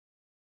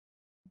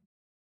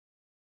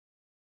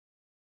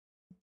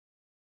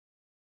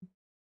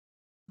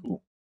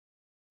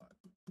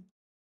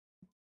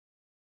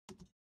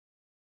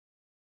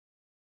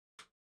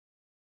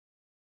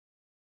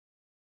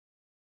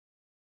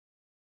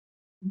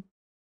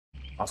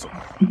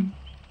Awesome.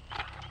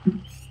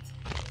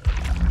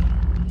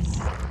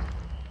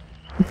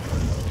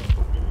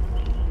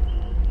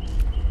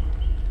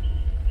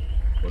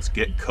 Let's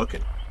get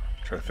cooking.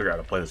 Try to figure out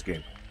how to play this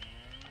game.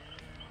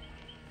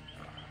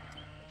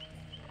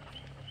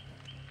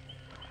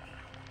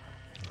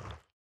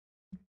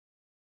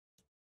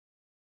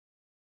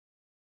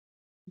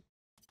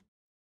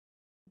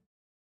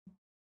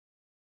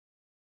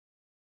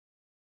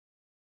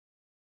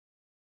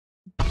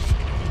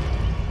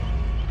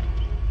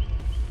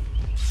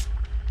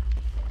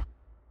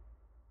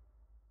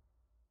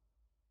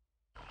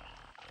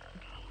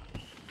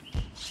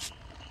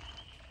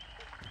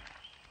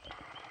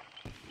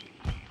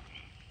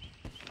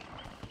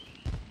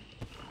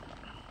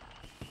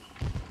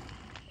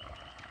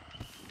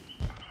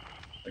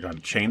 I got a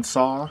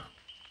chainsaw.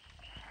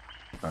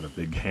 Got a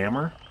big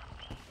hammer.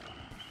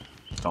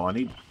 That's all I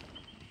need.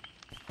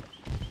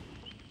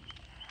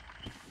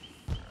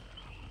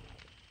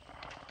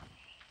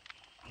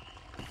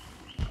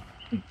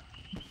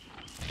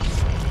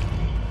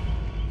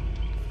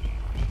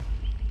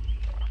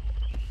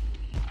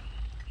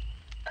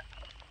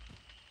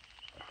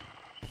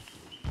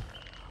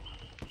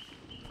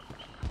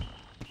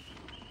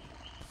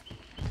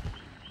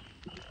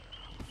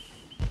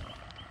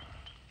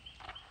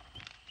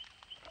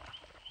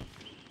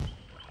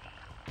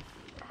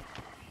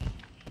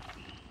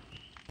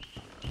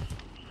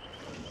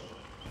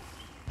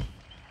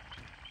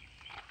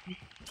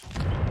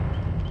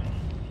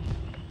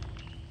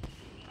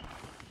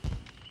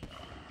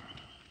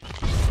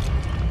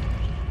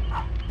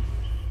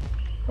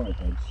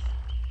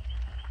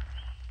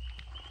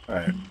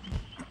 Alright.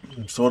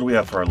 So what do we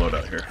have for our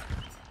loadout here?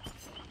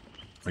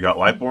 We got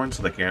Lightborn,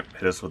 so they can't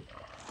hit us with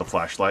the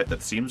flashlight.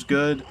 That seems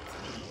good.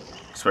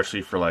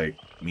 Especially for, like,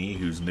 me,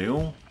 who's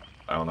new.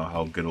 I don't know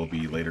how good it'll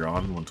be later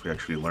on once we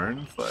actually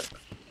learn, but...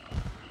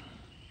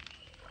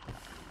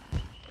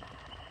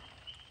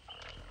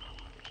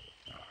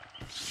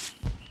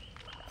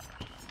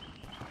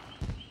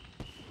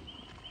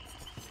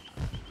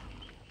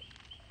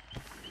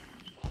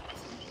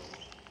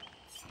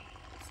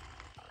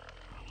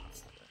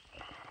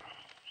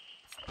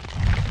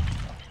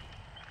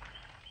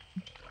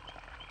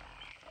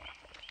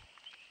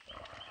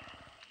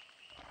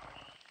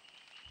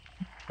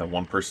 That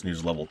one person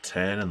who's level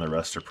 10 and the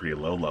rest are pretty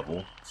low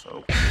level,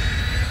 so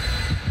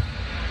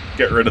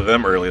get rid of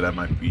them early. That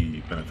might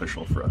be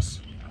beneficial for us.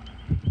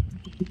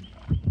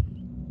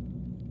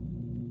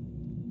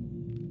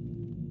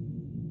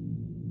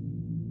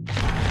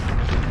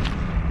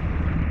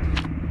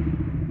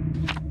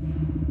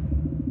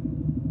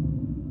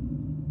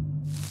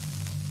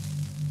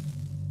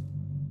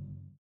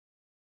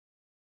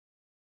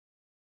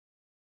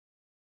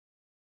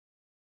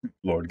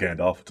 Lord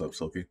Gandalf, what's up,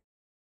 Silky?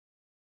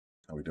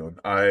 How we doing?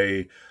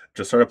 I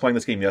just started playing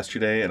this game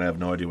yesterday, and I have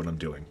no idea what I'm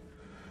doing.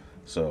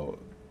 So,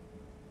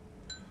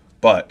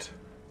 but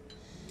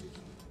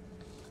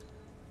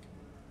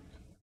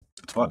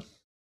it's fun.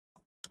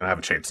 I have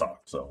a chainsaw,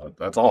 so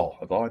that's all.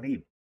 That's all I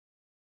need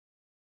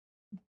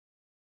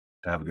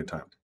to have a good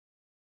time.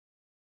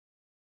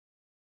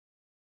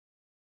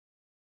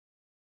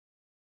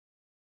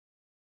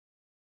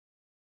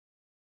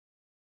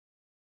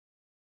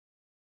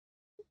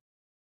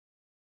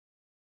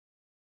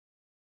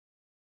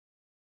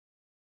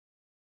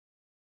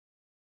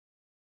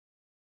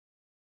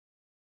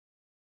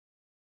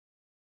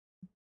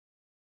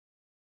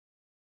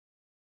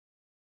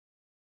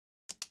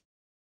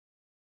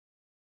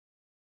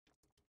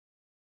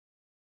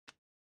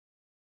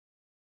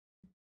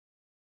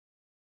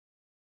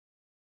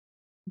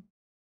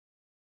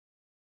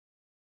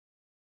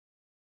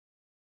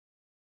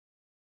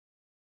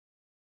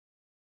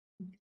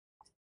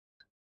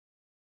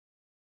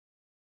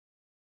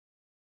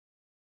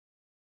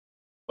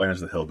 Playing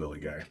as the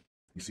hillbilly guy.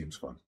 He seems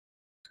fun.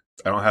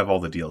 I don't have all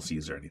the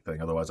DLCs or anything.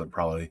 Otherwise, I'd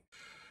probably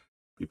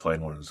be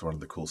playing one of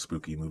the cool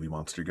spooky movie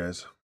monster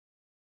guys.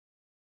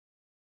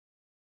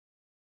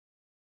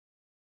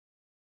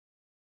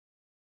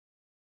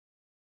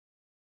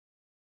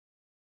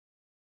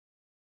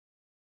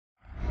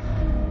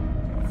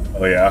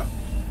 Oh yeah,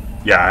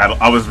 yeah.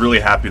 I was really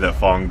happy that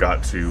Fong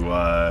got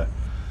to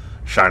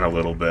shine a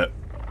little bit.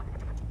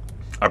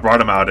 I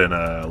brought him out in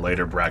a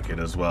later bracket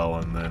as well,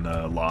 and then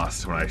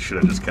lost when I should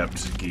have just kept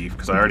Geef,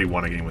 because I already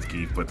won a game with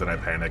Geef, but then I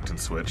panicked and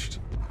switched.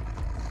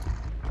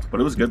 But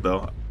it was good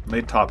though.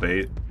 Made top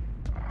 8.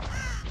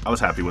 I was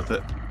happy with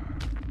it.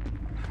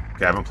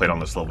 Okay, I haven't played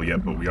on this level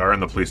yet, but we are in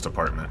the police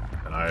department,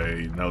 and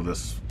I know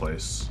this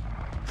place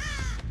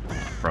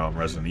from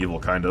Resident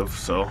Evil, kind of,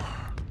 so...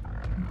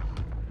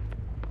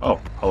 Oh,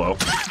 hello.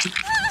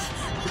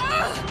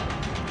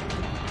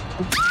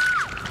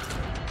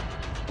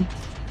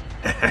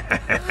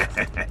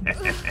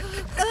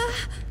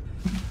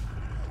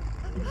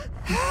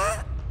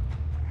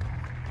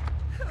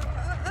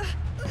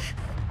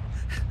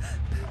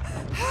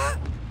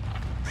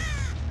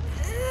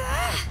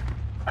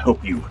 I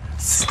hope you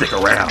stick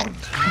around.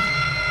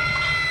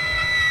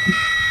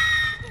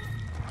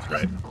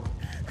 Right.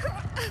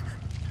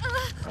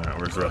 Alright,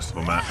 Where's the rest of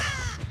them at?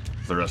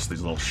 The rest of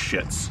these little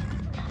shits.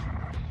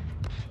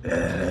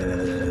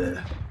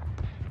 There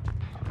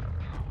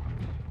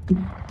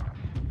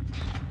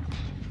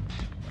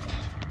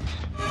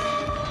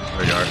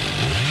you are.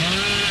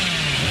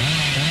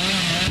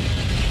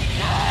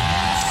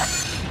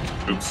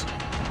 Oops.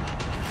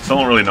 Still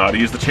don't really know how to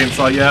use the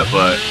chainsaw yet,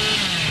 but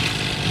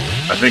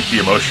I think the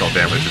emotional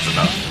damage is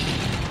enough.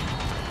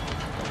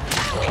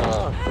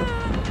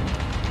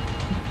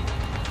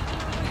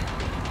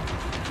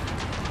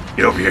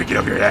 Get over here, get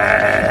over here.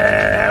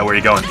 Ah, where are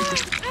you going?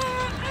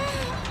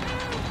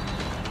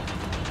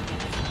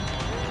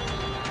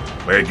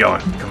 Where are you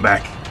going? Come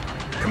back.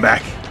 Come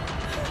back.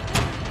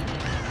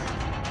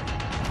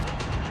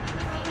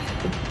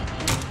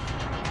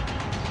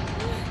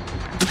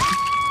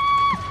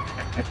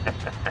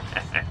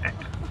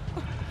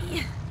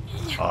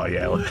 Oh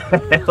yeah,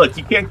 look. Look,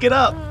 you can't get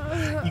up.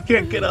 You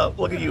can't get up.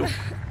 Look at you.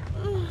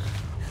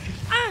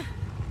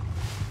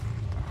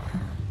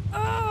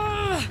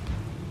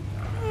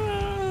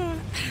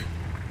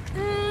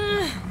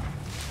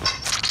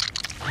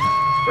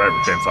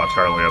 Chainsaw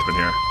Charlie up in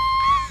here.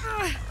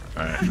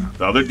 Alright.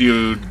 The other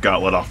dude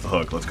got let off the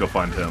hook. Let's go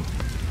find him.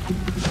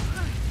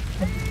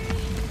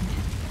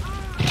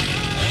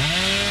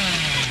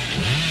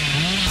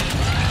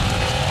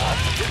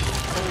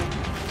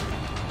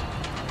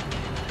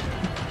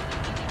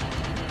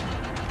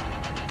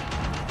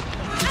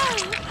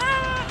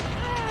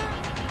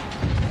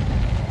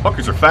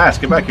 Fuckers are fast.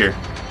 Get back here.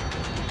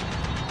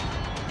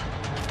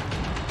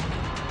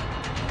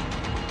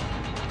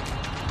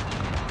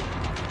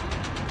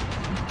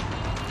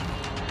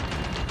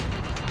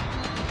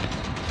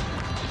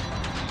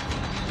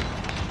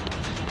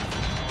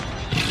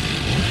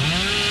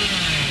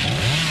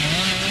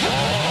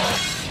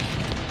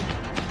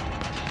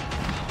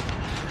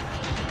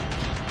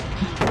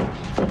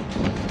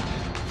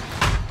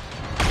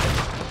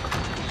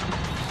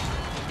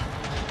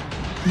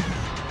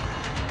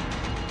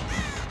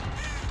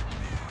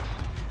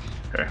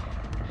 Okay.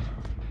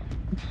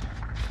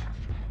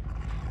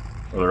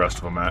 Where are the rest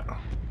of them at?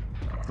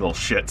 Little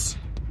shits.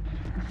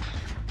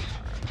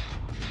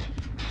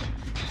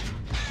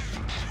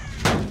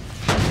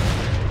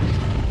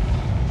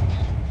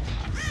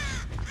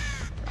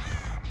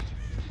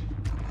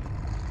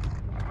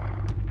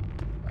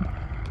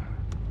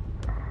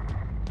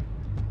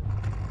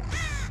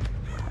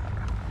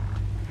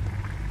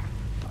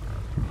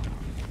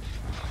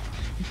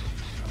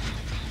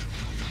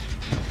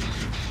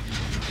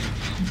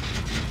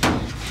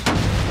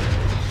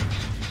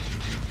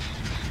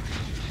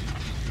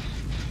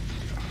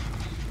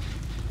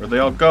 Where'd they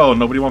all go?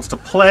 Nobody wants to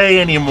play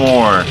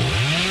anymore.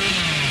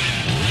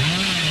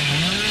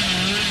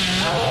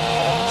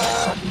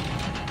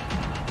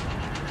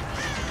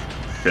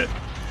 Shit.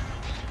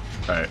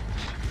 Alright.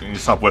 You need to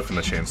stop whiffing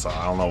the chainsaw.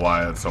 I don't know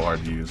why it's so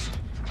hard to use.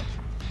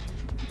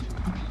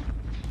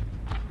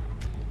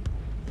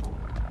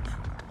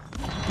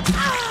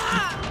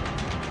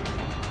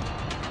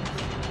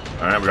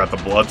 Alright, we got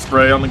the blood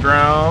spray on the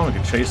ground. We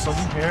can chase them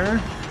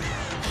here.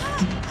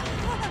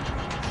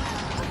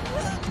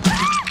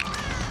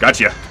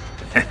 Gotcha.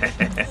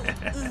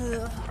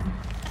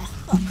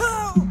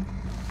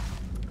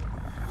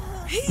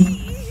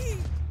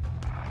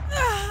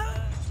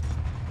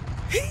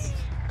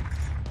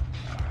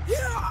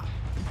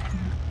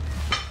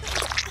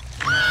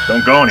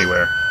 Don't go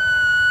anywhere.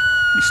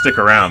 You stick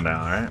around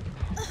now, alright?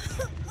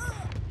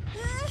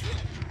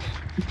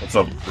 What's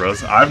up,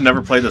 Rose? I've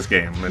never played this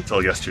game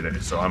until yesterday,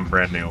 so I'm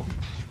brand new.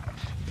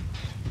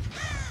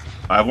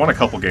 I've won a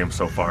couple games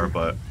so far,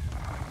 but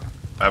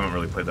I haven't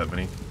really played that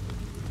many.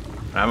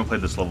 I haven't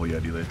played this level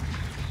yet either.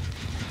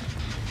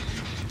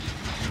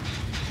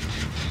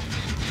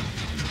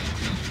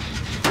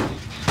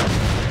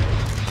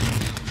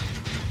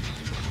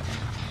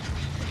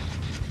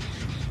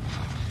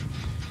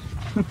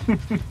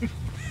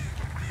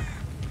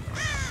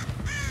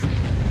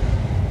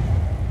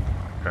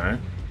 Okay.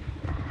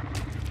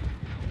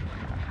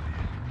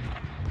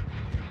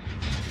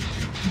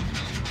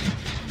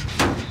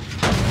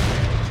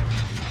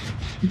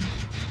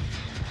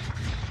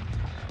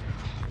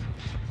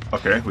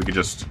 Okay, we could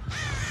just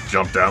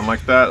jump down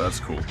like that. That's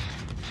cool.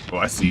 Oh,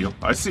 I see you.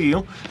 I see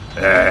you.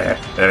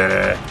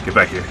 Get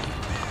back here.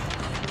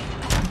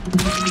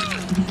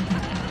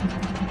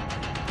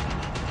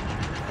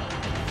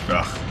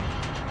 Ugh.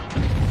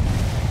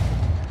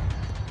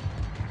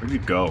 Where'd you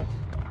go?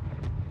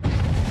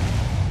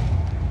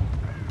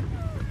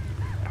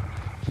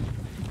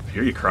 I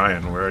hear you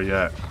crying. Where are you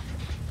at?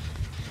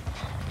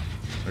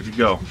 Where'd you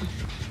go?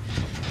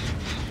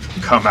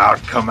 Come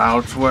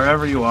out,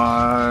 wherever you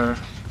are.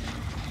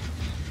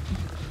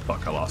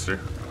 Fuck, I lost her.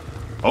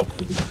 Oh.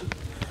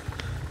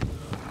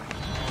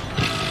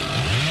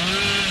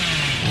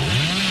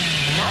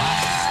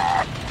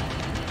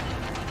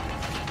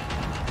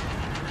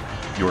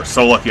 You are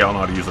so lucky I don't know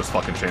how to use this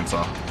fucking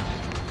chainsaw.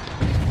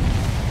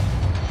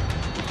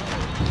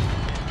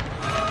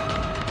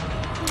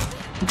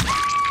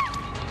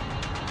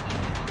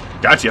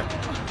 Gotcha.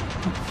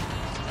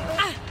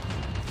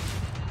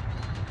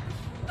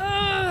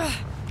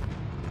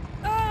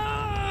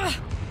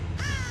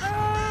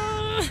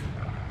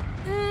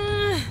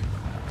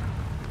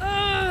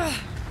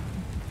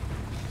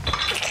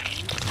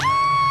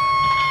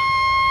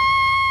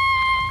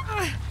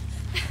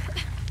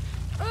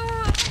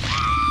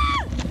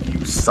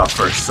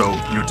 suffer so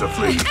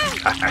beautifully.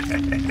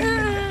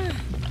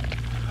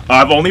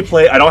 I've only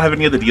played... I don't have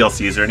any of the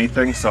DLCs or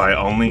anything, so I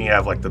only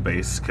have, like, the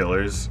base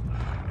killers.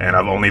 And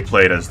I've only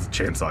played as the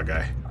chainsaw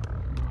guy.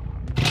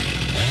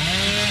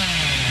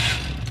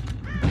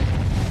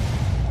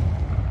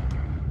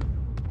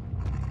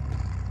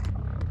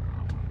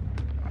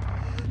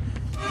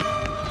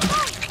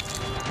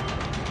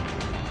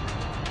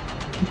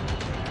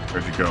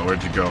 Where'd you go?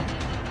 Where'd you go?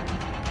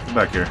 Come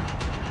back here.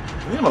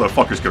 These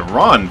motherfuckers can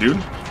run,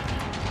 dude.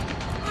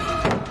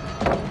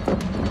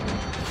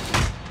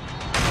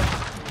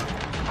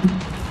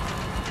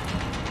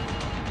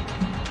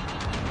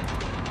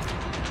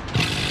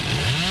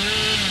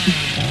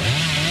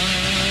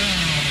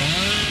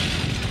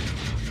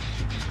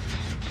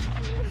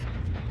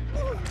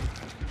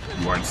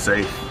 You aren't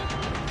safe.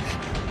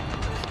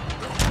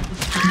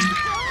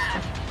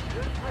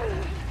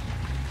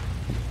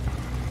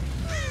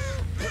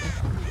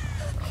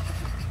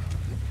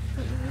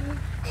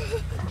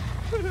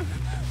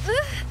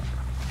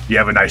 You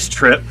have a nice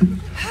trip.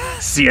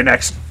 See you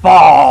next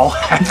fall.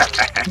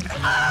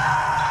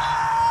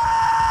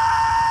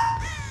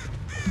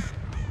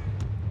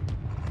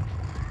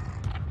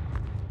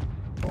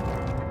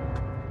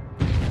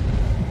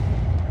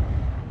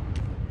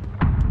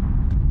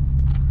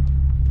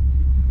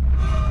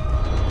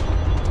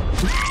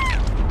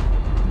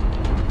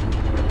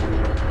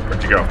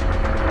 Where'd you go?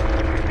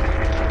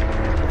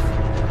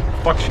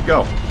 Fuck she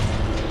go?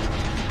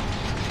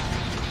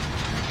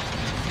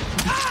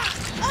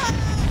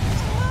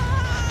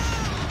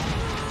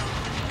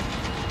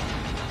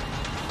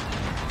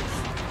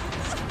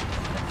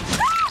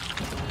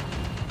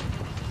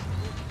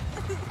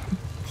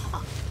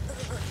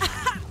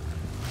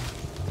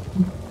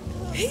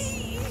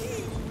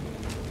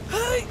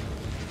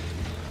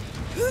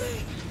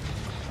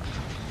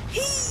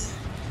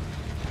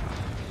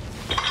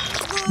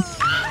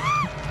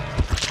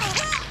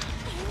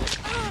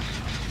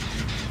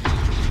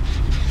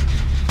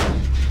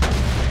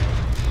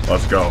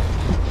 Let's go.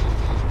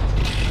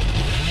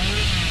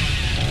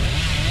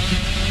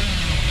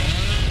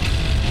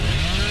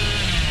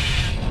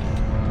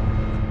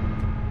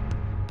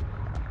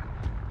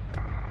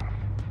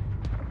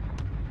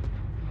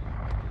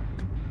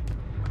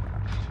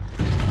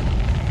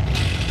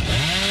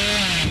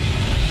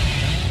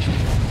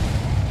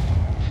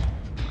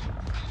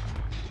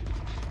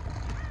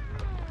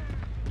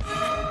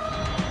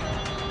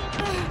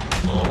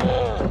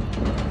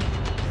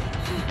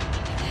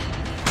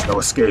 No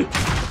escape.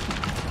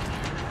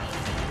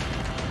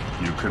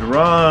 You can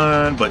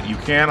run, but you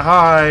can't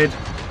hide.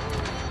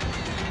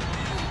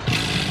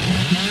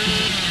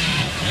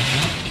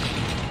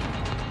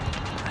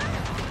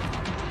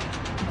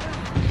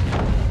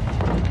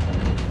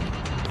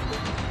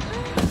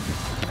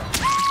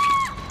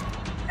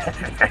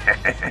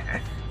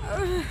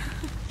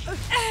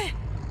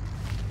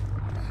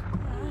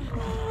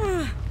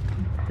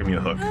 Give me a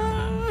hook.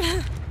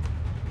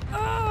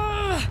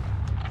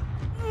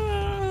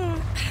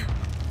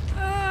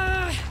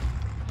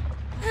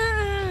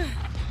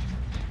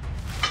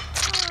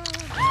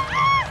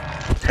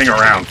 Hang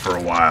around for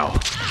a while.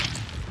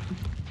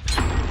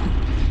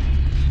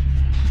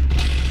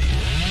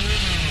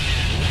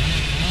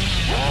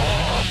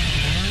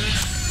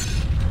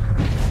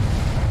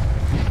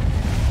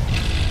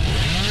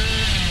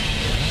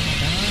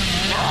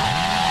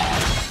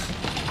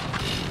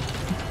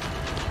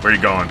 Where are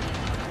you going?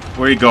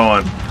 Where are you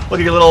going? Look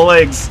at your little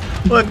legs.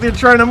 Look, they're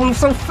trying to move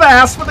so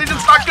fast, but they're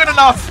just not good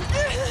enough.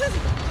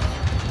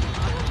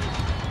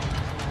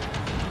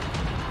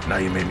 Now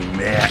you made me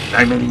mad.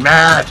 Now you made me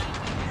mad.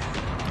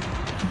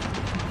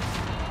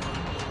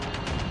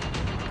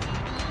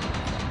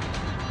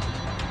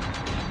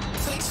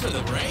 Thanks for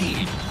the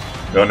raid.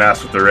 Don't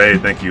ask with the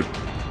raid, thank you.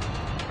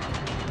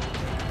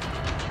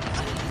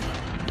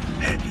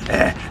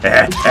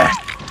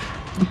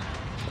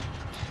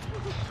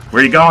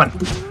 Where are you going?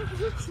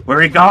 Where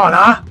are you going,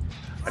 huh?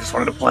 I just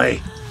wanted to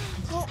play.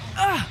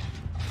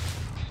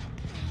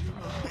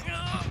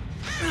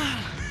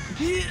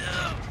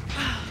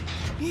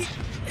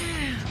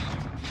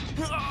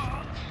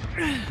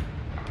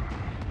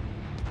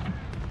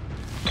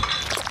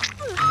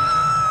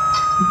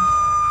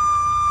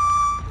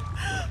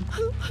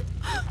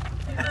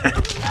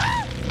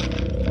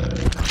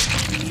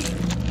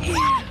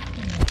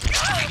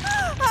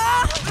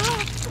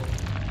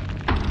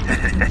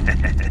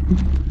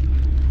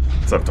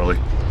 What's up, Tully?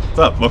 What's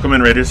up? Welcome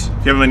in, Raiders. If you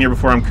haven't been here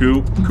before, I'm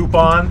Coop the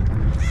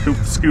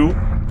Scoop,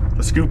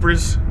 the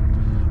Scoopers.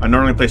 I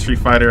normally play Street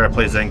Fighter, I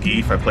play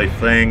Zangief, I play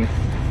Fang.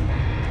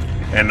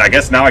 And I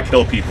guess now I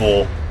kill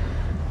people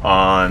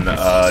on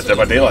Dead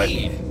by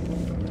Daylight.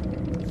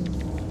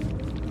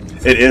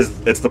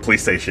 It's the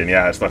police station,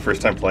 yeah, it's my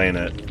first time playing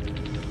it.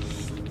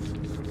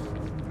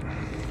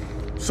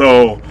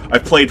 So,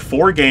 I've played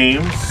 4 or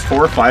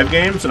 5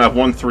 games, and I've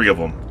won 3 of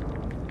them.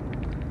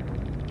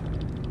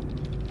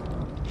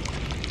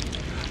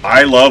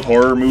 I love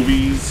horror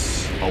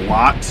movies a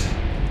lot.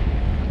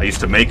 I used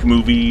to make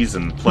movies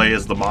and play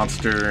as the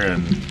monster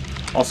and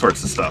all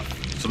sorts of stuff.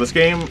 So this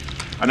game,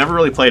 I never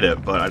really played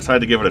it, but I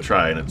decided to give it a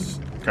try, and it's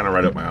kind of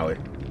right up my alley.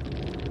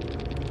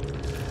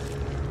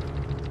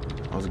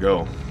 Let's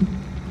go.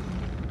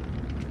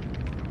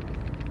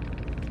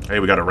 Hey,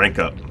 we got a rank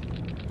up.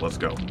 Let's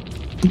go.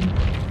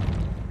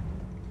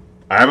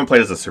 I haven't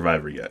played as a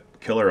survivor yet.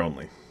 Killer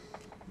only.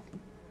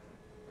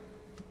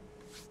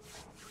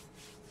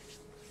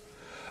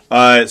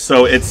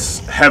 So it's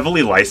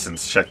heavily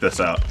licensed. Check this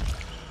out.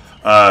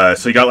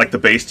 So you got like the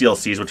base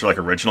DLCs, which are like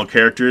original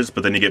characters,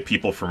 but then you get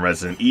people from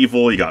Resident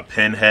Evil. You got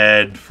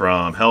Pinhead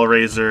from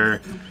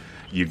Hellraiser.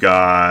 You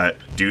got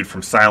dude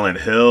from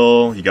Silent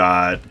Hill. You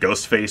got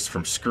Ghostface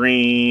from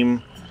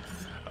Scream.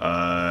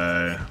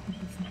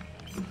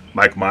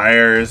 Mike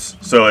Myers.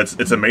 So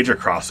it's a major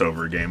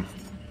crossover game.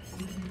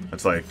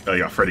 It's like you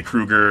got Freddy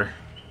Krueger.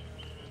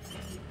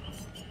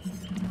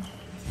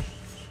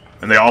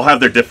 And they all have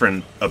their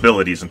different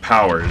abilities and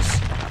powers.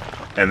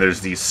 And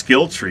there's these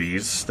skill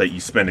trees that you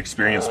spend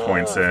experience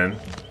points in.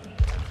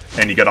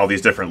 And you get all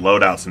these different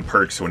loadouts and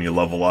perks when you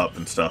level up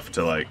and stuff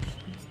to, like,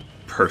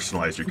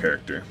 personalize your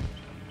character.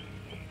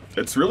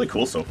 It's really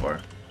cool so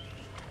far.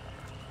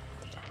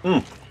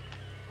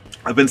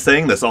 I've been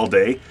saying this all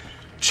day.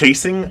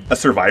 Chasing a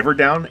survivor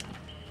down,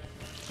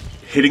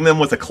 hitting them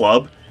with a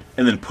club,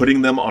 and then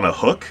putting them on a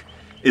hook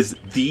is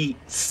the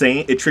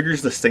same. It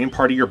triggers the same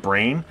part of your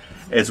brain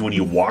as when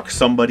you walk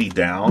somebody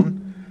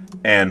down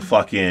and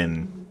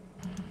fucking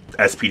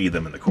SPD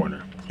them in the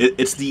corner.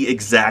 It's the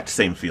exact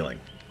same feeling.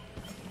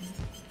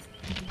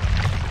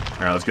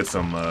 Alright, let's get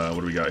some, what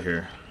do we got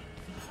here?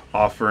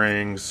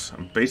 Offerings.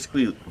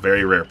 Basically,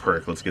 very rare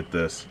perk. Let's get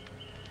this.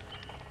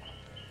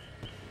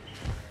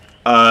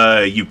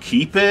 You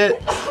keep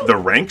it. The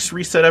ranks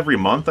reset every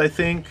month, I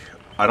think.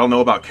 I don't know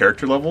about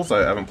character levels. I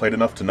haven't played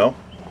enough to know.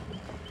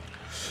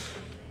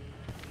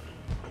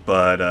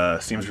 But,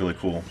 seems really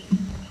cool.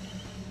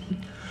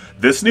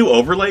 This new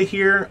overlay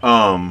here, so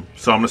I'm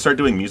going to start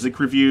doing music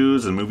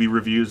reviews and movie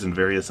reviews and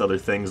various other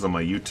things on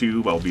my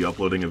YouTube. I'll be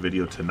uploading a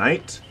video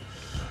tonight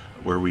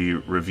where we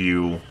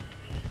review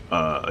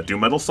a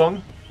doom metal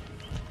song.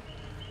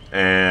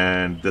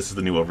 And this is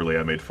the new overlay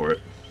I made for it.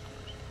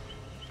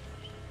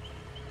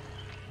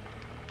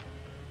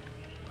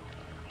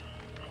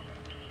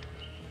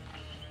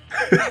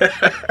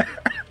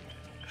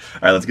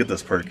 Alright, let's get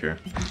this perk here.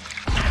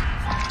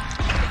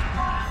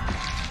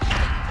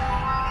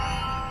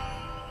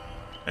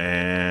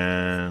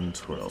 And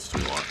what else do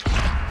we want?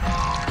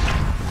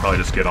 Probably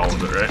just get all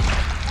of it, right?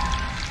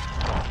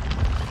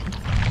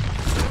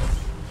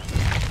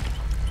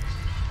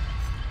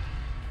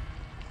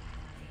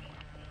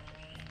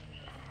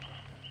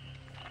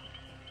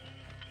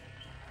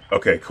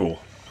 Okay, cool.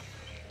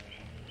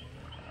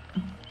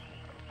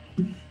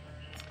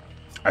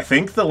 I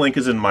think the link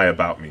is in my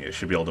About Me. It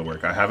should be able to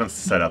work. I haven't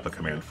set up a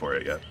command for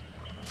it yet.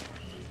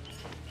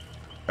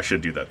 I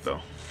should do that, though.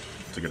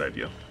 It's a good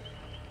idea.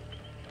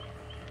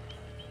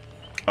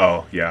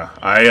 Oh, yeah.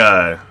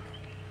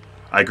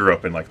 I grew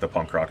up in, like, the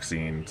punk rock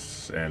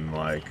scenes, and,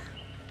 like,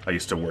 I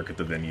used to work at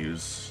the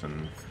venues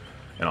and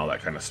all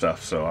that kind of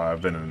stuff, so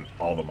I've been in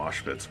all the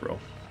mosh pits, bro.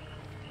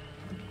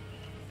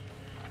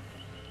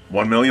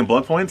 1 million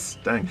blood points?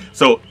 Dang.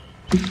 So,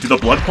 do the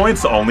blood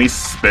points only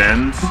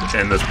spend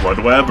in this blood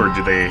web, or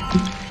do they...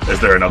 is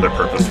there another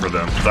purpose for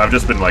them? Because I've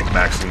just been, like,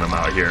 maxing them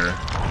out here.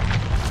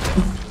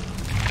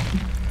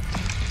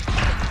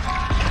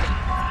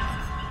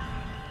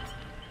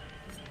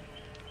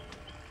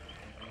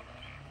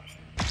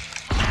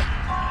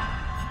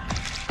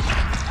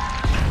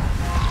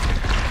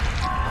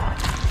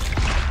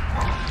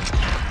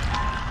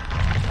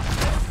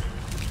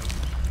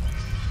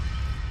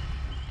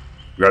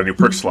 We got a new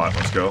perk slot.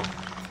 Let's go.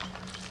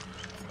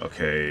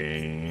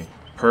 Okay.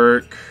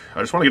 Perk. I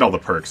just want to get all the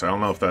perks. I don't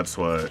know if that's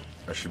what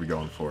I should be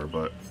going for,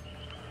 but...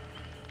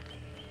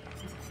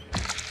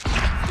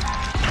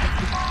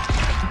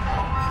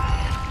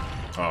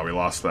 oh, we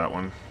lost that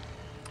one.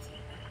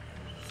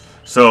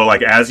 So,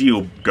 like, as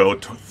you go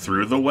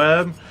through the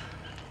web,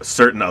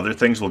 certain other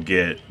things will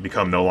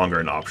become no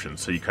longer an option.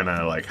 So you kind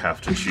of, like,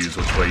 have to choose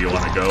which way you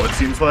want to go, it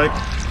seems like.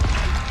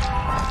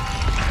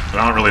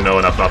 I don't really know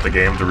enough about the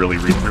game to really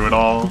read through it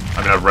all.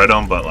 I mean, I've read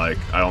them, but, like,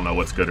 I don't know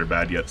what's good or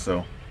bad yet,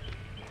 so...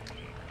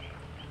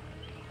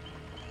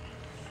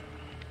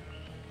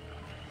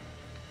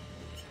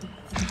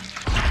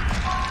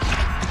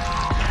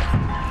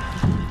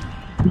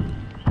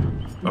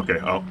 okay,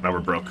 oh, now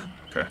we're broke.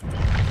 Okay.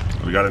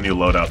 We got a new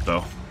loadout,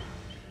 though.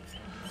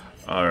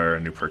 Or a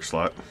new perk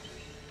slot.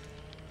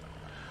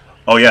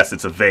 Oh, yes,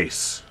 it's a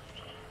vase.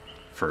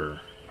 For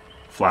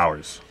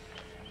flowers.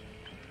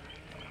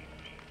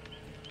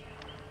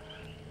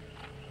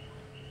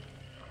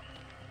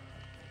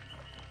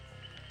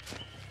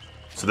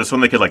 So this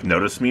one they could, like,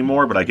 notice me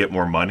more, but I get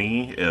more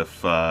money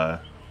if I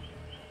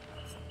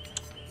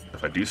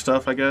do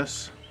stuff, I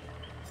guess.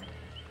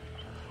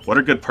 What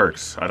are good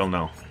perks? I don't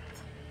know.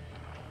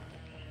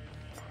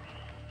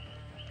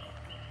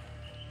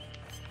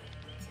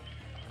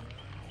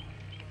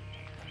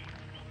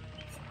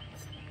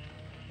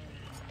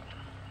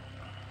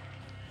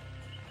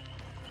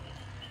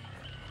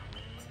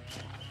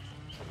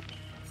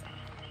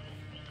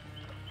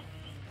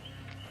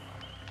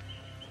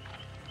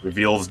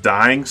 Reveals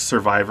dying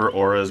survivor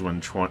auras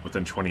when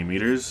within 20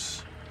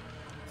 meters.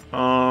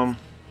 Oh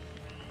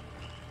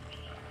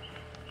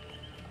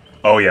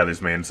yeah,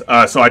 there's mains.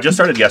 So I just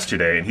started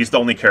yesterday, and he's the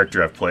only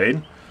character I've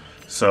played.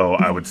 So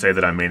I would say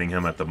that I'm maining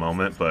him at the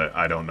moment, but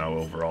I don't know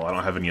overall. I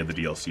don't have any of the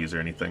DLCs or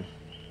anything.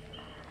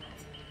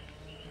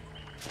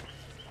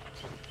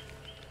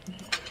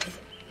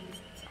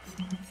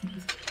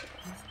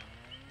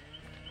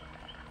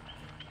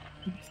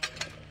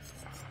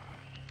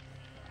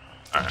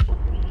 Alright.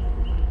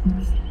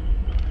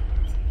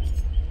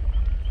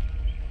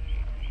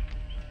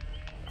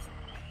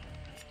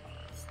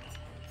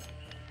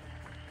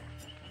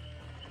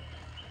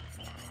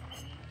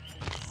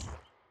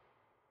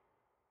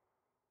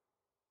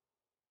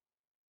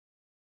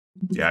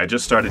 Yeah, I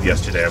just started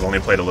yesterday. I've only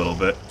played a little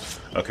bit.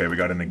 Okay, we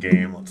got in the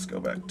game. Let's go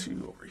back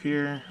to over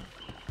here.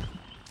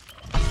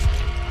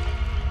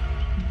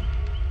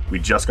 We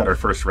just got our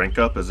first rank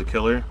up as a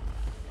killer.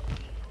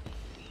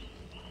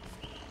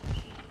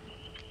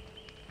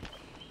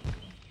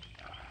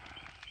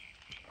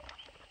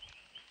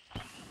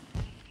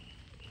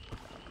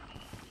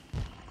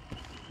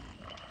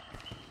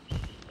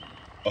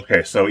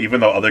 Okay, so even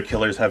though other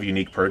killers have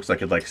unique perks, I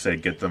could, like, say,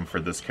 get them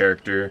for this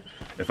character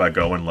if I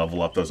go and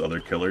level up those other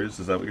killers.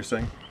 Is that what you're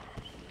saying?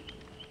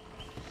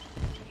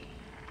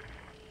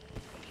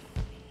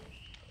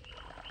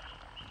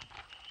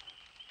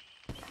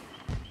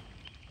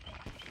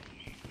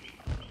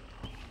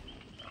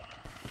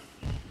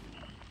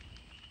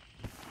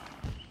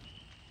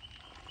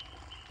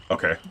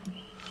 Okay.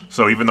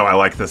 So even though I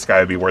like this guy,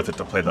 it'd be worth it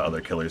to play the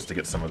other killers to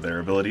get some of their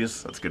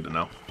abilities. That's good to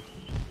know.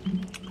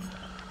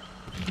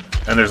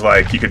 And there's,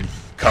 like, you could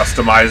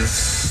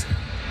customize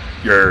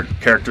your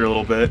character a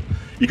little bit.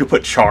 You could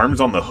put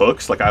charms on the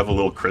hooks. Like, I have a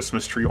little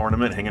Christmas tree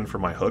ornament hanging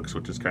from my hooks,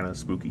 which is kind of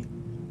spooky.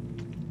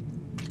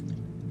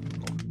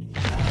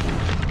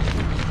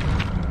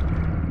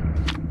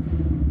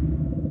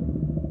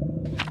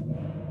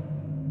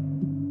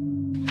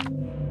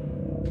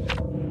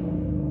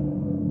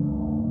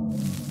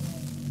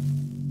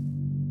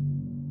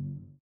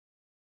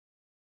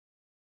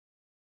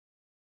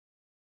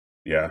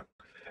 Yeah.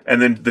 And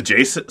then the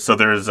Jason, so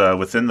there's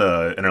within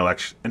the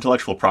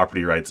intellectual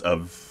property rights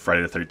of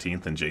Friday the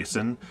 13th and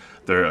Jason,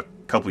 there a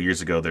couple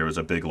years ago there was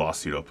a big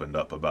lawsuit opened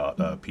up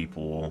about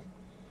people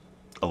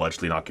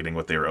allegedly not getting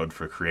what they were owed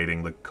for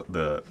creating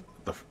the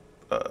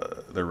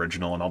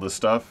original and all this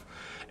stuff,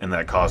 and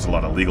that caused a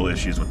lot of legal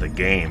issues with the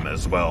game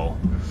as well.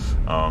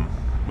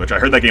 Which I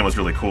heard that game was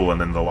really cool, and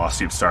then the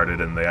lawsuit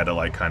started, and they had to,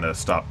 like, kind of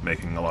stop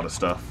making a lot of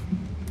stuff,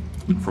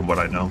 from what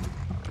I know.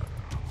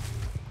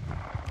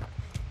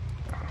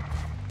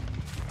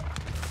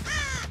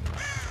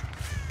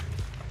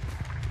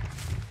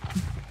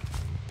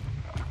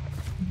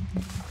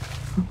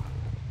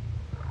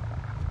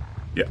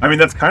 Yeah, I mean,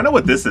 that's kind of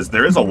what this is.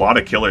 There is a lot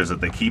of killers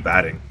that they keep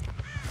adding.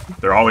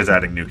 They're always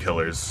adding new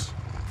killers.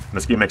 And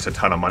this game makes a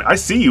ton of money. I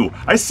see you!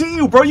 I see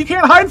you, bro! You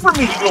can't hide from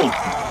me! You little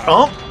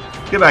chump!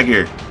 Get back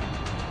here.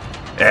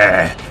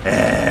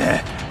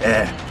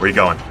 Where you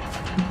going?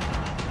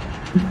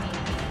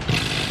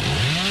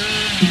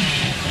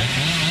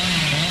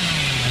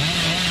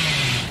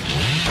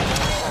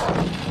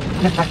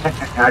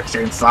 I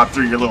chainsaw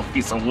through your little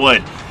piece of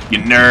wood, you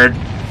nerd.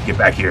 Get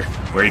back here.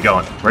 Where are you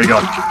going? Where are you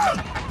going?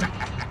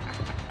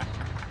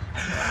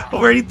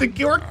 Where do you think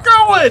you were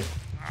going?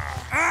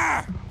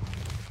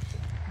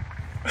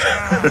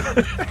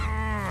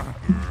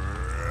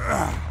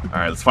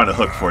 Alright, let's find a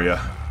hook for you.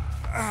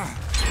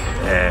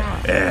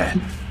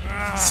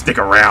 Stick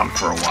around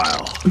for a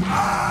while.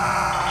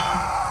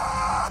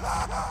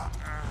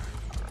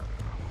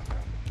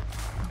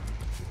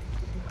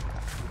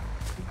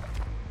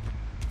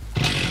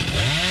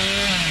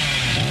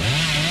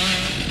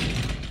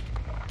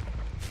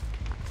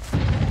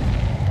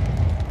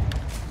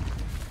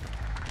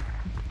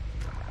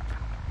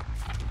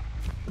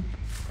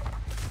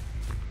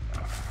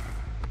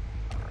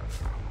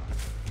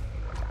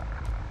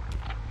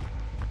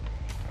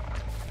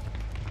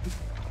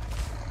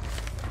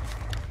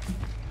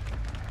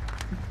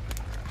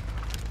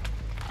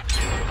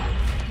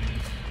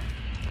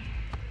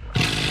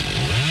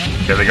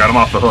 Okay, they got him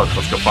off the hook.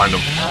 Let's go find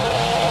him.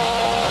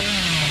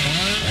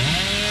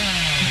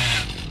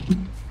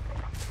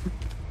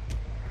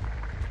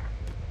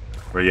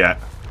 Where you at?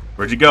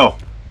 Where'd you go?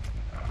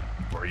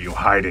 Where are you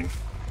hiding?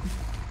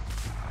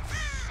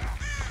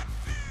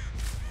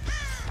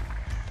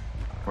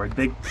 Where'd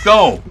they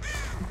go?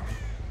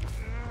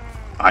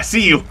 I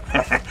see you.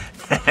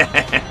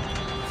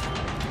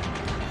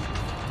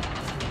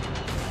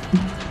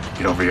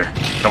 Get over here.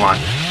 Come on.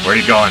 Where are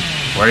you going?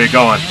 Where are you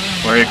going?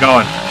 Where are you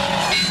going?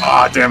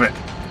 Ah, oh, damn it.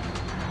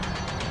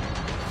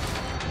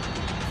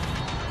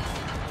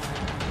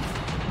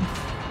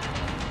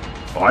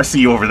 Oh, I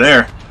see you over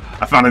there.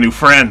 I found a new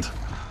friend.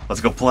 Let's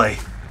go play.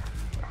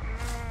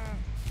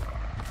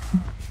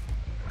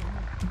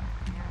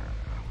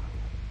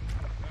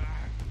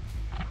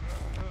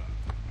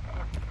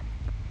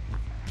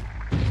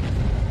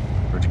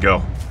 Where'd you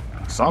go?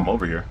 I saw him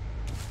over here.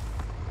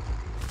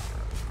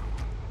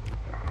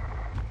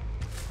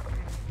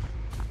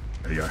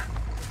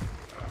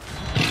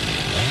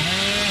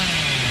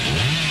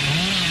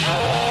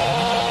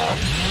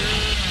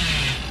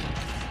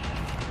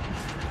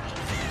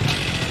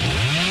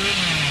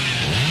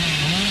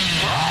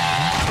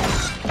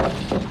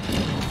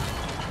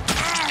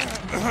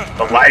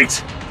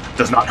 light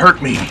does not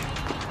hurt me.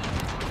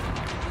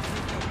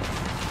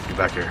 Get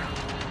back here.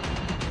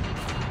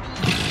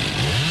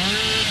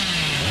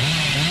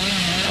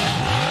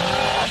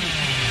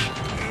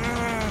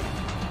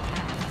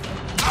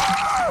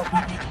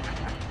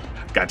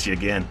 Got you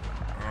again.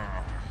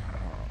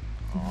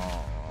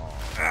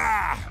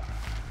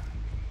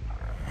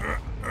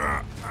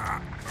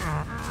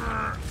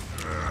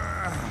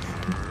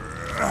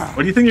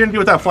 What do you think you're gonna do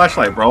with that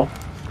flashlight, bro?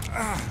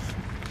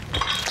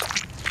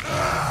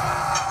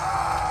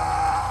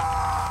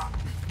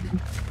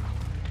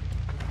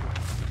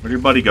 Where'd your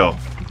buddy go?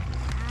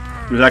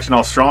 He was acting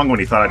all strong when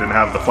he thought I didn't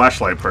have the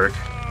flashlight perk.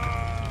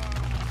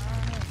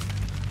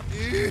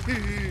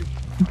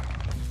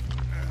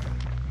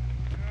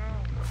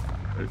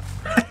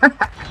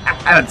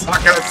 That's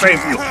not gonna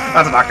save you.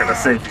 That's not gonna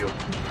save you.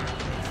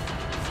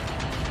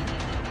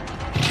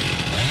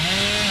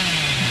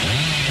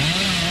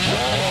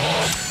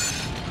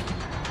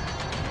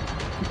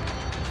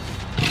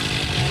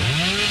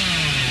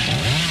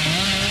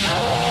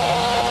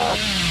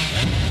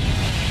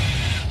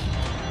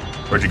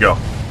 Where'd you go?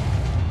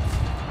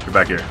 Get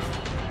back here.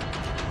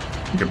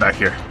 Get back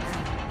here.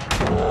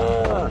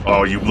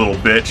 Oh, you little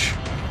bitch.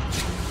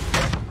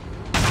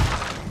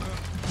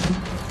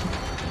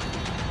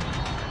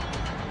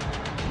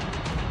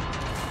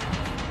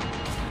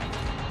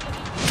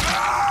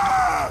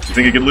 You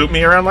think you can loot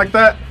me around like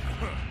that?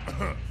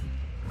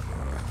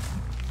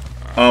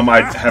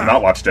 I have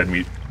not watched Dead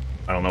Meat.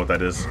 I don't know what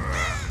that is.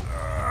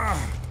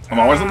 I'm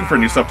always looking for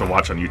new stuff to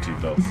watch on YouTube,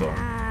 though, so...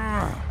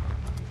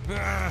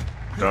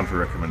 Down for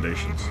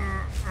recommendations.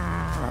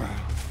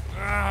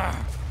 I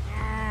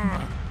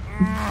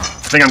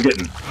think I'm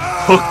getting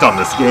hooked on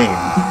this game.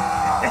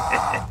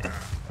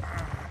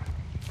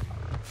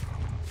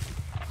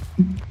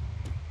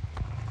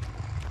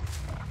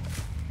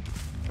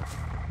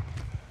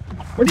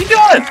 What are you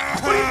doing?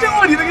 What are you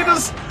doing? You think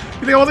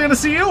I wasn't gonna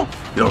see you?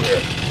 Get over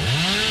here.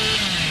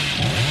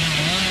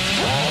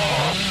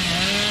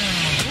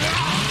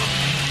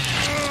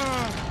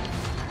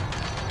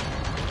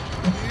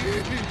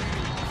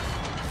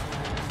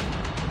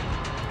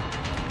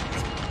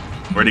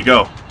 Where'd he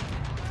go?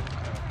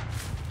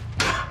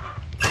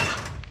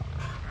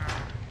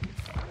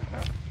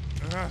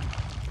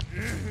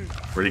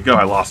 Where'd he go?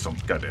 I lost him.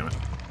 God damn it.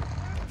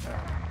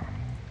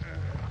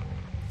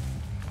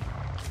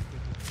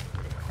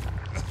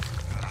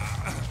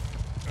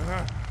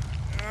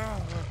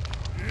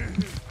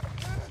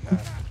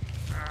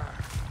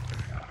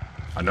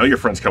 I know your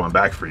friend's coming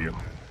back for you.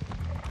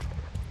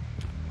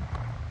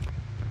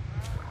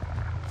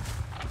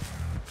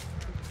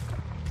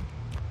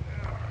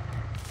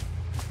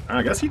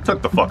 I guess he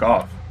took the fuck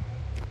off.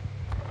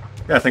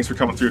 Yeah, thanks for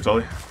coming through,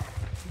 Tully.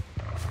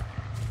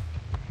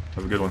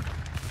 Have a good one.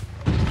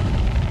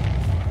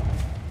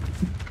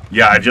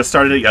 Yeah, I just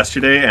started it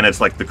yesterday, and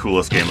it's like the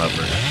coolest game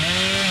ever.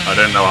 I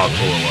didn't know how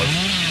cool it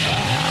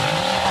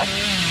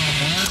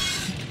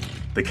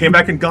was. They came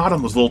back and got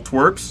him, those little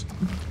twerps.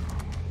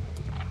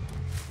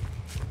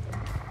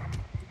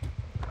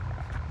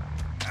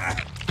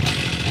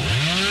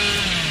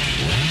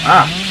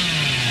 Ah!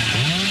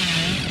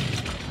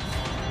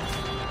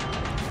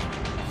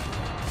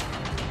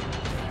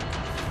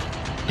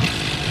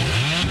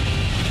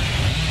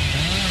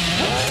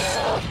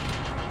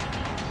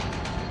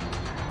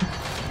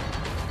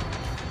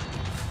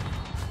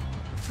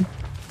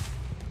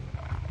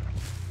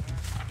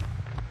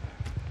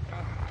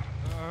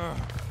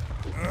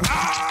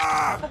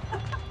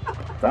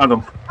 Found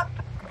him.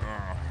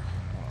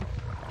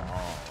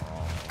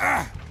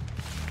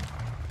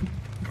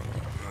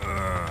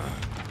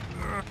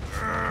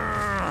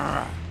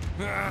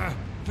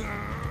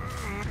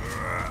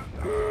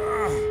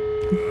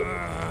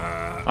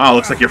 Oh,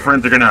 looks like your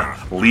friends are gonna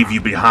leave you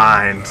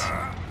behind.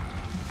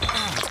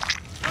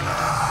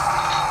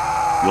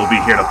 You'll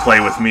be here to play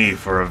with me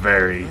for a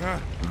very,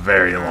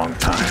 very long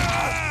time.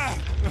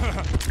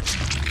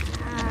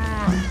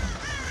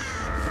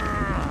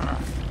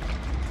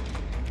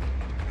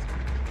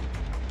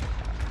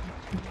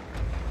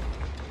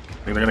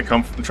 Think they're gonna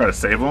come and try to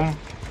save him?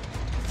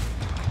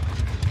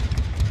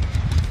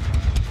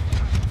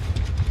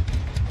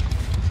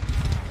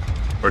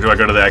 Or do I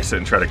go to the exit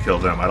and try to kill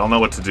them? I don't know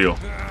what to do.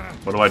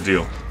 What do I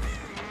do?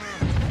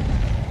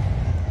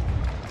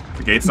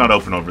 The gate's not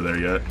open over there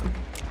yet.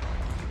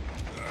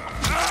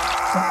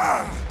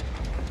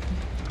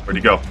 Where'd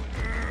he go?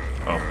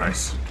 Oh,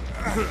 nice.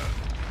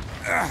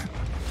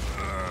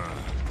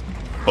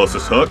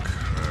 Closest hook.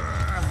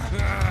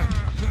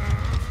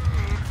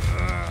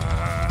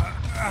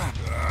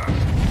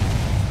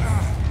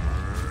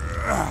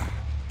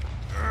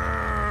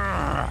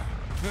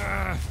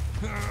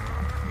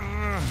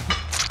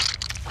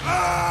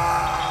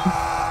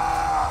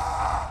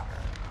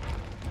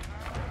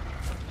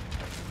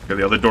 Okay,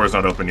 the other door's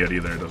not open yet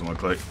either, it doesn't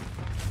look like.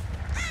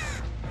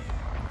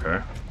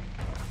 Okay.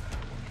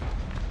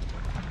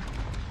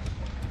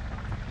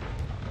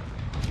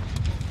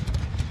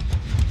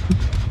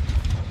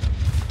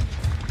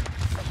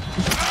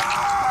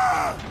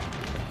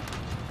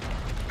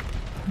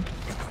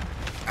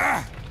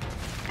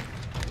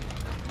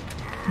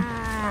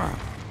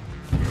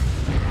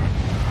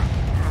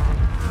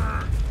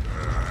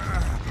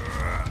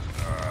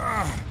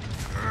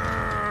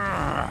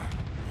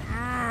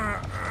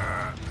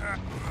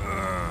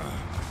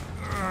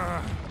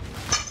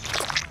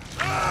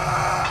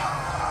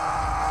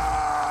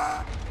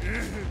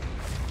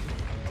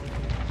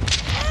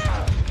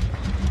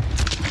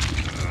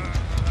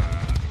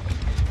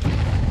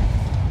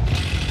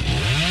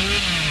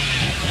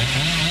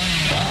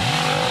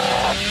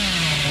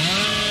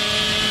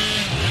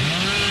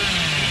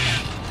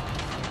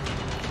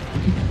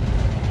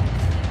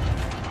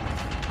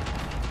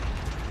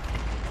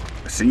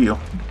 see you.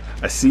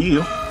 I see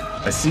you.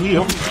 I see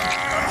you.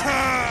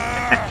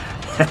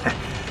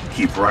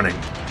 Keep running.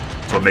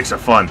 That's what makes it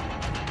fun.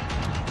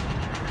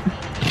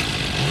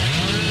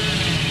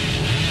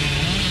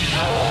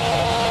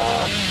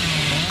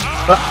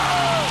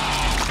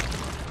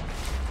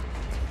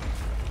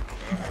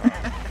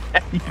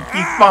 You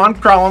keep on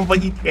crawling,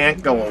 but you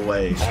can't go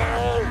away.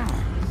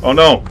 Oh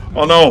no!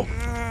 Oh no!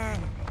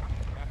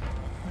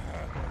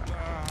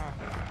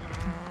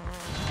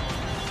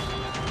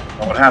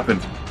 Oh, what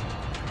happened?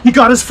 He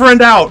got his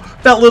friend out!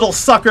 That little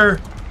sucker!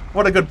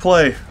 What a good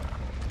play.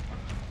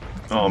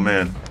 Oh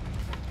man.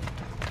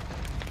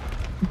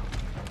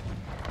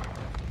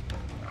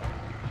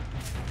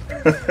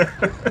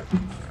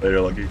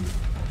 You're lucky.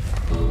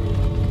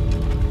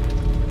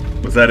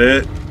 Was that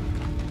it?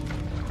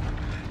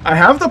 I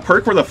have the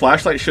perk where the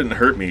flashlight shouldn't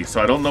hurt me,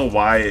 so I don't know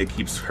why it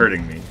keeps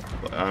hurting me.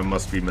 I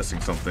must be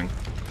missing something.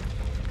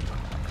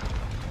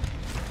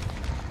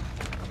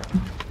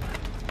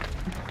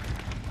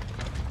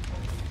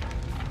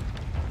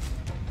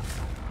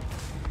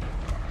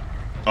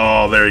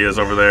 Oh, there he is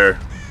over there.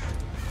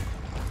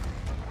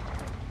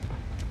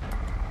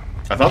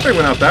 I thought they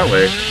went out that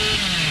way.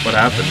 What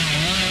happened?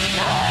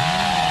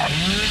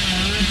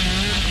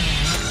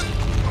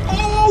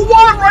 Oh,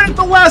 what? Right at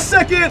the last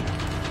second!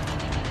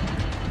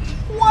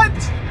 What?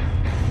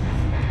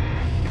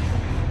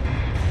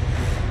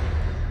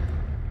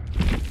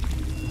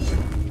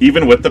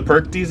 Even with the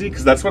perk, DZ?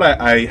 Because that's what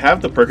I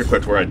have the perk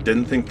equipped where I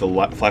didn't think the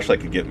flashlight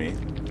could get me.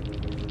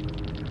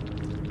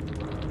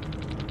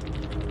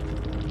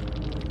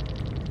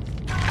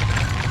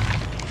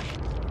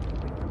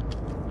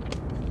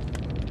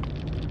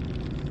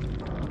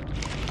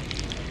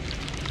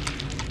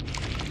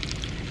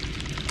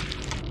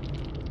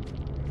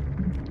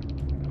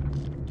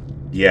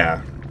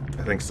 Yeah,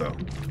 I think so.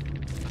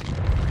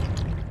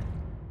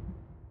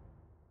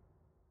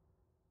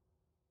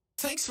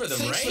 Thanks for the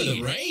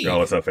raid. Yo,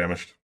 what's up,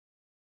 Famished?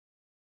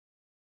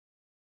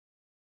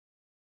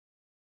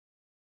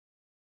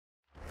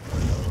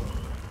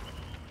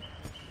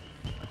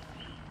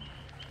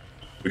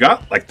 We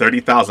got like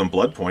 30,000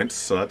 blood points,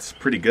 so that's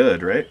pretty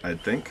good, right? I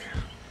think.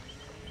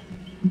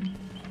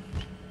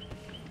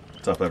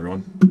 What's up,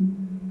 everyone?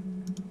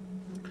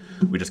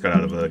 We just got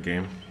out of a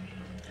game.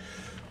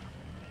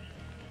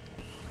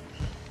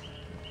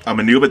 I'm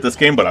a noob at this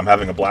game, but I'm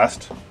having a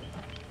blast.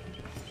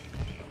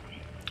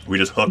 We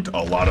just hooked a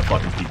lot of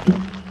fucking people.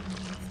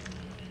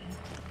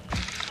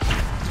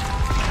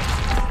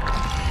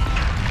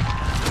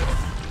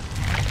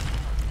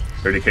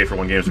 $30K for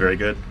one game is very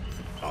good.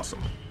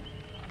 Awesome.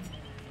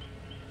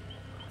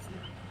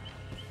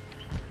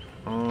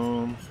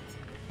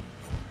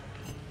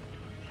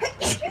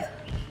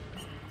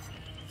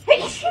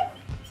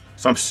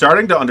 So I'm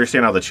starting to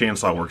understand how the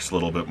chainsaw works a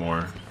little bit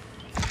more.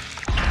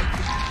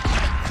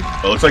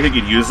 It looks like you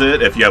could use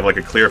it if you have like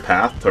a clear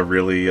path to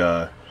really,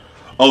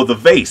 Oh, the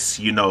vase,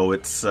 you know,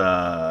 it's just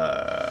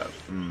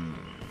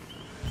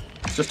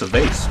a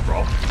vase,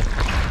 bro.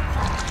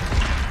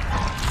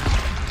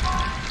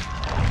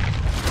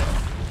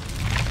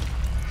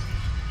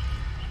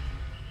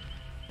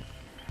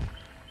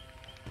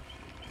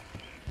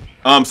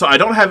 So I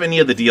don't have any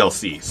of the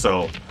DLC,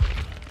 so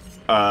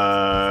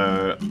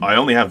I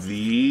only have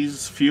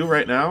these few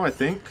right now, I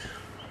think.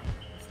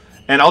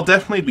 And I'll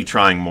definitely be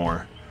trying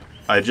more.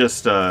 I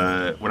just,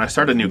 when I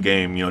start a new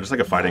game, you know, just like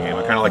a fighting game,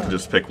 I kind of like to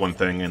just pick one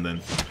thing and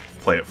then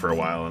play it for a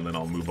while, and then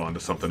I'll move on to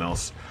something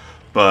else.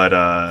 But,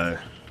 I'm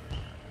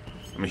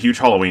a huge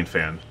Halloween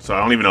fan, so I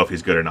don't even know if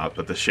he's good or not,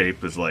 but the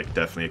Shape is, like,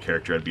 definitely a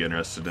character I'd be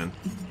interested in.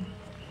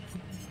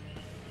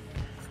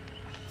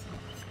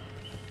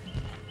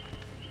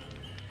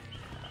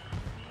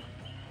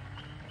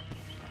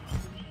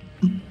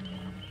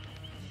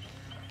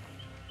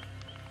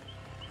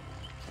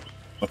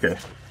 Okay.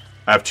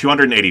 I have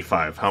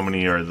 285. How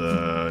many are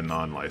the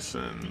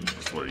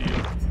non-licensed? What are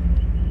you?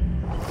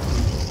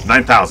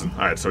 9,000.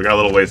 Alright, so we got a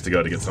little ways to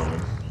go to get some of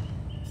them.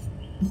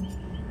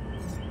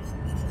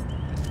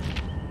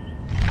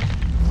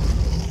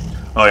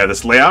 Oh yeah,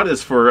 this layout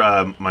is for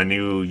my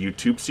new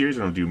YouTube series.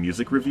 I'm going to do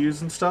music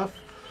reviews and stuff.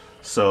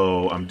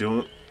 So I'm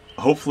doing...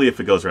 Hopefully, if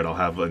it goes right, I'll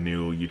have a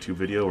new YouTube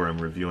video where I'm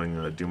reviewing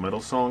a doom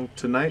metal song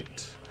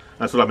tonight.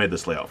 That's what I made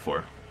this layout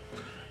for.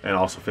 And I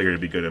also figured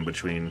it'd be good in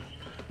between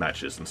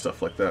matches and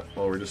stuff like that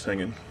while we're just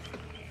hanging.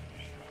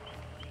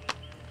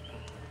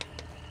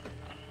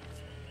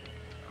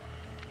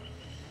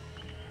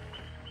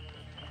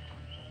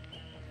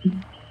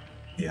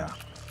 Yeah.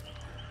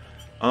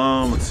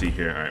 Let's see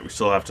here. Alright, we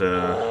still have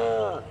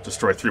to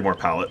destroy 3 more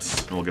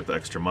pallets, and we'll get the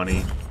extra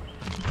money.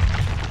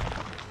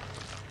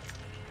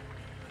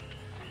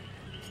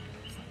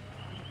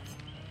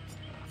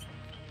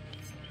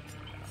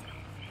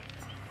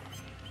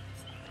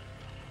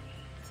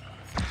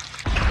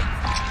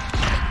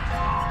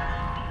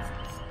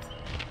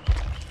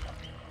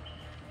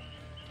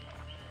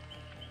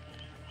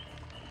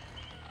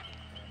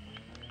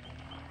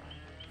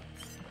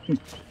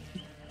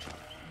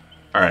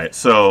 Alright,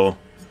 so...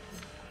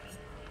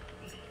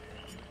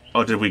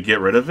 Oh, did we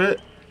get rid of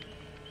it?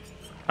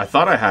 I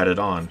thought I had it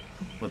on.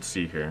 Let's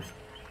see here.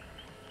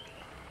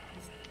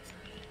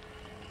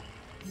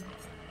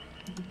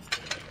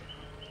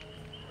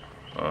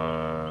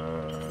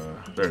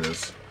 There it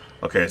is.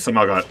 Okay,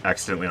 somehow got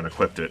accidentally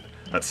unequipped it.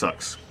 That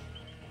sucks.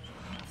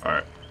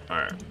 Alright,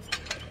 alright.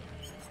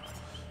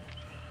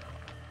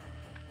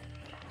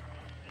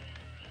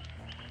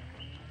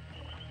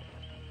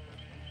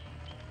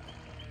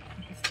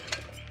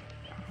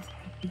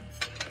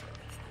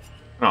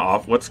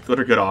 Oh, what's good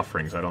or good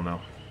offerings? I don't know.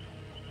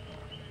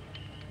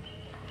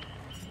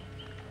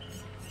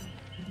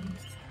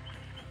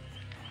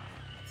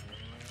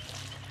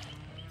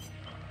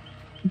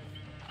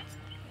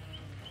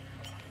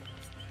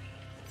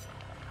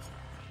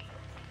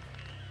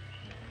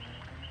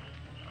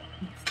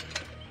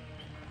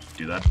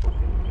 Do that.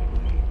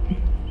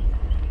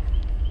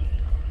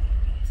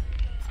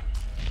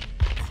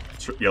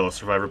 Yellow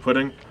survivor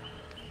pudding.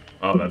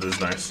 Oh, that is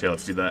nice. Yeah,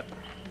 let's do that.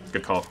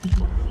 Good call.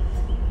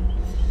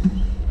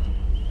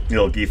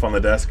 Little geef on the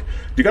desk.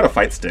 You got a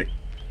fight stick.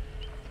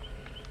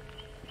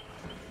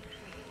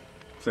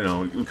 So, you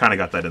know, we kind of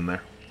got that in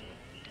there.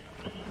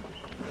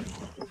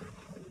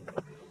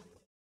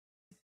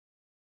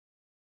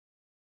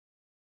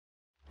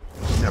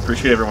 Yeah,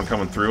 appreciate everyone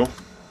coming through.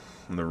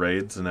 And the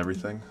raids and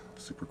everything.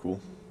 Super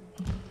cool.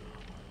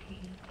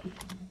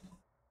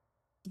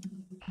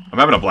 I'm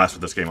having a blast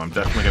with this game. I'm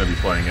definitely going to be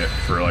playing it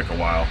for like a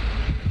while.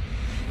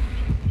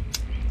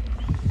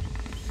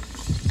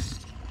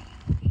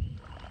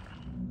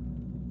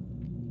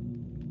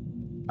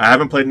 I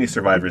haven't played any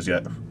survivors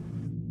yet.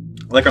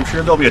 Like, I'm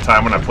sure there'll be a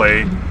time when I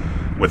play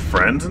with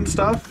friends and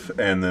stuff,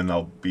 and then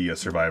I'll be a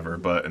survivor,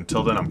 but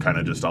until then, I'm kind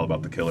of just all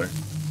about the killer.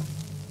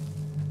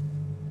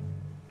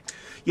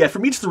 Yeah, for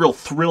me, it's the real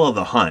thrill of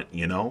the hunt,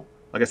 you know?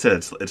 Like I said,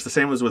 it's the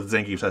same as with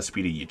Zangief's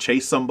SPD. You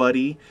chase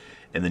somebody,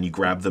 and then you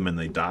grab them and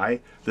they die.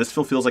 This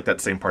feels like that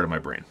same part of my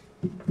brain.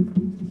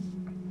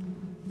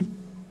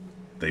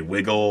 They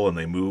wiggle, and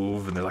they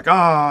move, and they're like,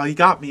 ah, oh, he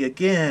got me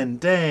again,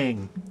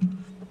 dang.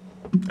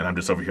 And I'm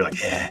just over here like,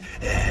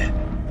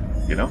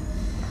 you know?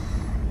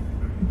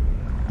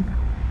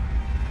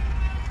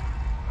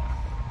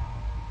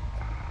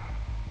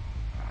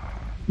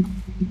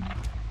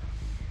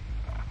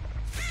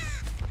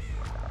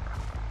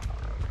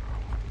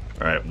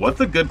 Alright, what's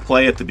a good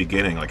play at the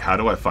beginning? Like, how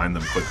do I find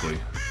them quickly?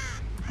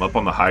 I'm up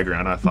on the high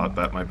ground. I thought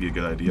that might be a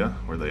good idea.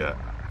 Where are they at?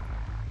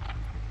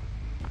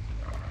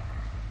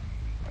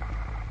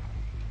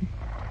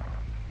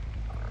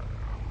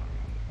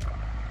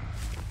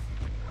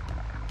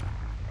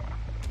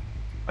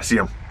 I see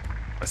him.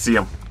 I see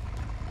him.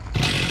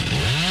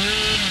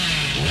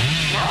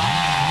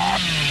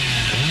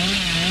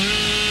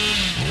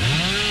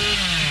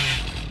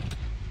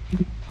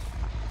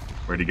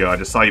 Where'd he go? I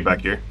just saw you back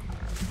here.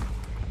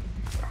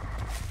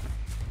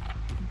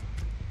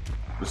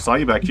 Just saw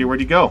you back here.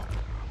 Where'd you go?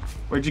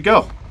 Where'd you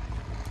go?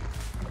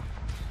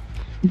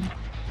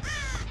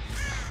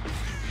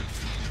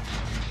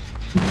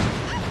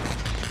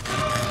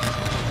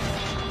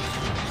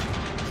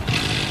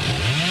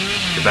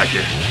 Get back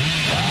here.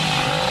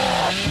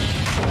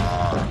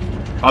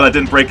 Oh, that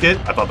didn't break it?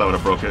 I thought that would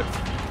have broke it.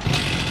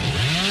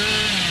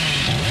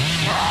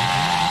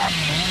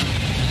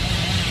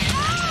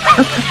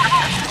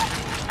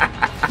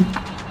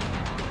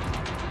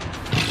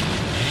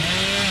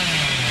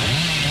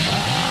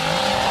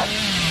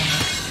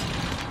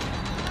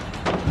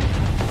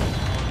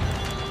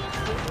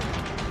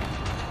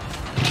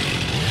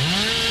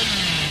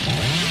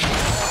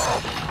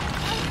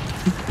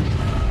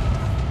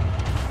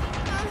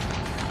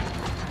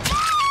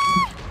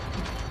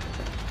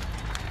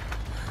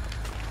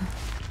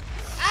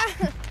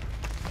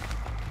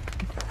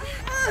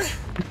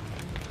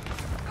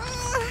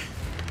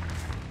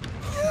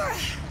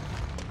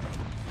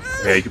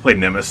 Yeah, you can play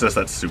Nemesis.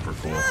 That's super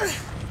cool.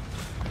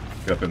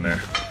 Get up in there.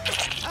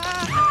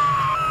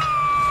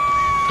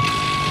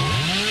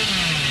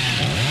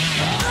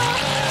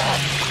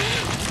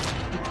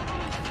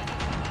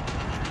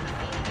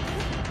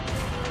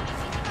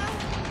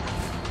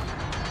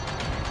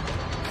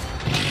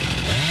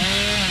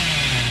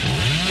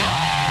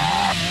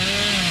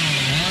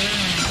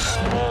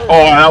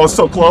 Oh, that was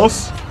so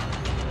close.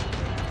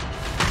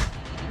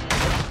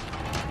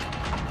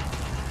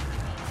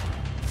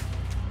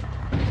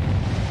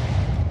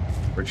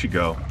 Where'd she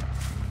go?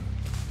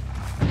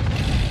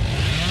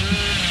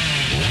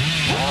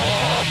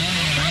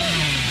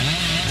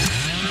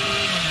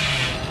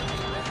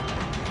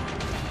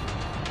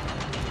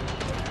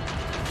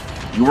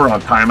 You were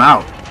on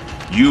timeout.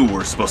 You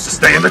were supposed to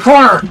stay in the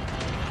corner.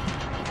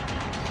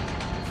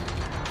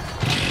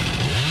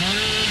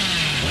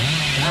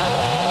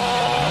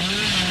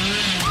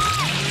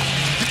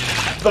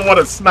 Don't want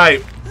to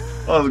snipe.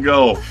 Let's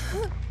go.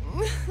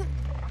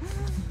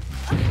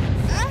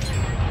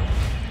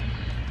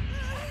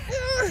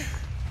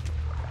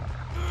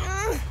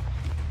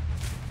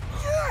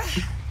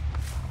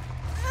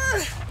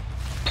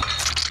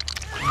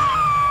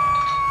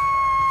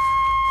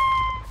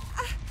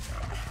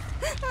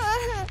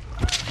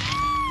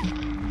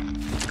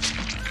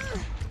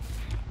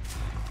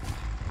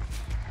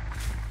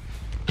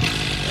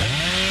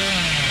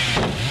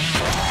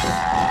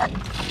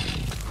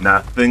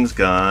 Nothing's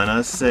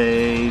gonna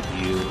save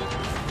you.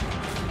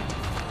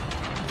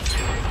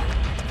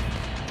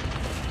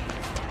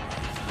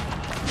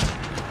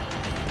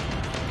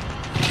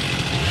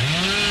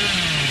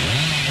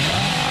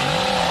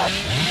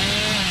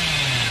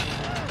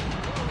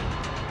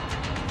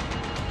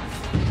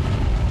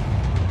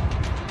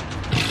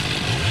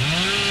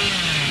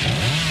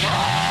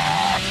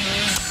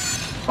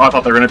 Oh, I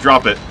thought they were gonna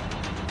drop it.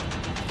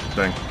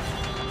 Thing.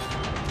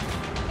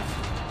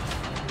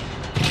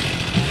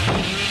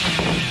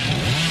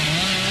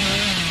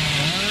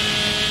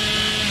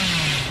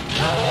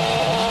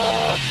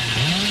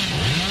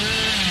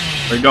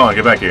 Where you going?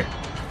 Get back here.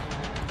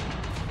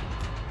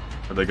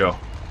 Where'd they go?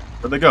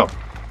 Where'd they go? Are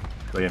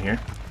they in here?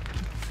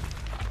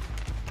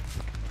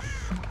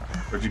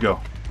 Where'd you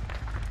go?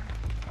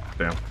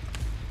 Damn.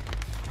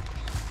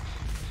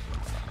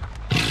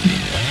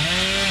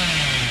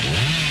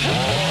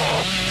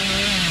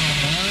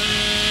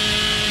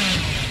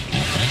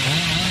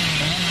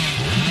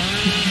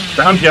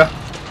 Found ya,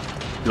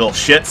 you little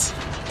shits.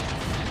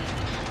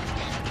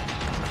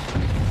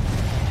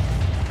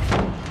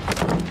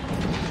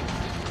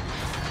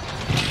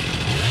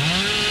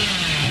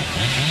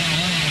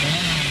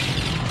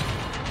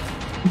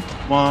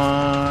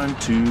 One,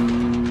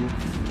 two.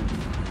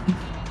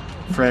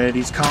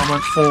 Freddy's coming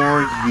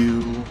for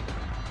you.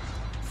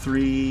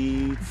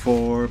 3,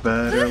 4,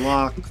 better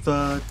lock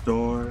the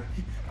door.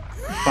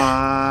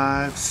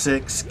 5,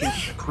 6, get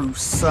the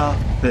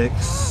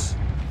crucifix.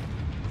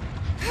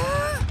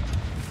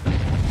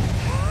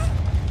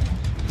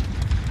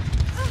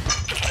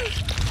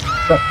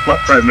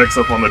 Left right mix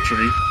up on the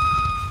tree.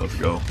 Let's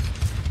go.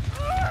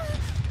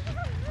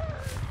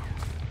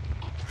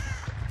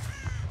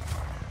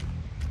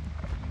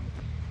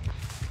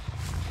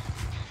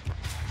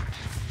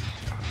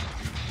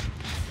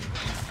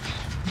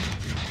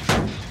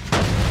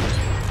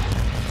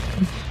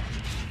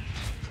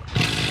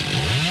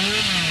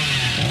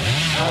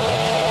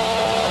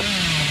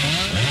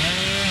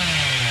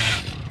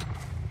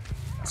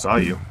 Saw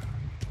you.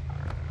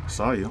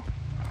 Saw you.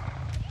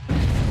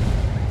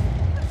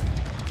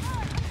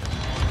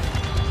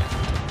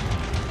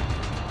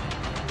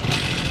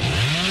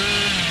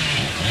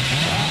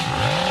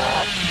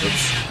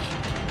 Oops.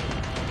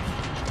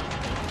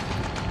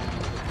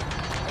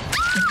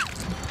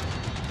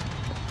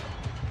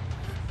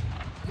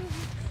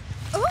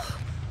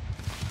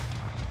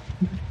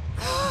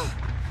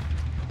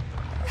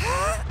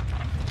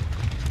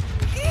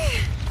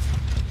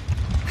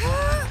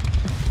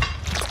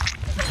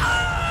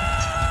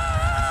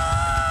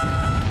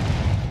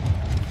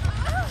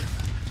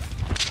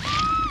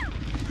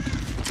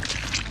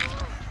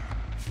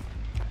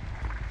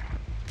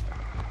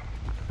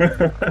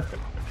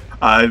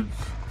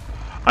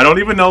 I don't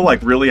even know,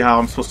 like, really how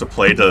I'm supposed to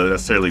play to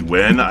necessarily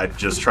win. I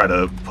just try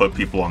to put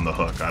people on the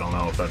hook. I don't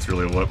know if that's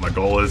really what my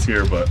goal is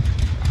here, but...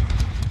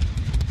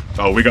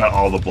 Oh, we got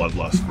all the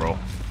bloodlust, bro.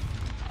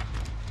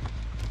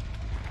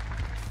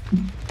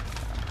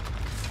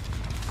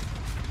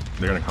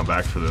 They're gonna come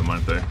back for them,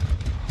 aren't they?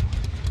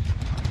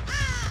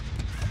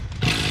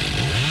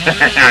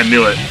 I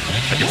knew it.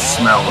 I could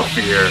smell the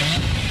fear.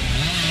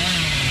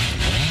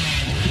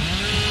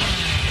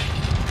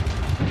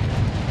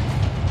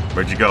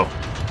 Where'd you go?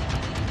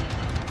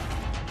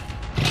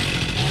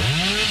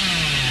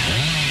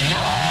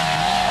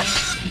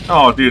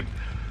 Oh, dude.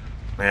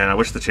 Man, I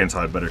wish the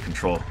chainsaw had better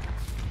control.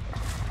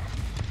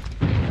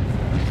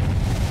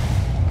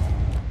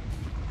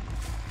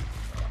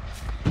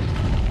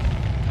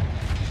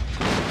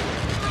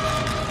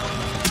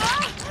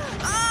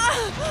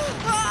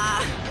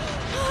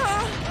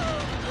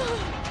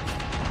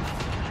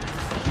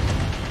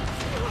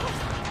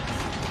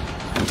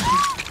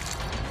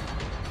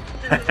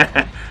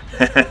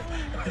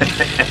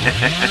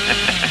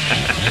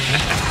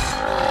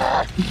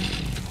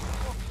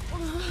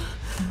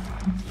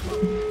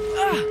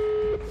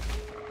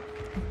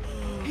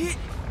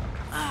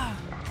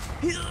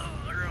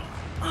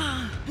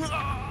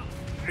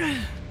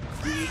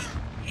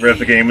 If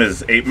the game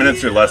is 8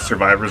 minutes or less,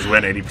 survivors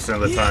win 80%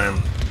 of the time.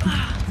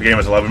 If the game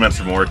is 11 minutes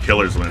or more,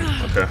 killers win.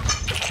 Okay.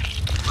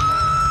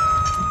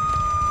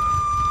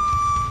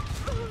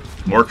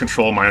 More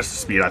control minus the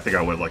speed. I think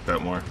I would like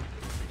that more.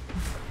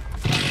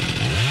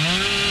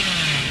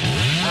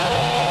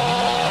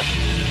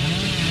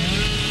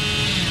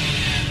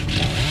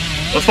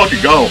 Let's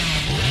fucking go.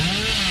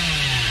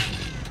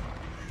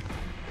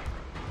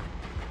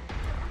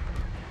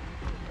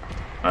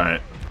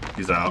 Alright.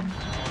 He's out.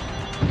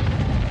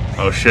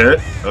 Oh shit.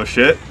 Oh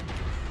shit.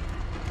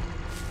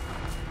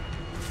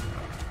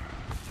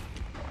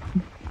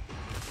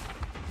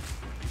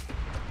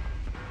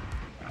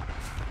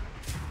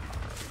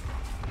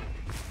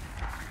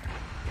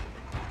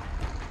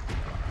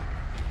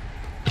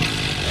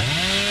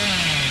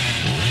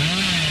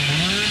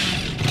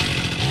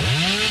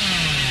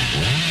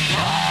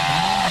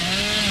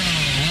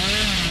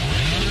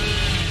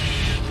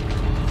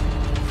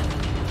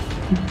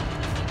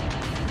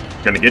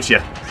 Gonna get you.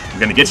 I'm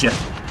gonna get you.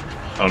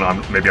 Oh no,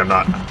 maybe I'm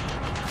not.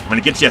 I'm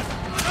gonna get you.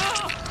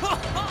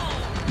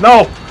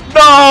 No!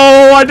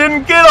 No! I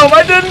didn't get him!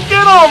 I didn't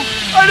get him!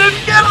 I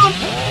didn't get him!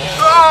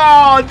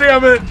 Oh,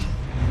 damn it!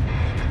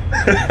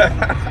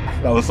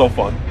 That was so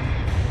fun.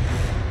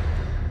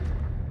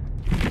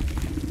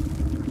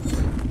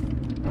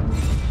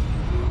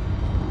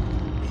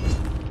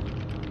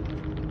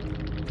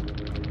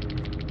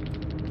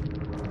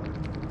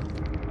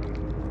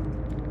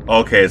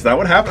 Okay, is that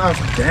what happened? I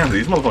was like, damn,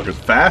 these motherfuckers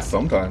fast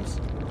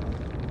sometimes.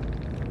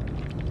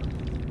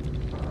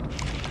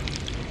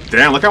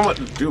 Damn, look how much...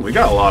 Dude, we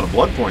got a lot of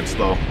blood points,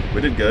 though.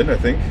 We did good, I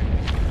think.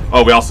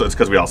 Oh, we also... It's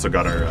because we also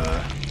got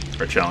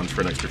our challenge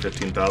for an extra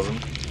 15,000.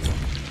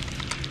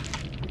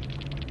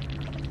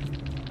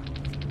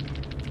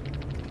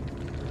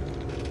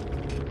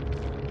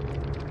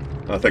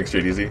 Oh, thanks,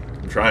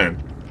 JDZ. I'm trying.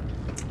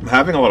 I'm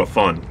having a lot of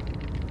fun.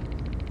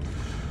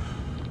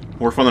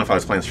 More fun than if I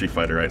was playing Street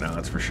Fighter right now,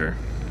 that's for sure.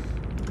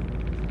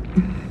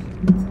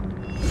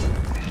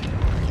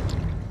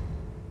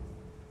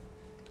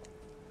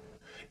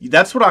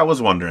 That's what I was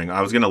wondering.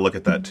 I was going to look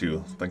at that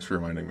too. Thanks for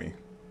reminding me.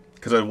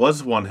 Because it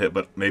was one hit,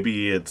 but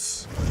maybe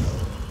it's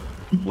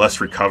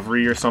less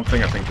recovery or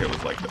something. I think it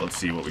was like, let's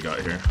see what we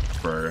got here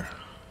for...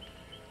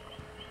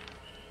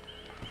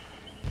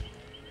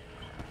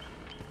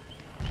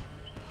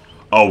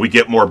 Oh, we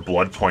get more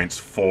blood points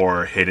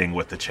for hitting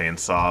with the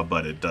chainsaw,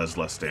 but it does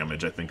less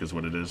damage, I think is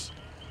what it is.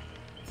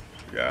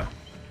 Yeah.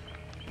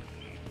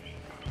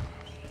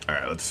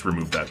 Alright, let's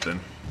remove that then.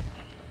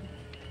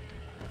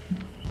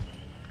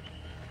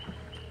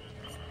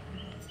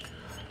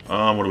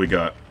 What do we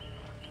got?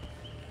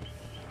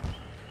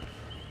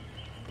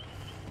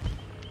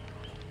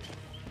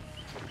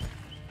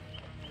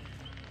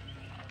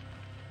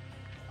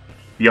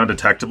 Be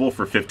undetectable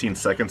for 15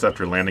 seconds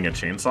after landing a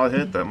chainsaw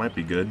hit? That might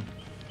be good.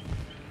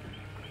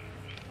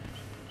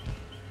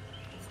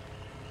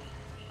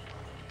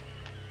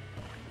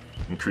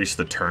 Increase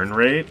the turn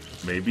rate,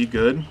 maybe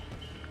good.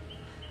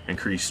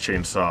 Increase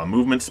chainsaw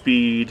movement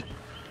speed.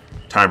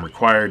 Time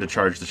required to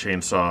charge the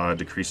chainsaw.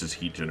 Decreases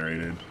heat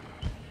generated.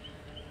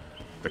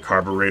 The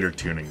carburetor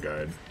tuning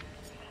guide.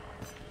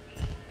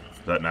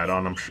 Is that an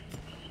add-on? I'm sure.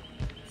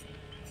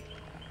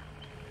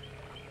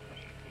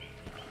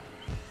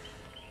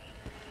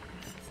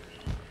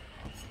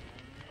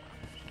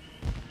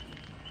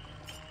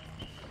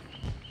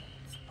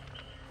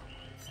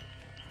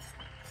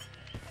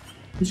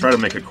 Let's try to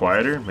make it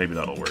quieter. Maybe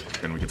that'll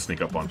work, and we can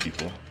sneak up on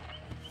people.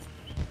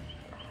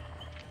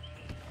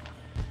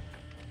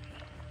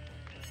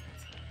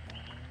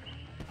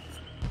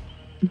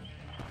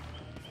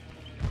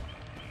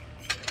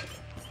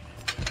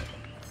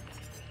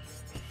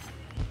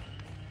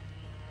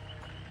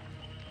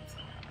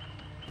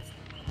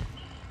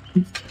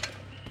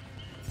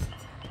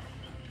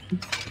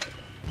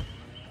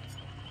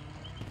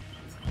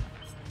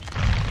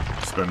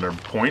 Spend our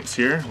points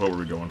here. What were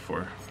we going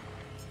for?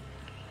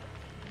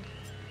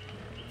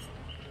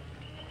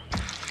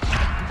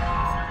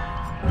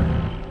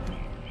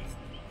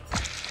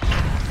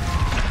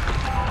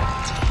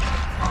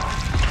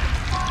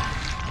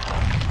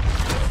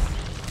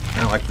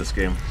 I like this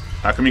game.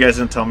 How come you guys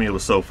didn't tell me it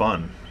was so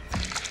fun?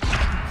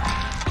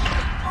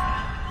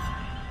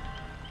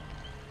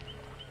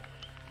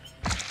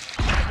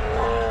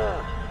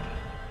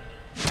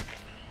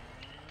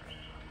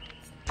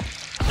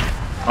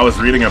 I was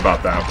reading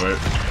about that,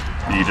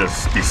 but you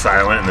just be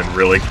silent and then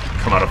really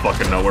come out of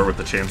fucking nowhere with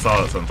the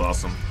chainsaw. That sounds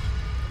awesome.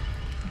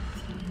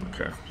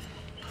 Okay.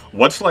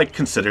 What's like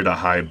considered a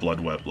high blood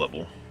web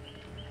level?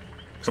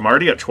 Because I'm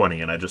already at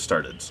 20 and I just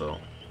started, so...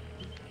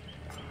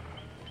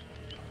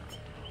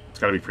 It's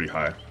gotta be pretty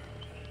high.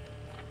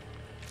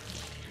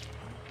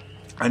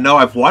 I know,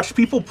 I've watched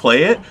people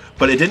play it,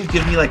 but it didn't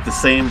give me like the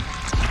same...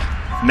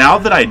 Now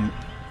that I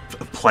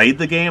played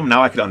the game,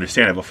 now I can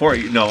understand it. Before,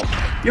 you know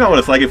what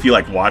it's like if you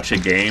like watch a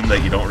game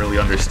that you don't really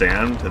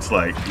understand? It's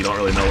like you don't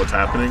really know what's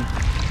happening.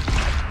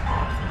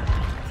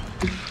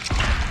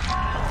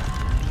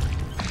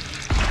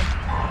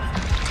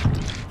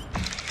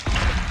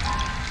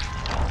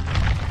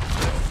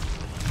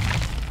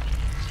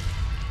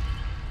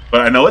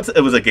 But I know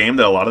it was a game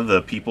that a lot of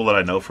the people that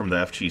I know from the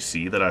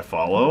FGC that I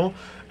follow,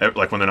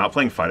 like when they're not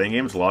playing fighting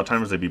games, a lot of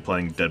times they'd be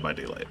playing Dead by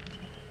Daylight.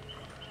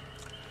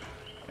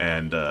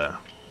 And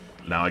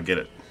now I get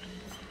it.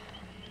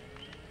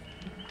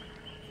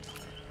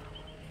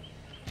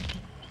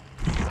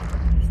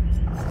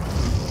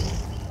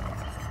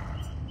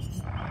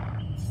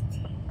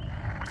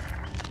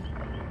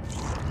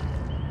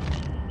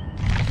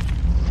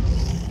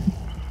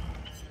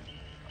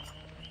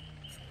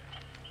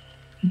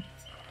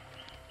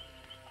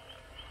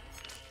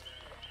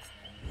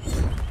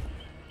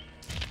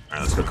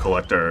 Alright, let's go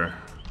collect our...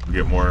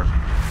 get more...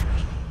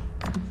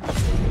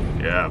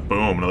 Yeah,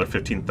 boom, another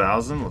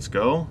 15,000. Let's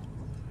go.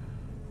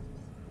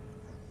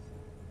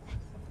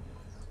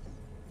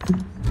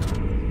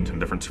 10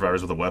 different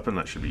survivors with a weapon.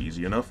 That should be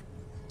easy enough.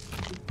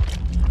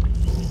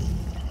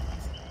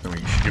 Then we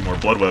should get more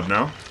blood web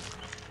now.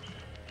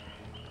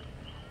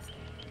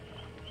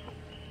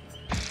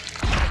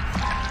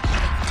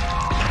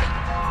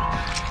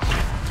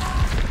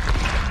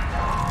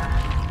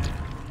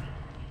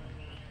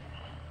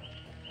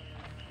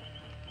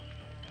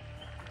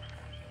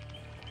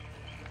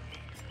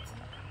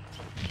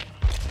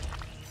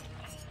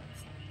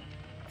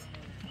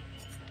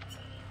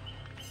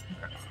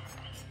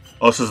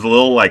 Oh, so does the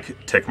little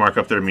like tick mark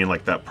up there mean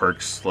like that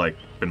perk's like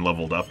been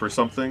leveled up or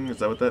something? Is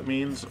that what that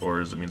means, or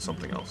does it mean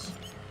something else?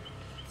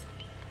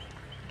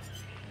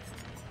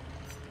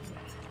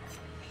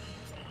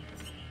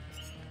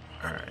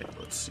 All right,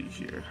 let's see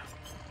here.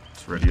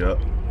 It's ready up.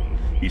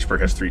 Each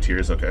perk has 3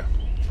 tiers. Okay.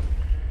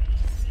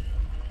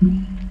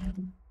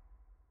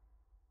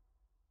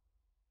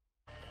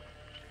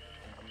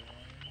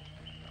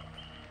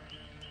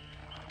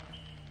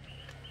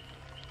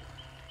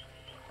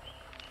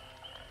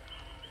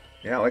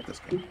 Yeah, I like this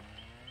game.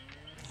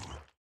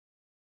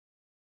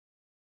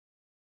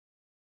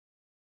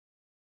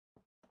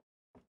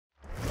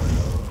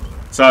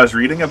 So I was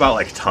reading about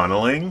like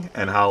tunneling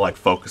and how like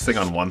focusing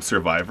on one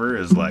survivor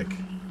is like,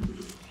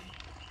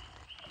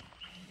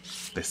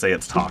 they say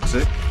it's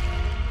toxic,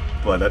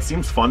 but that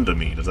seems fun to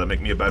me. Does that make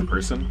me a bad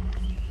person?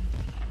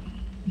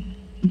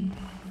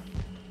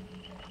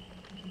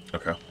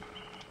 Okay.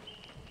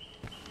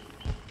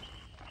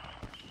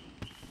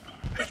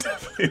 It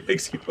definitely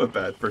makes you a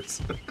bad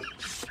person.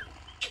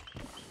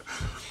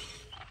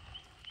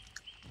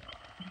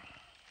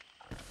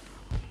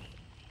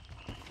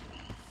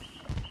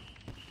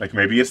 Like,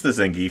 maybe it's the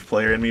Zangief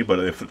player in me, but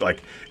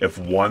if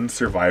one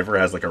survivor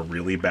has like a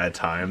really bad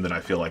time, then I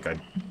feel like I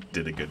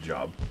did a good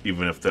job.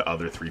 Even if the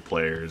other 3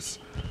 players,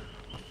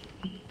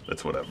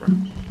 it's whatever,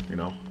 you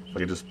know? If I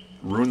could just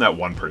ruin that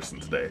one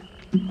person's day.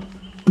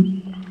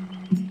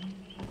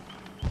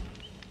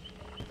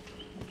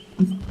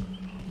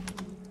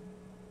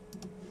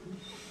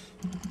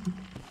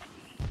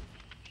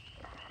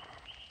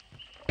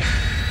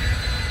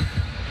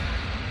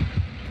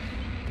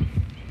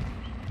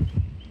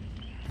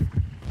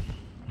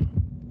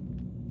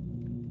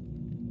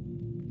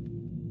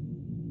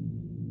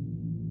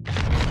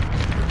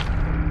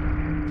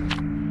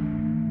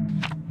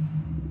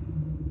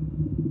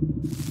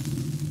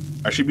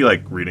 I should be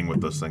like reading what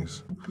those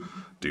things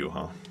do,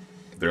 huh?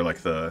 They're like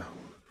the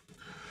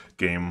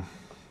game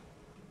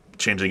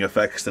changing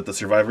effects that the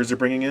survivors are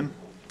bringing in.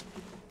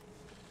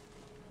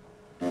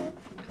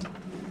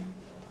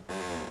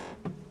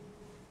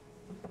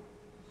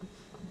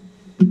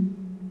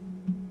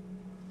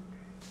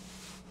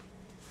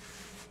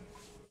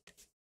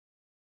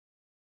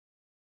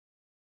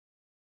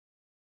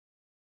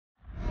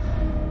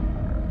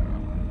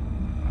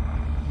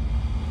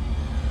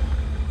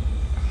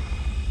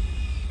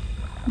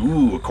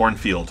 Ooh, a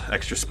cornfield.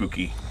 Extra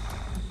spooky.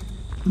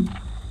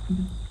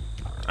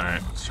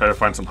 Alright, let's try to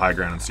find some high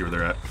ground and see where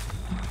they're at.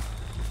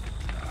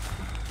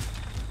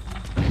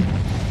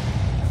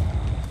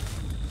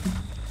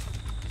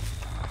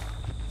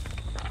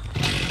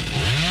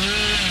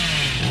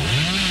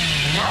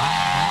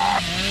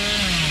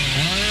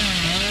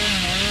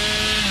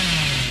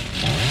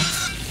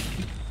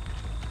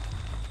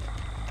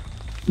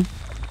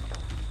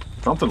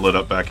 Something lit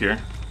up back here.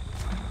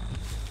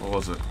 What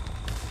was it?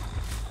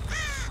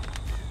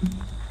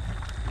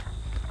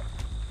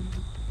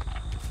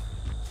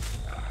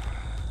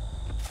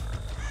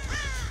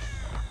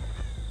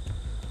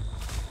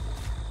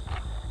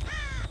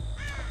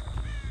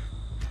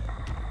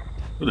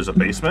 Oh, there's a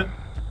basement?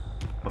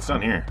 What's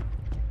down here?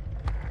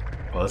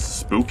 Oh, this is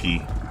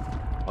spooky.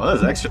 Oh,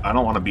 that's extra. I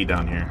don't want to be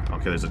down here.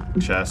 Okay, there's a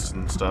chest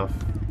and stuff.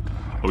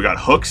 Oh, we got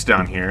hooks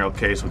down here.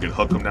 Okay, so we could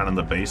hook them down in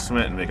the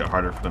basement and make it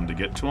harder for them to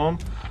get to them.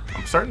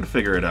 I'm starting to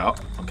figure it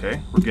out.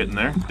 Okay, we're getting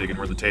there. Digging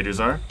where the taters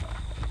are.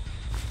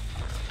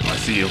 Oh, I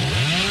see you.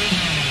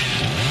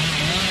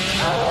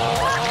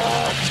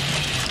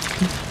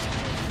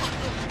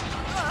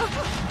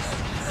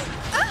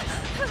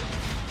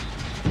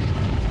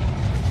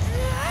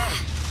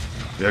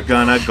 They're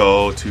gonna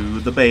go to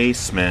the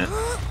basement.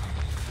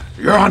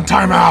 You're on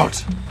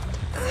timeout!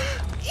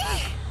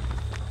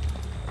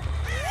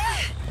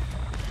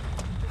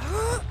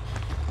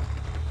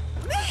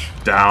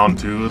 Down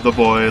to the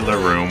boiler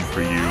room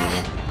for you.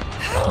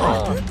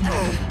 Oh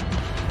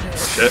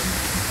shit.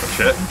 Oh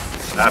shit.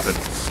 What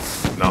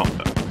happened? No.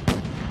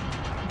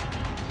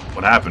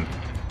 What happened?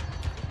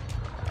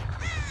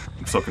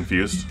 I'm so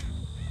confused.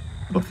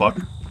 The fuck?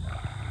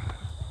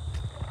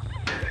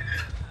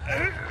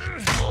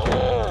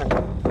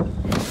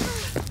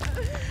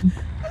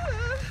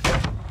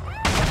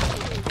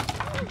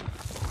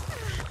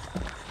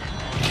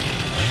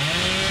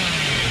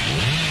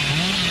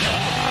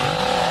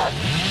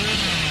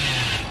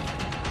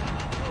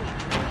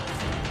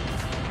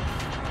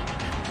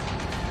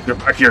 Get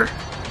back here,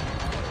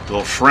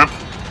 little shrimp.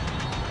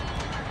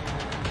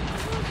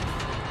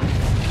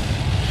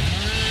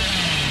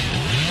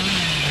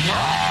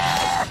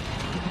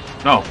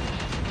 No.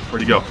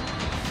 Where'd he go?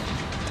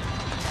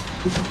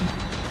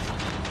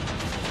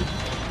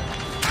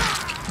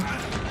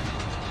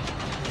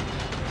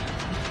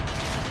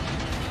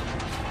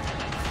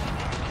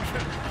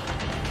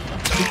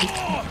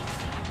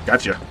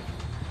 Gotcha.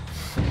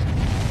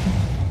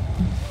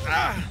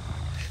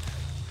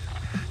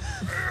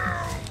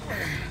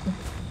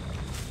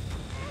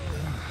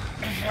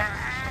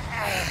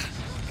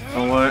 You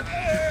know what?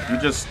 You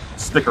just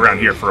stick around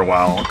here for a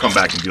while. I'll come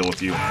back and deal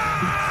with you.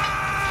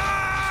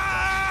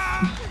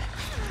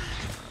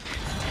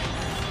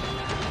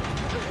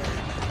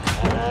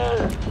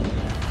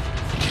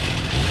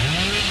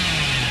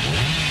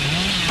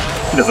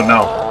 He doesn't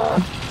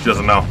know. She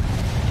doesn't know.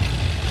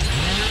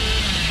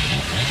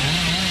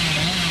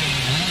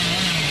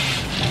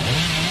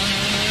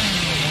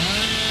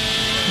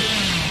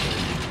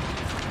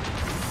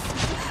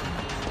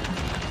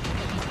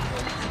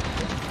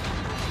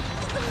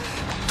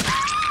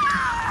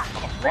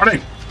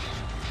 Running!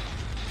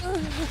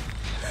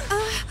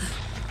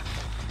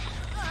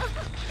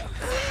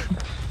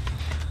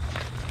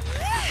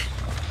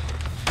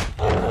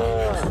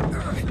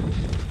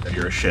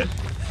 You're a shit.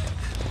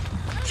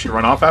 Did she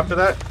run off after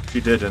that? She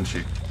did, didn't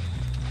she?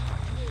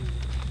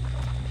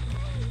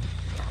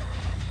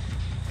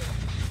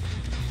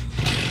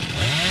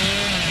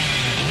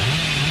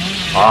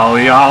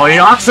 Ollie, Ollie,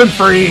 oxen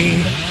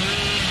free!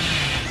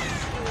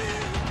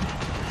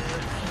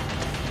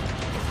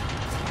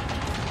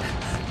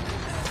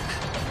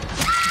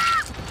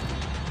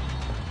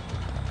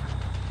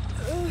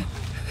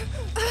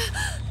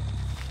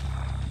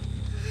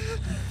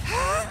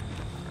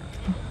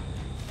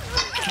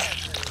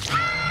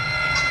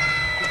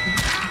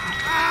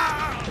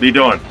 What are you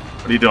doing?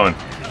 What are you doing?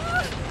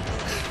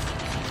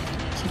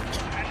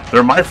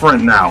 They're my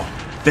friend now.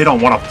 They don't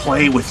want to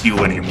play with you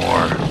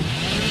anymore.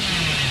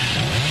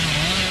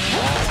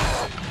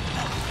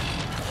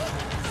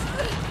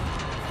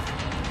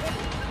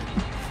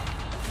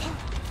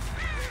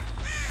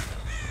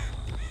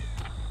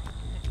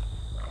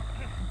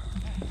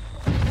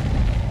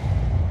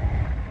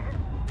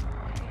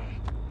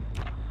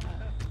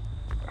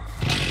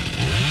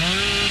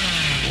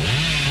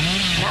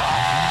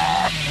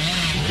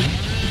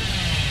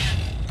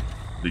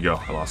 Where'd he go?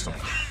 I lost him.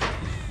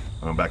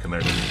 I went back in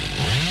there, didn't he?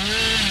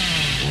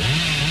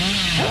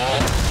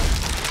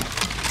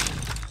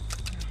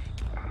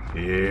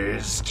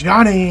 Here's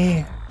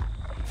Johnny!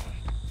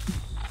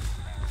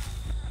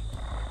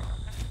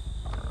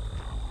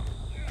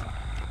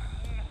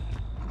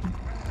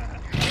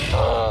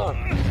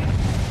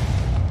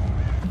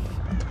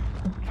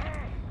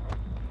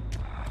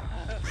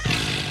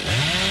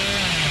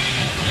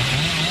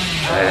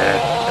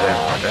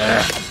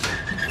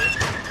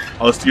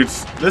 Oh,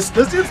 this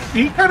dude,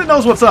 he kind of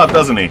knows what's up,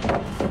 doesn't he?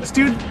 This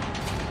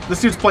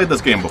dude's played this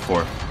game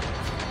before.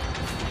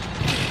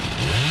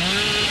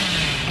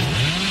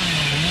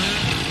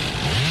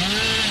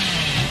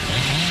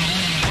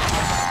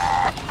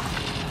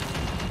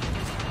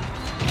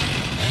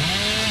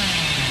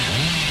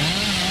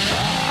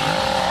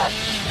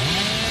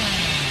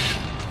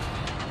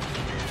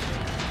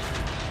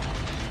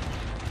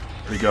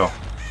 Where'd he go?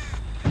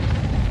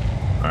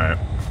 Alright.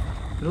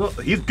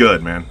 He's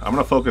good, man. I'm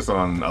gonna focus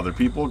on other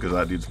people because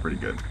that dude's pretty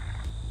good.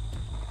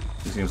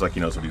 He seems like he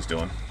knows what he's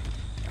doing.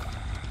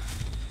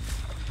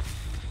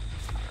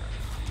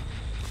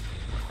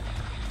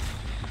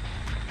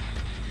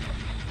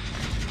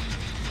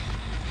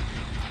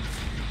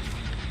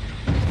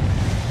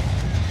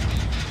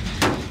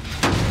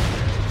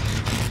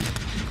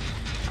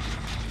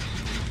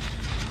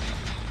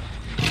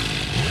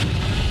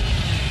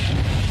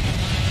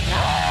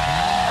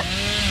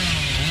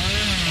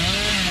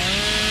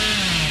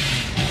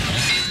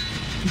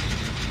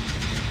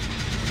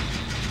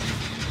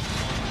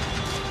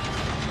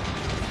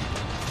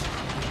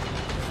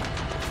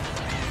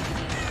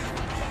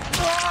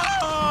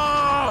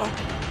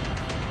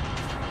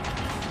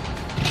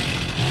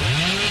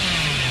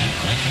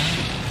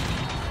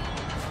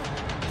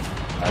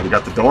 We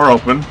got the door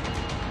open.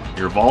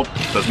 Your vault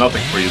does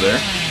nothing for you there.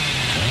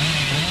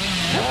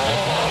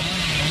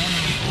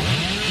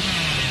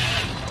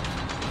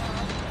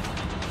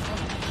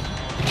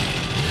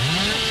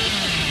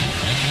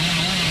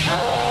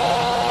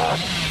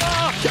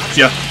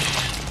 Gotcha.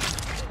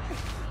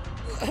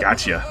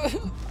 Gotcha.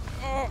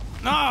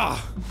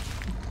 Ah.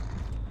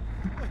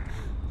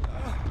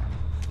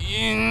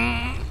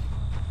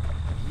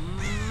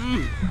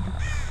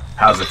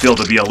 How's it feel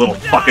to be a little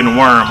fucking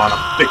worm on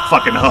a big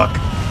fucking hook?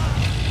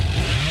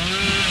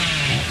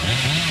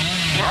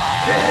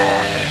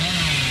 Yeah.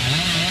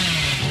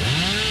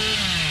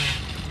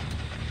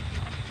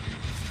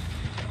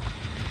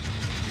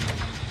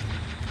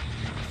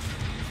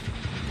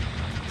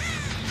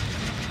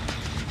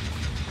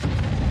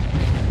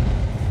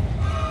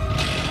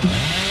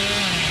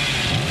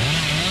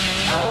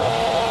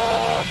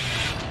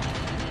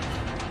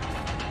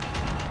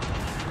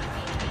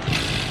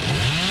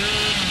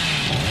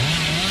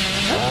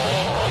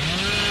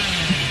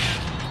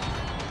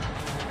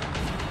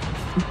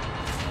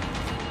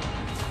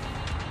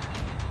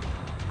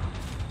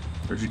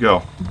 Where'd you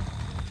go?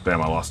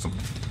 Damn, I lost him.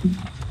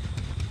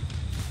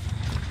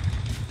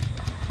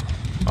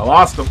 I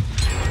lost him.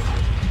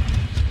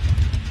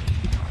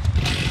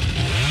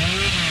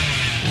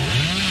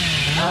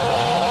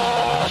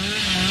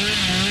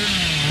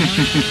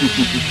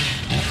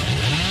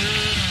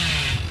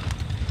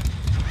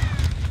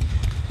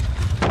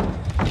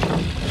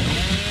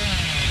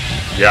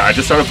 Yeah, I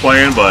just started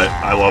playing, but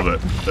I love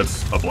it.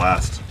 It's a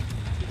blast.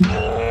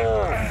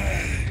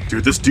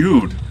 Dude, this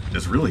dude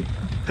is really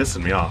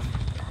pissing me off.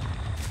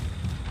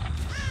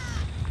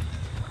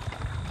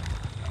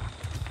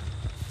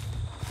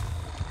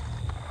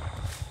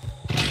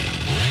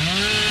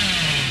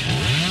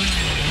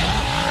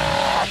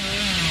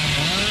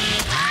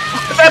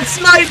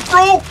 snipe,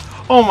 bro!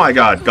 Oh my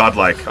god,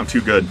 godlike. I'm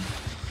too good.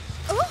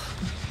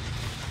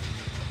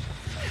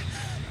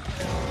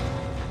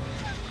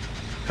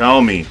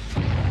 Tell me.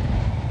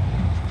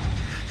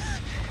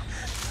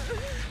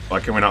 Why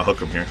can we not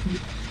hook him here?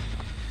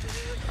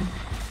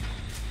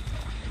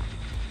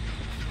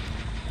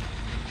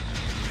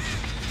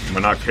 Am I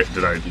not?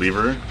 Did I leave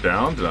her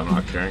down? Did I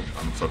not carry?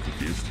 I'm so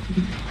confused.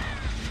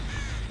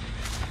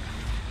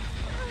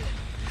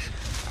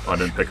 Oh, I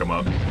didn't pick him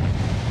up.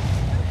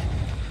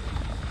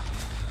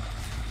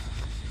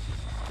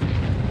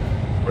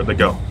 Where'd they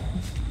go?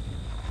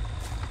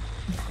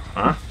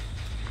 Huh?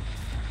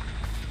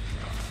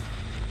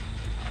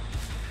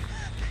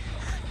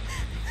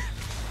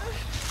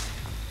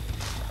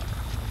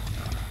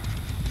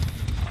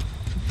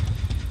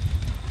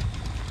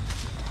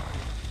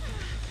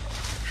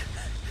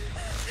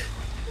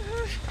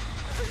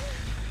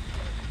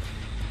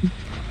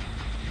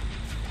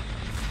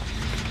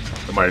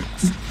 Am I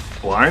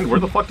blind? Where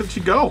the fuck did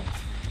she go?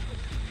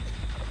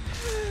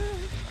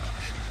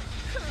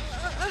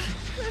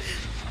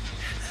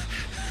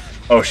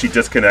 Oh, she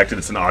disconnected.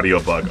 It's an audio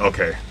bug.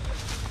 Okay.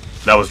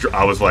 That was.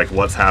 I was like,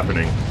 what's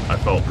happening? I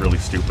felt really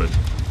stupid.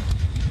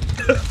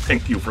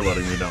 Thank you for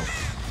letting me know.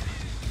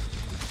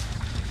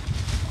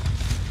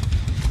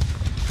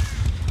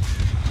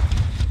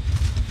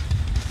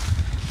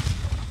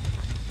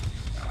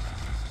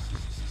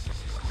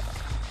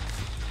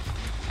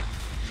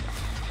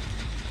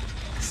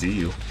 I see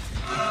you.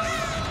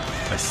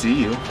 I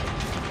see you.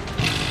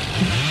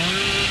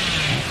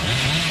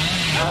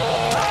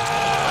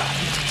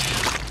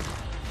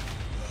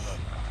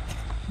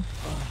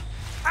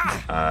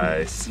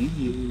 I see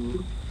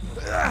you.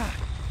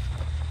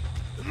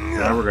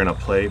 Now we're gonna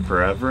play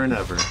forever and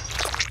ever.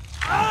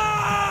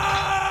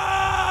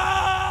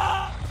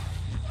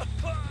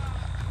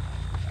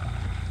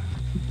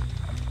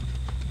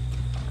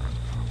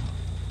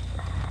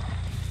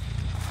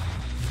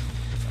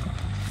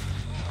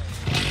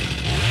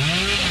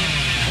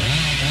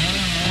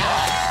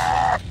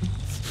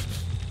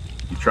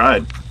 You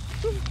tried.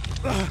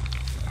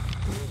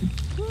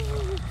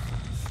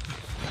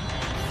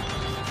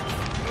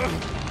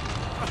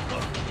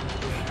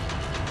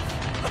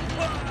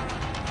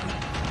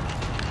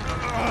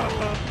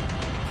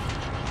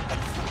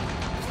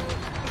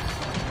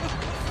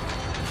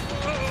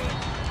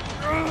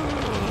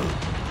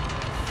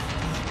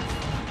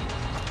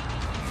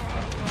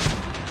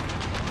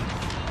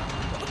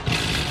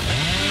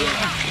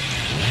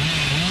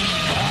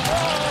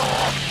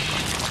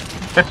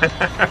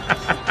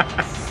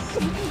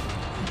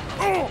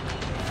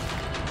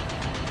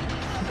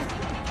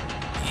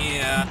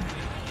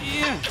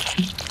 Yeah.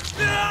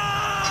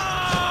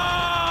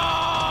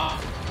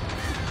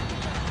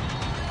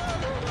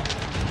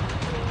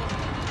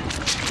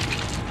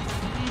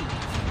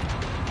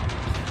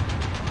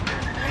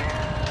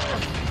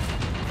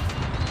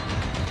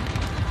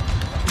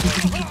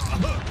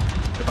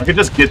 If I could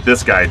just get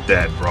this guy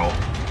dead, bro.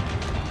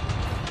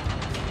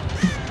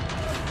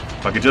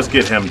 If I could just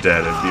get him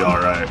dead, it'd be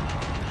alright.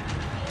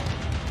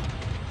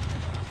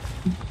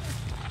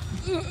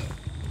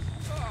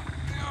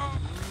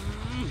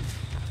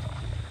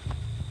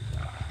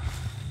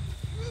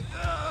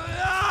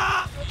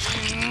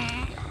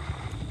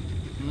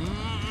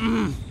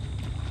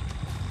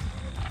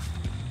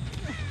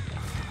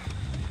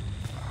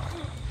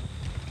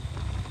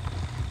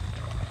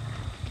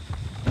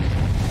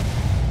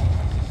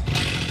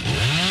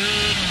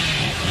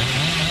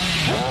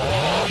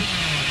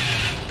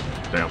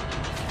 Damn.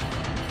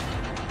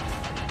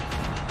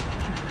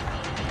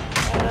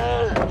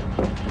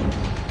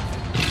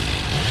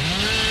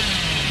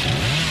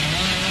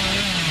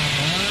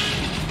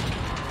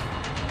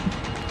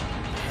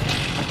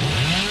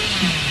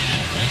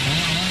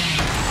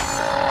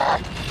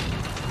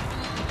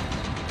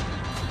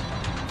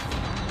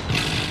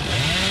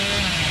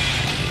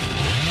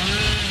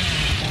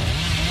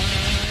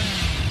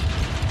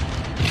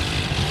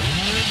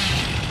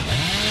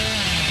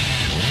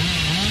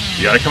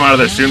 You gotta come out of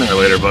there sooner or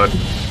later, bud.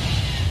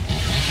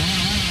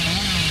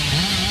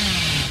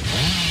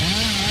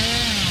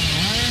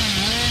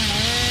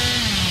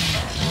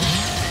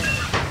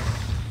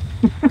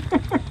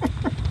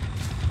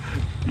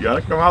 You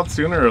gotta come out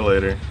sooner or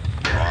later.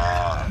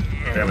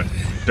 Damn it.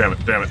 Damn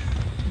it. Damn it.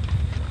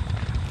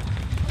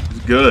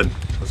 He's good.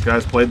 This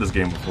guy's played this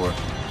game before.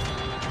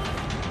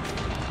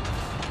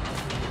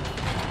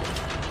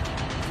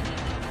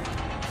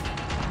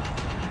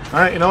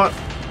 Alright, you know what?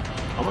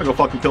 I'm gonna go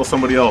fucking kill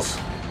somebody else.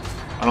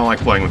 I don't like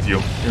playing with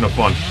you. You're no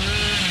fun.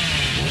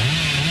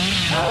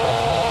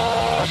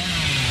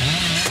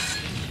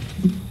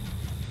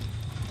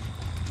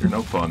 You're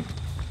no fun.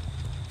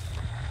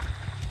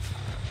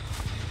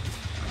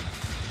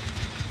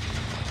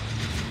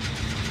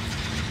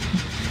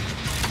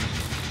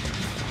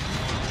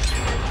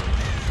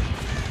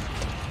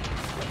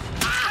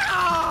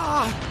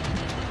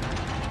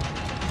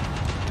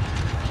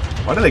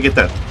 Why do they get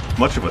that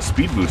much of a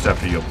speed boost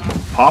after you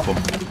pop them?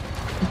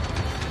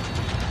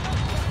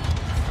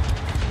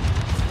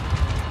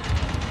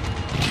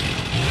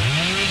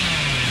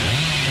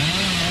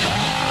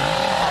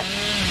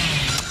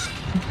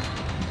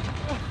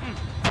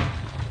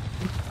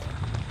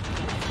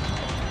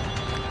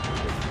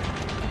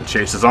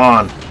 chase is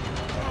on.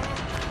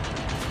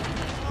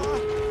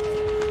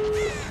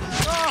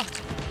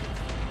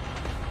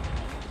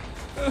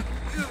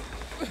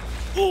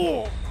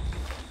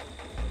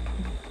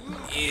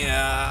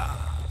 Yeah.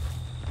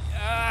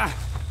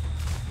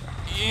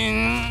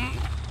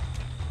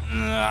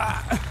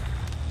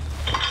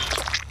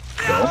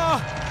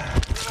 Go.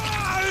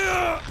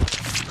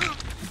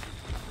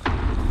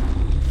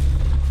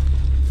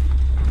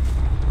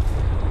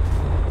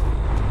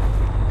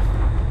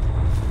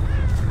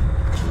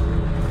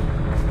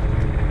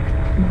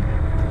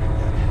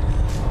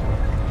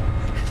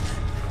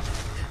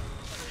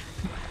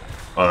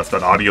 Oh, that's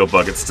that audio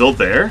bug. It's still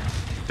there?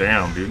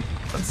 Damn, dude.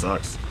 That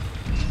sucks.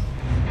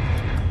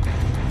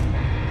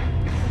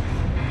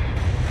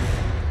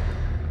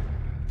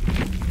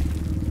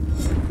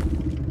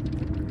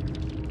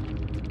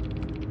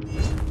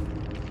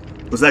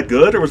 Was that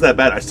good or was that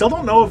bad? I still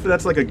don't know if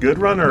that's like a good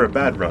run or a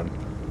bad run.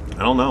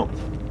 I don't know.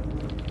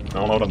 I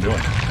don't know what I'm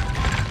doing.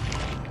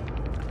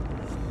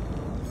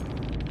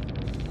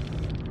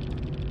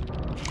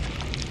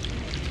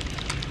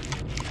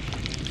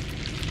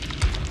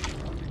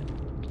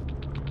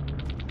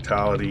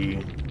 Brutality,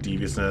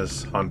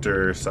 deviousness,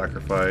 hunter,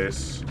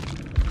 sacrifice.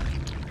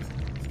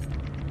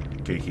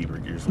 Gatekeeper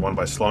gears. Won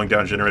by slowing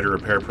down generator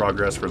repair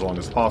progress for as long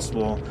as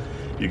possible.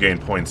 You gain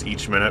points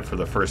each minute for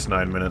the first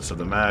 9 minutes of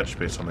the match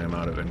based on the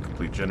amount of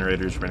incomplete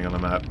generators running on the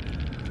map.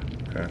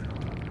 Okay.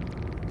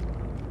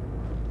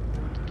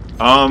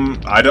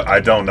 I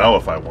don't know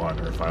if I won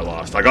or if I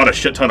lost. I got a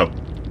shit ton of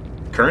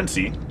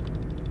currency.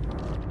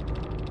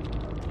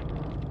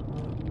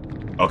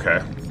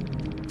 Okay.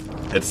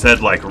 It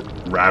said like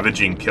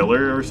Ravaging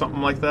Killer or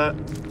something like that.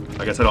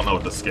 I guess I don't know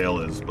what the scale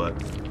is, but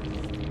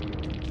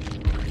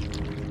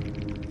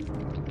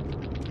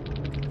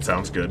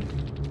sounds good.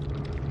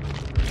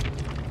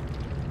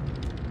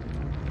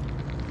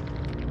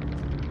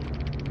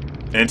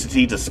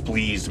 Entity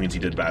displeased means he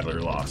did badly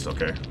or lost.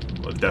 Okay.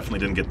 Well, definitely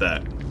didn't get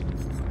that.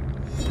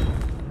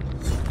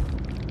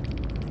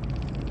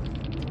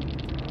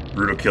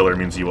 Brutal Killer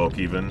means you broke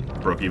even.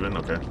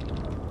 Okay.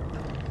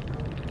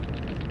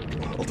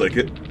 I'll take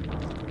it.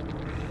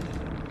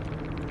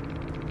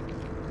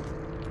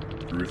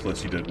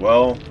 Ruthless, you did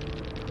well.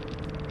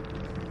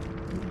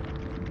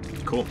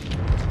 Cool.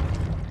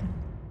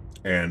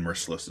 And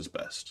Merciless is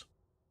best.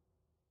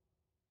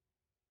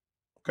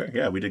 Okay,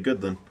 yeah, we did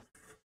good then.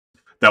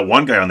 That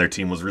one guy on their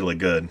team was really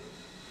good.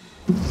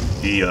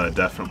 He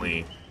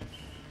definitely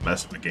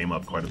messed the game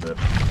up quite a bit.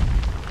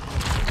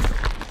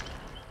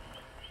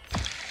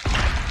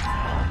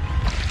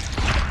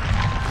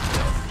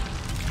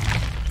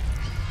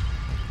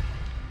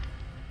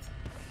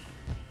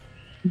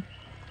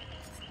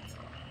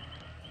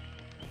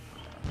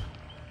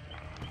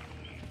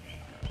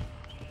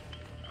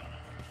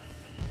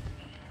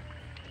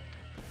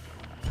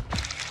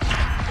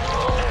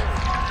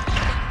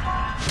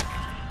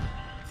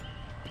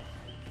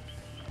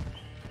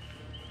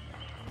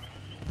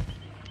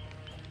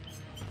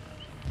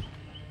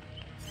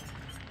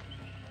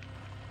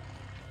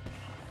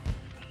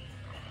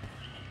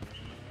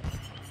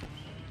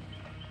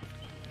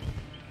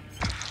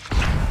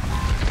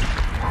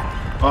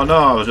 Oh no,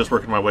 I was just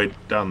working my way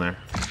down there.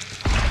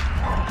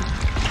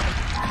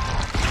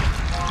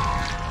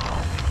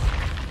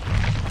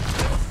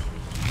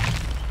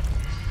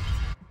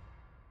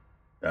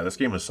 Yeah, this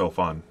game is so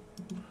fun.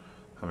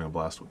 Having a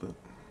blast with it.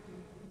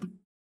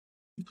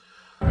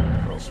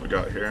 What else we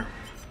got here?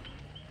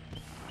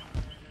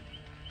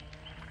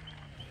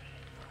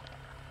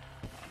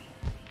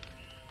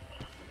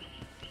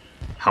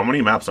 How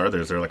many maps are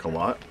there? Is there like a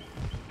lot?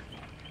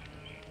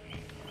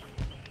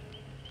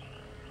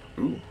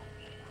 Ooh.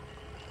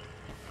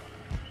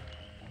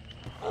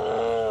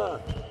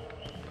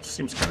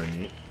 Seems kind of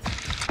neat.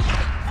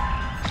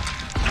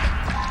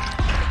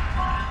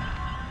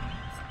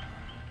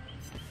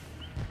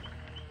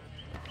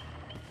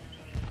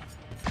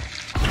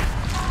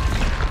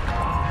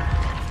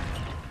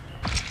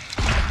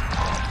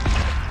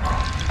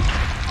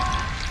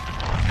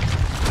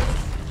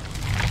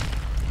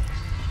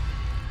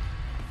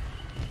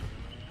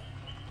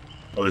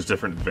 Oh, there's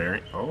different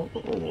variant. Oh,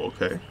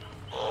 okay.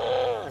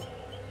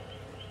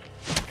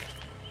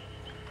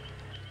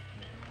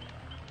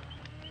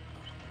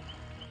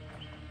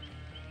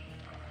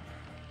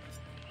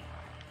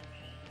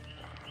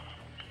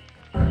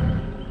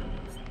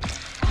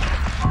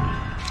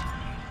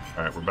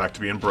 Alright, we're back to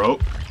being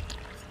broke.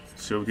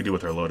 Let's see what we can do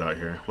with our loadout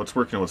here. What's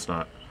working, what's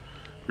not.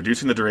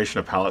 Reducing the duration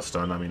of pallet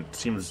stun, I mean, it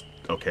seems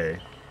okay.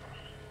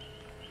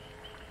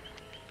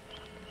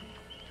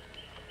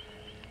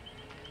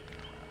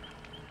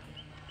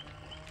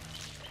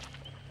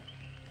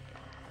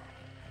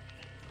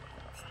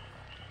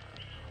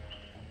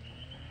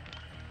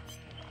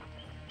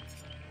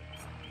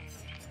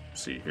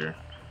 Let's see here.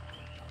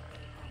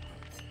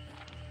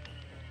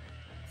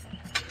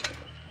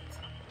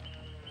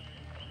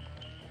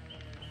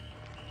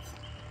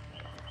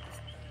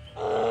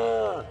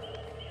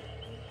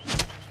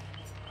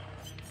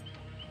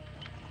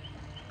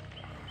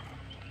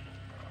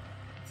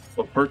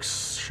 What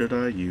perks should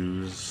I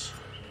use?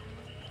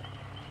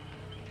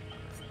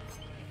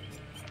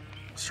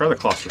 Let's try the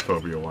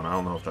claustrophobia one. I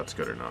don't know if that's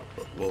good or not,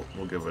 but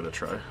we'll give it a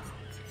try.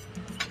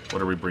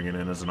 What are we bringing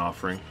in as an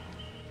offering?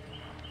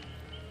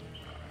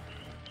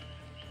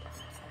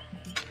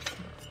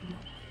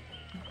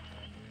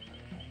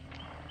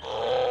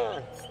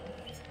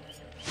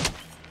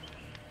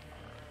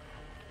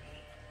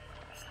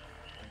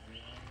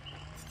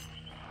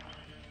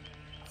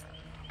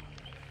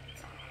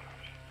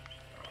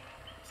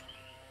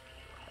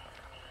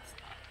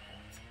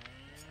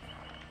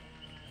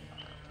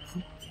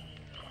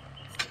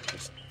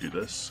 Do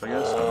this, I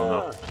guess. I don't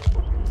know.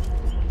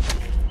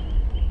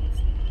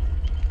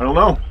 I don't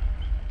know.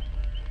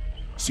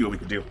 See what we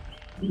can do.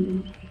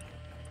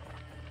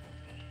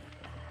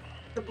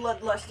 The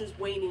bloodlust is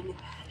waning.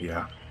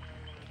 Yeah.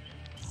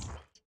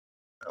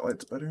 That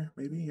light's better,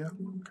 maybe? Yeah.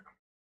 Okay.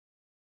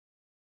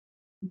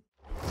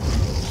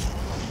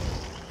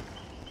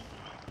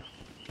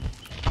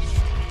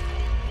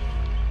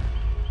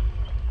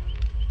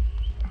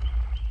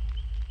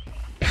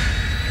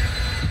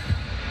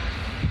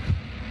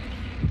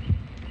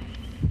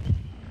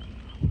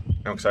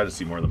 I'm excited to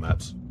see more of the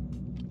maps.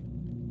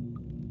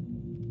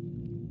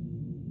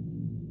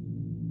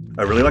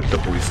 I really like the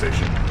police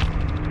station.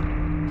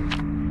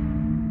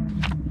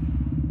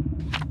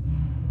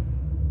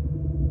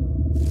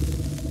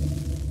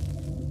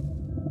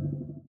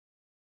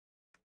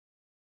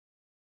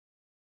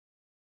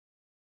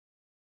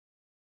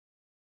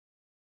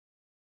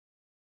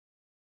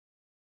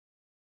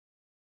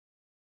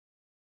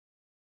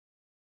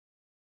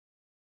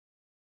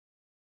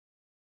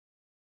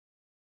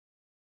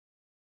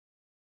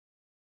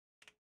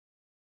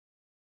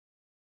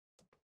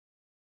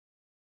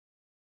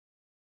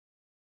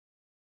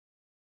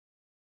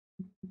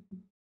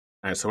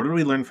 Alright, so what did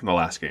we learn from the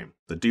last game?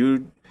 The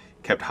dude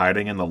kept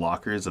hiding in the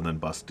lockers and then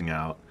busting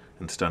out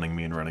and stunning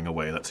me and running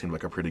away. That seemed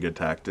like a pretty good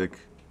tactic.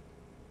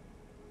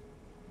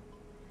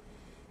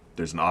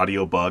 There's an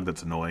audio bug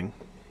that's annoying.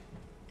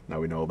 Now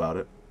we know about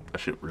it. That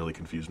shit really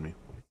confused me.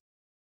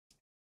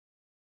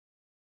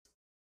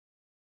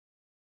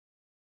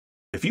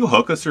 If you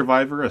hook a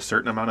survivor a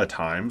certain amount of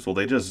times, will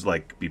they just,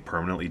 like, be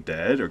permanently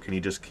dead? Or can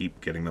you just keep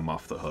getting them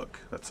off the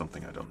hook? That's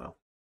something I don't know.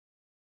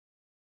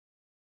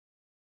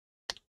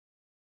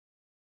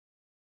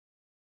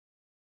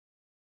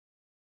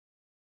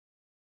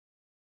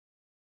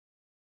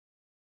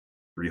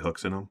 Three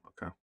hooks in them?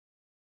 Okay.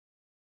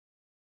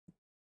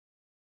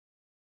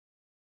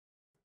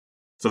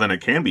 So then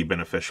it can be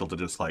beneficial to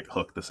just, like,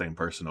 hook the same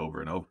person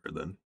over and over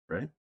then,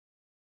 right?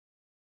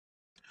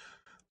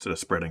 Instead of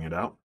spreading it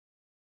out.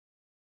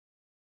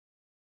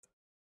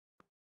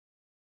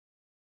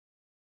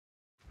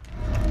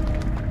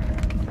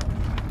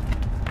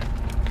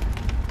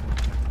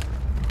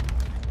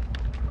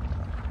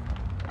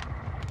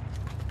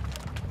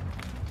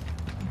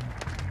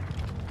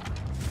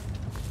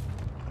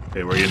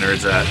 Okay, where you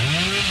nerds at?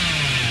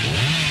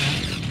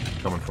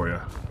 Coming for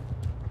you.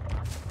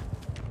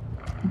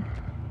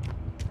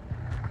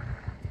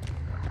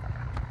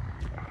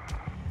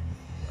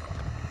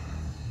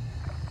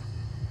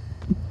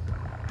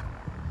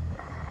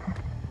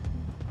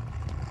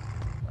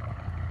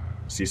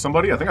 See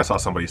somebody? I think I saw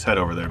somebody's head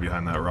over there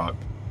behind that rock.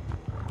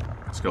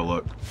 Let's go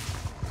look.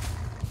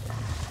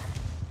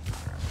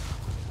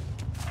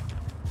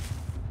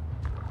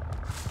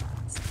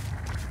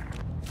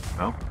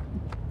 No?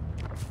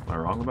 Am I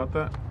wrong about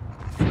that?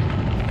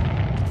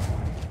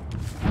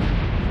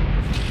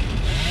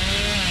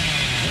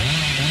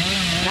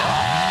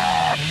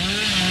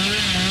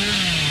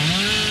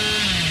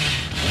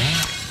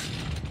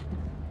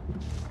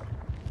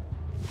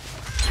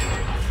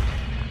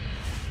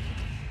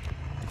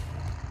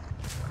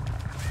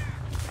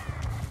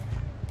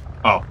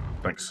 Oh,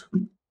 thanks.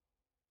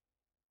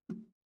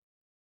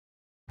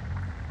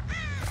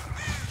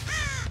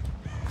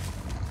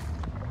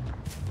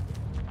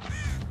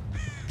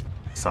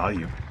 Saw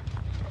you.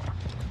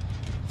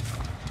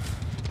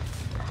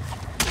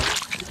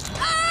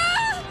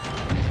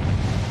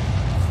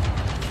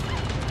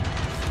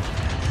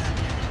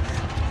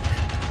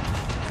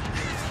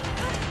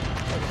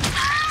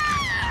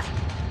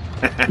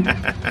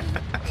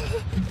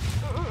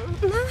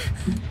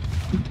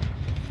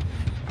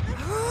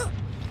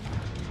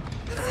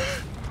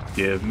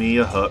 Give me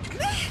a hook.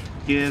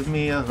 Give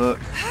me a hook.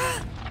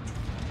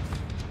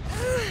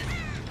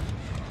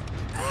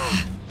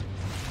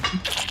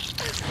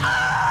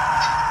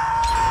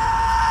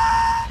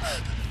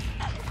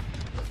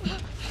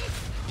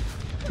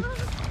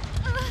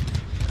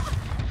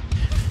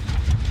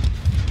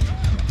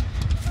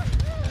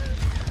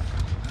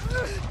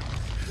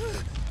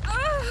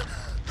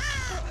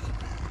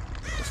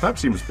 This map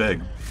seems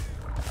big.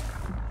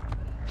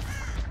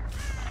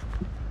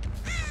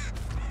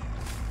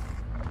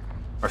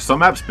 Are some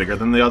maps bigger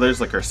than the others?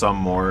 Like, are some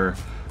more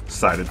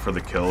sided for the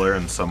killer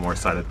and some more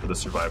sided for the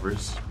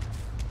survivors?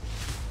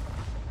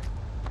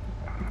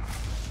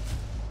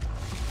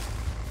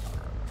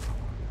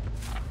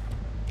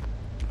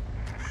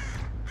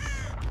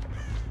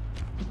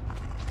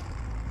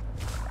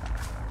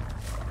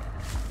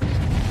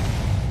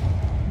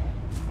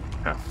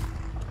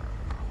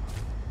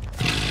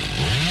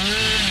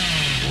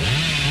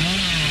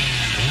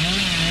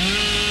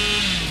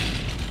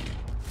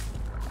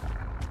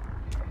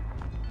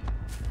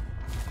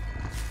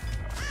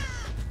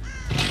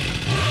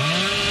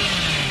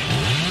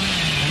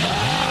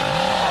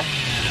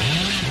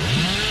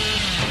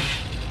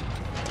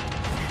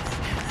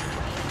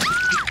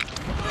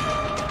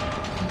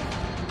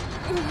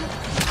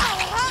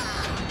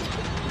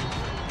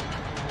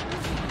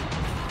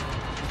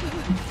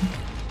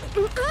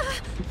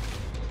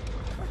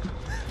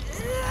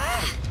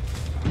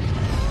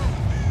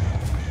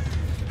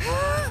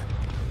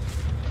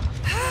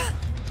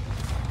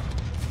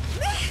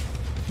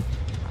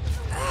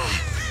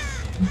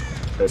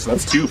 Okay, so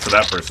that's 2 for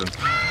that person.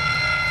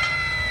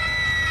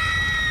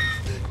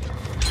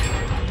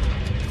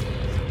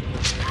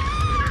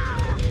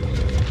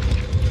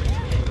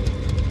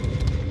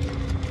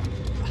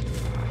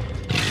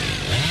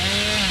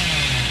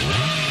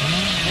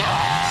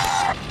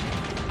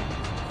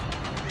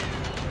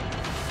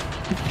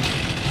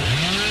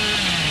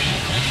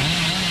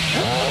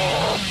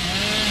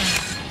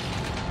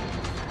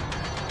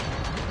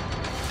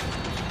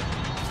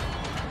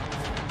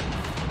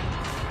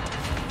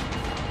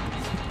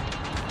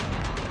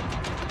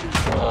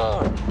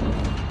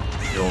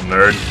 You little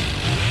nerd.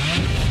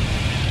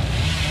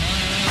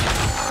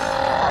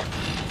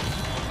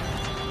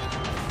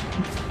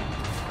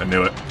 I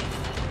knew it.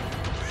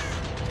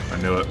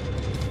 I knew it.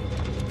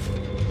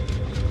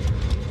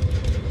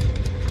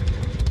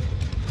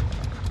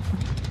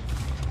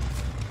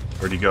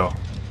 Where'd he go?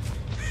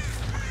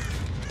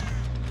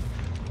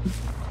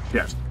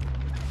 Yes.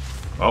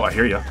 Oh, I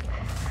hear you.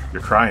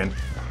 You're crying.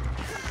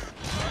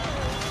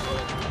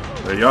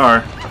 There you are.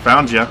 I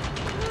found you.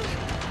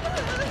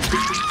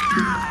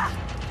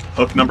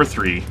 Hook number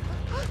 3.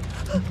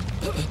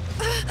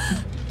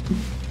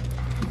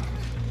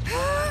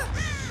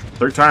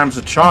 Third time's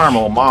a charm,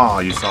 old ma,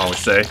 used to always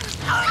say.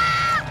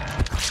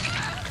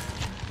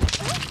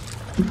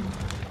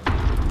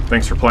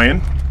 Thanks for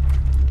playing.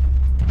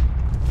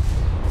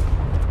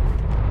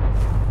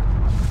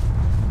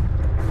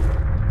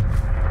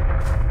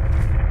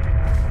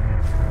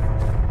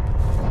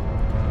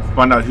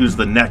 Find out who's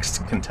the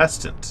next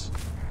contestant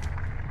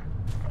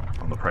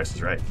on The Price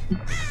is Right.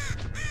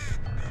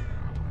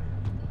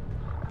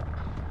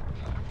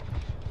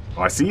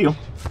 Oh, I see you.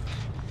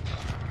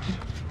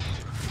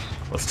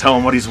 Let's tell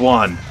him what he's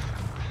won.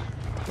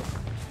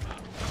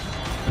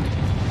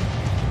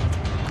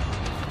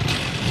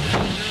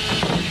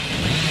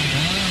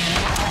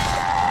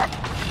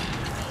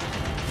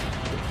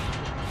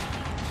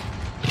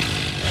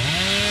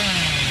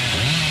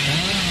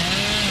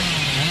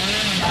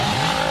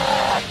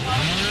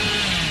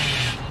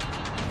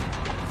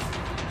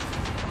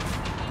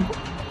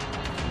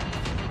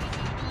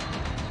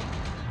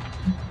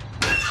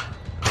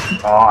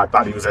 Oh, I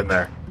thought he was in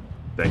there.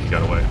 Dang, he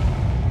got away.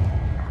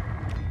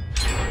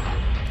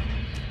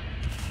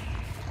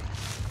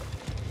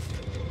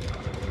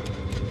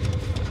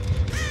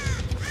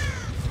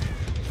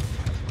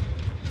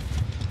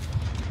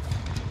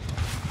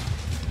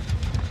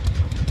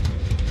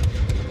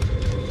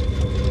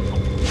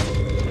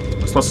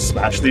 Am I supposed to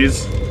smash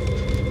these?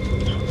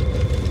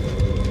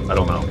 I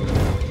don't know.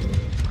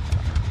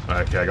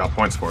 Okay, I got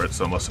points for it,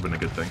 so it must have been a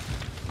good thing.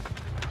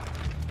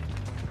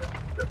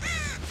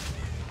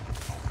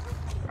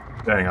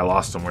 Dang, I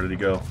lost him. Where did he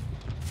go?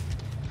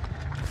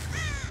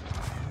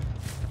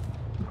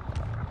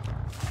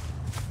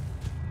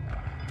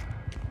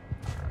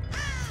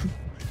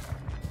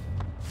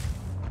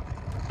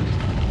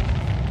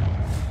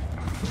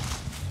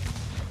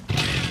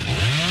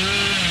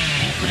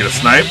 We get a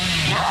snipe?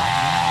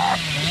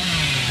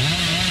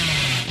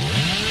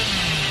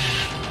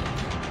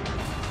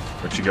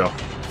 Where'd you go?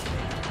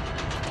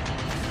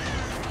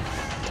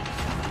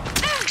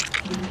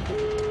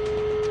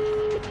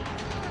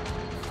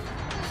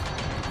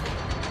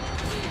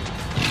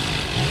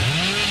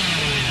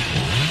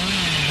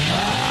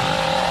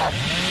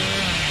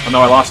 Oh no,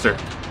 I lost her.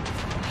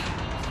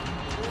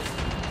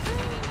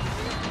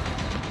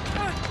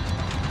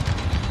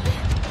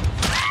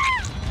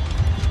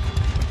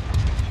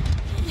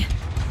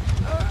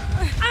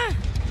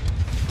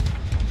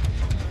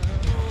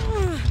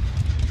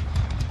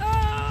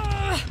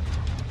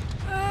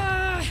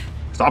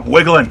 Stop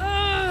wiggling.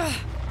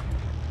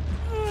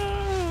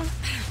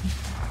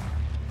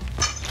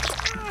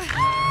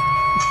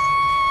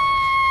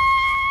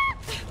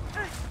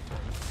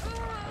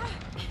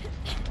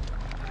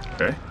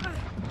 Okay,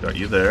 got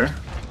you there.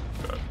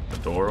 Got the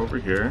door over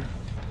here.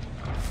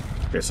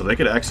 Okay, so they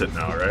could exit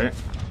now, right?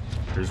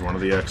 Here's one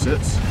of the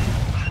exits.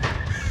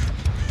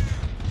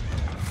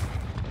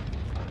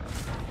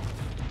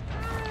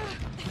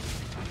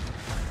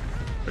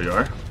 There you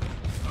are.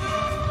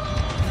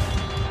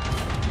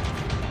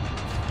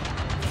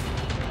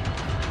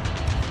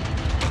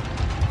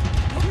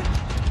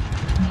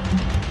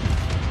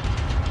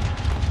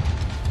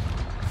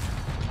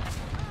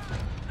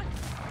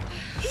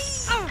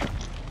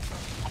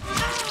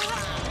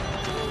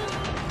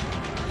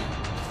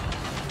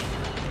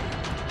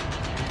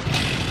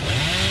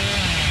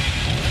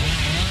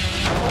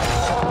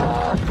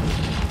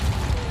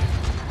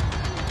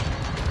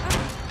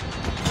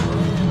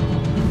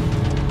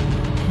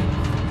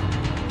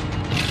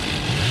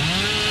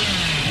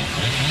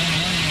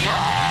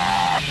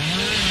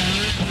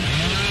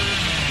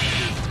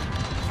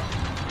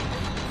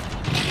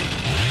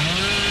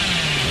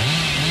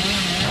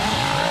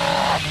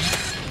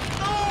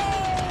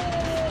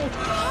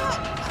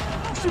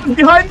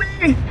 Behind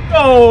me!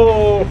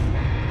 Oh!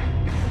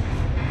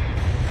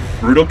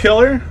 Brutal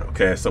killer?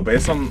 Okay, so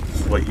based on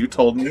what you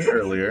told me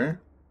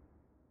earlier,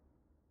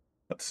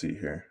 let's see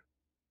here.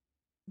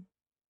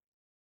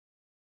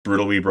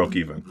 Brutal, we broke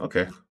even.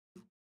 Okay.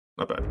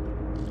 Not bad.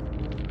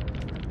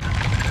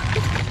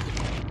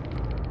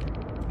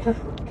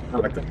 I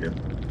like that game.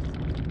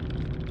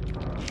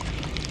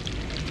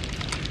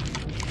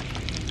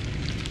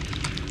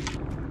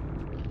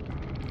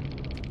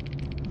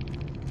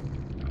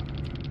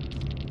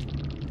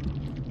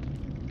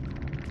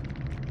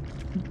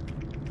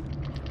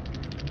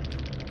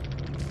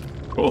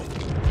 Cool.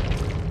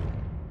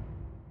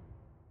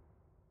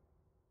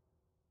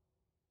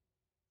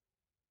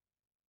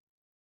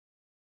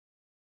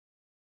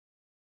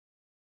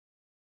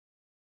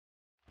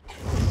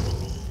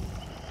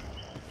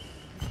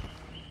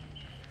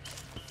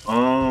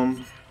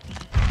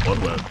 Blood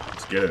web.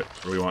 Let's get it.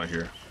 What do we want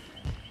here?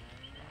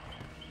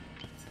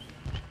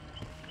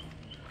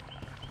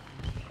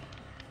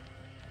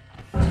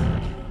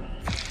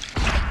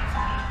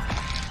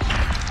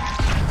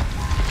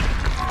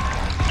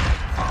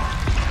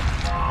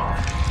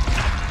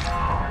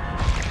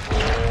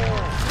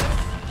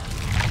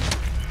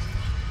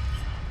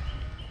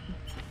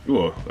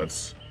 Ooh,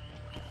 that's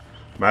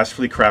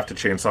masterfully crafted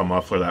chainsaw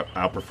muffler that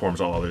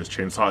outperforms all others.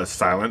 Chainsaw is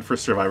silent for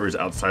survivors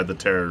outside the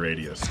terror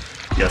radius.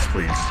 Yes,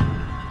 please.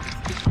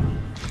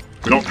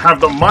 We don't have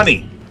the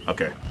money!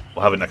 Okay,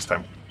 we'll have it next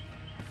time.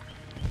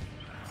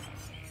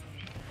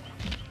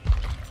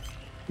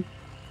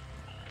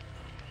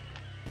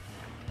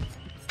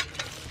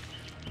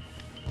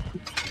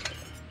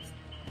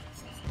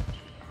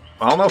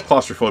 I don't know if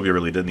claustrophobia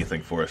really did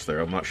anything for us there.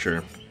 I'm not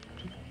sure.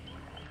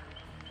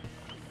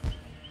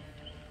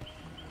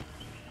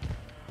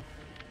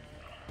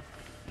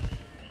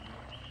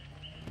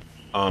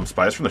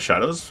 Spies from the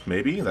Shadows,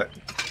 maybe? That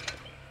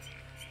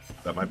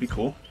might be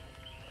cool.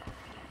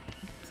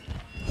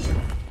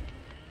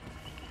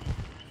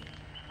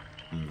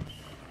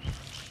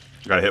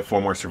 Gotta hit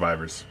 4 more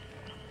survivors.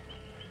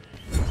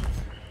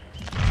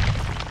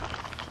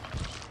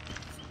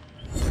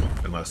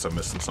 Unless I'm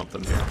missing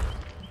something here.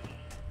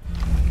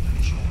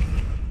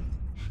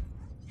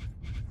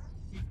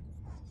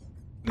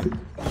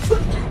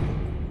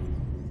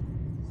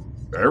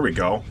 There we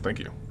go. Thank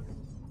you.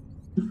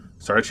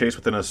 Start a chase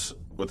within us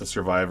with a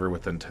survivor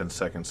within 10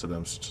 seconds of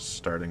them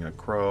starting a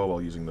crow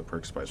while using the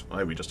perk spice.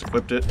 Oh, we just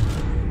equipped it.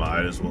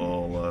 Might as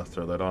well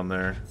throw that on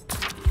there.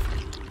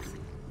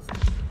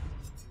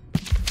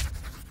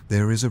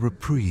 There is a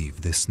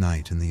reprieve this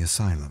night in the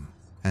asylum,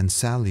 and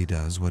Sally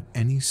does what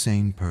any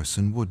sane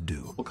person would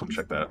do. We'll come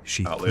check that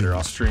She out later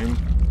off stream.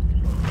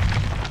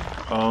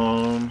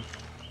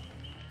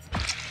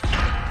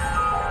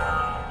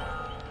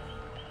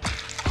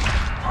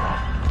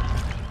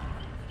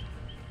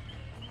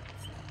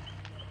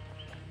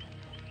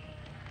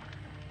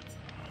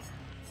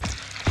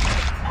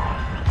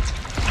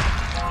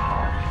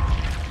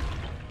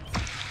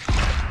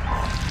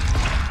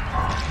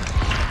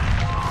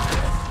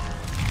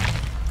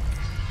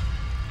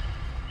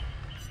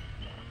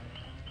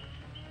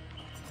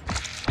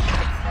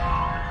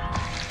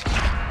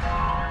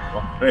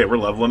 Hey, we're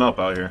leveling up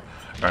out here.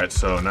 Alright,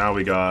 so now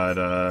we got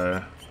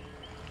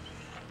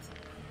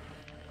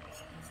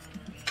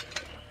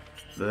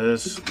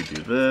this, we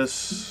do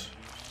this.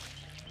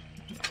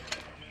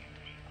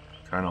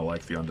 Kinda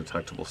like the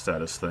undetectable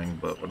status thing,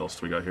 but what else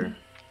do we got here?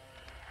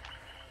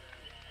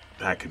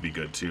 That could be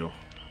good too.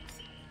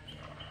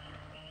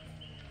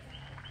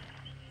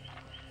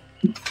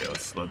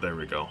 Okay, there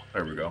we go.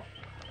 There we go.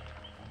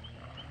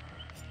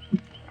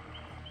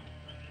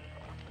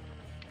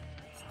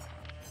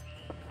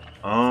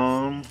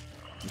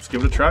 Let's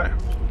give it a try. How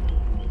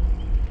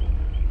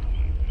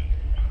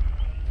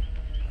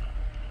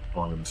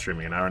long have we been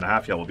streaming? An hour and a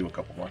half? Yeah, we'll do a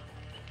couple more.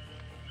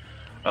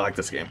 I like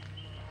this game.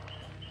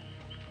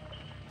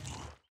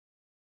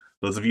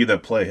 Those of you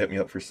that play, hit me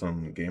up for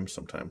some games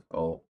sometime.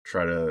 I'll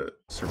try to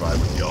survive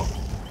with y'all.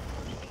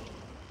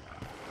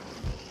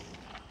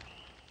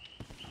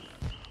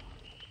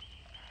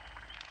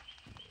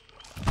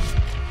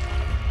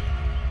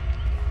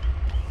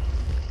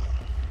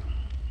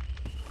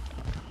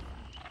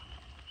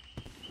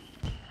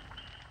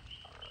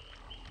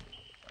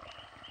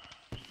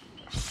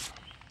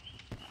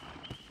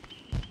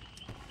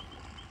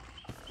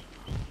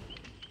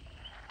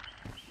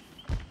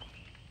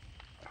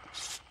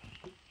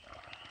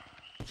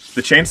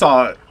 The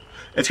chainsaw,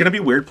 it's going to be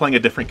weird playing a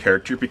different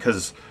character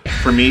because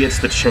for me it's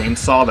the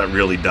chainsaw that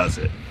really does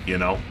it, you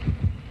know?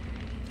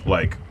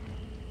 Like,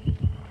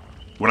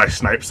 when I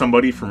snipe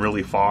somebody from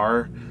really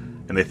far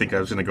and they think I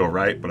was going to go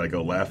right, but I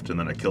go left and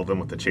then I kill them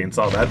with the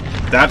chainsaw,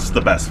 that's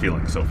the best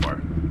feeling so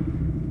far.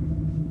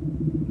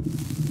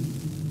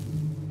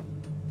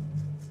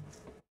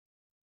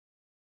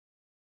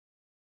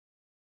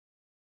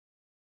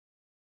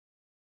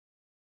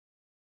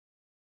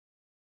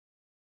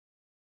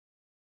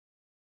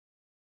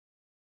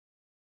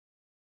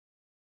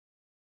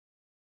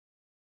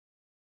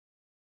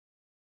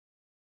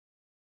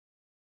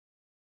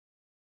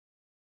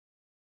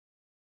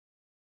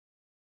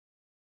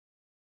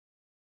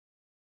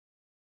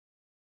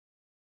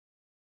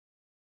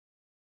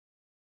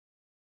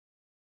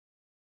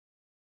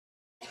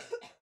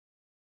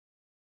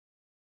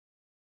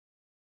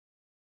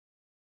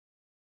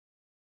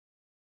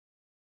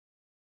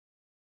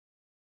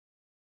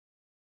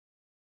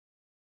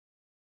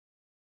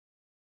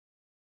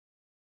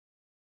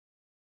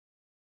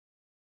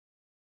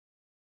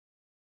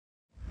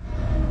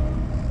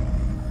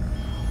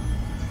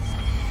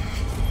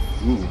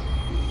 Ooh.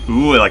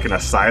 Ooh, like an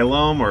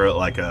asylum or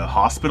like a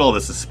hospital?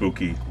 This is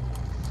spooky.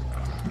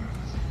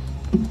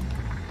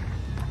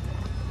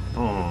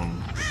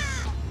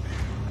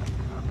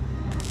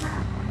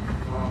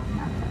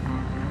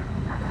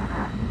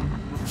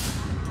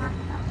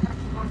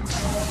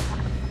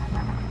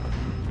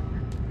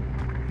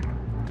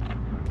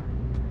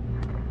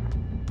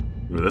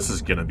 Ooh, this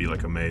is gonna be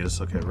like a maze.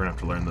 Okay, we're gonna have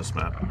to learn this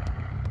map.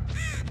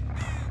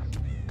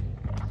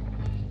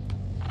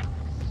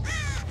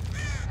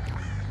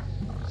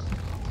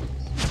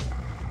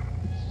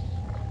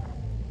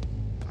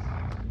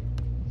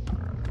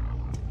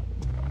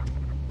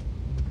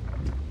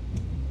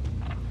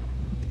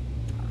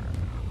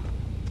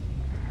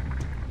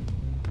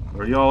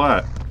 Where y'all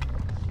at?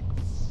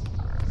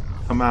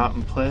 Come out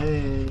and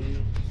play.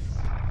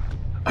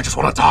 I just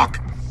want to talk.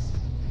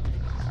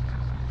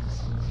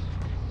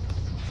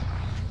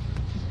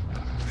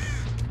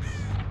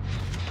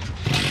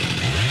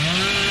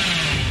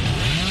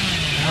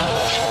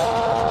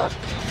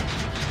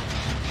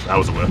 That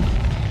was a whip.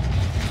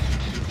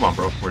 Come on,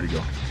 bro. Where'd he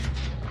go?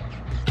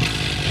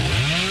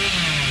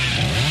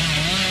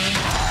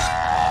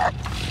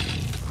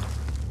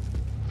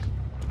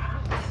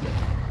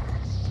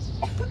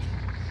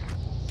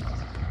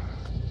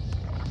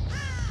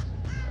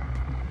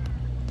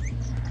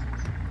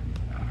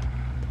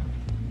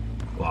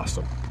 Lost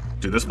him.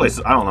 Dude, this place,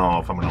 I don't know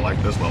if I'm gonna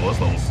like this level. This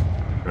level's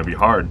gonna be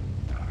hard.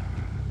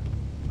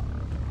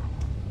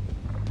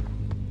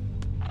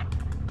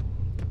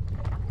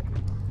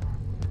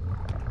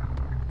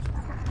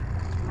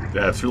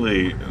 Yeah, it's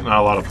really not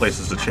a lot of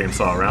places to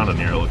chainsaw around in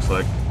here, it looks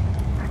like.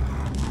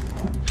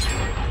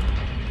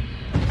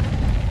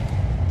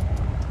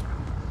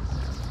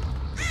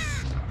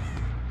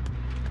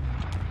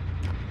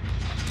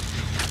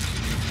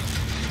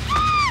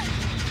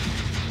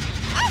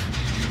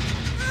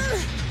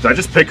 Did I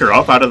just pick her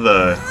up out of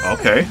the...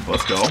 Okay,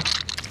 let's go.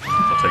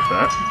 I'll take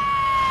that.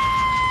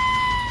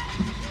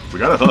 We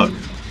got a hook.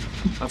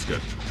 That's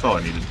good. That's all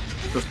I needed.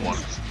 Just one.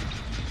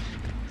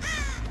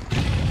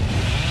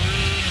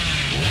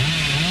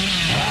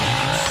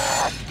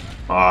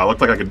 It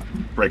looked like I could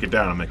break it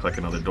down and make like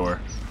another door.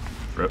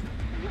 Rip.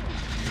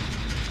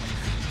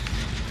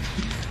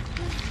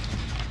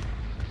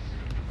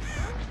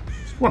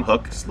 Just one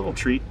hook. Just a little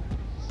treat.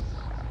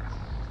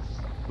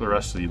 The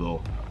rest of the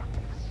little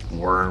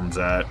worms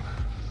at.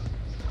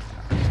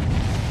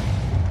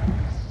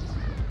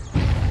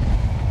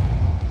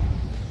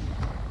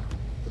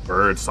 The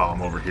bird saw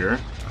him over here.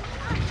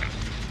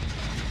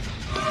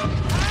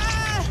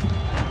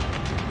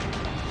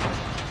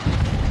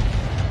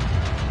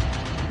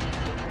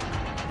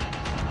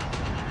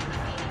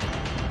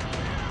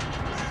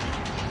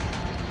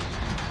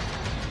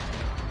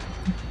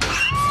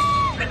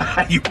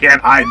 You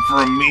can't hide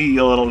from me,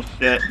 you little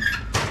shit.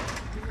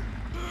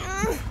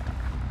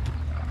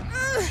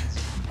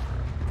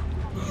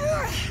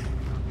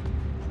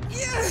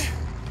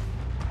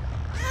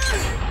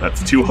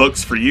 That's 2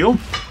 hooks for you.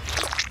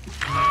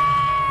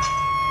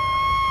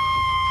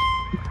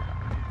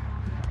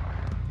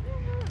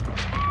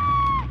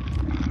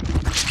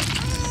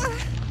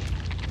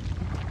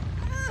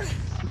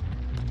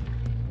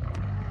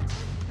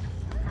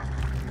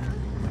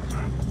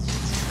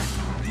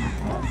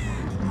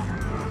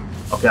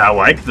 Okay, I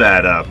like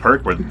that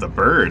perk with the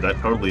bird. That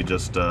totally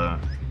just, you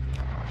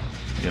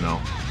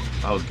know,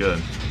 that was good.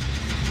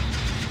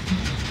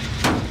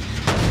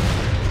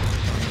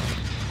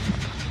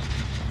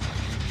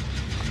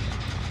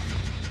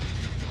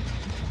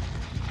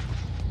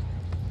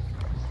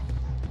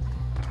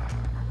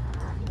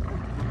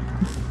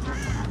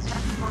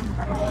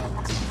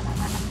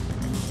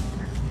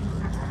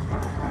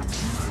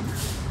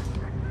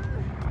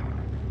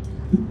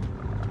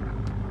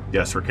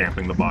 Yes, we're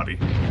camping the body.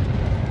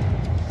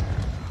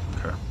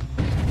 Okay.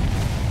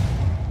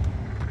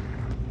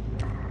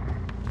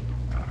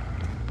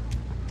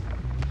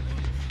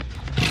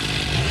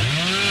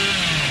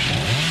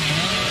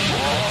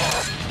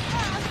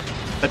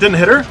 That didn't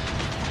hit her?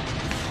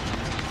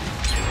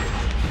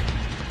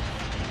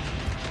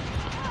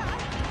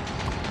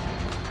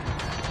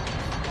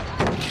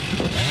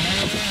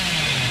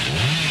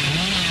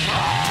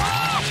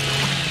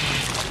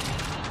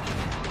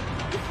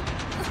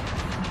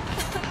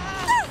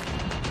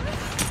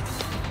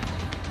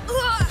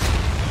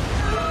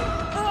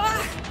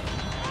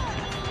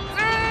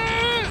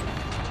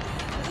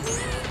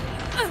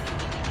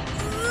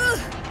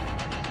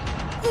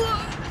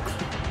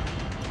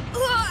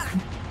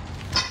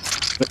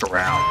 Stick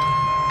around.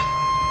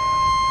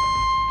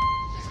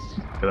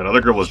 Yeah, that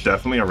other girl was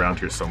definitely around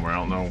here somewhere. I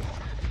don't know.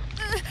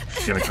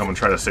 She's gonna come and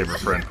try to save her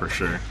friend for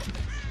sure.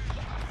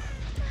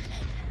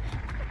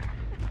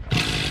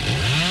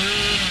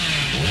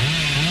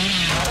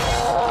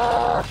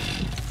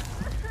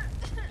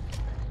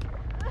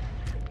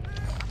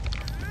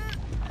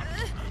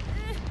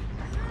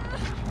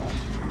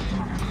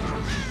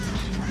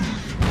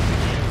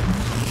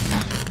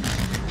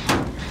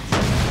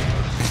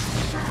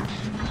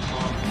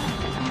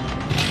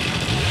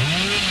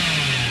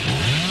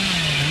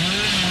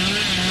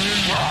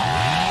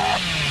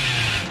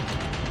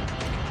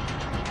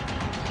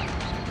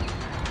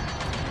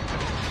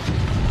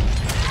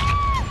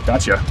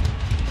 Gotcha.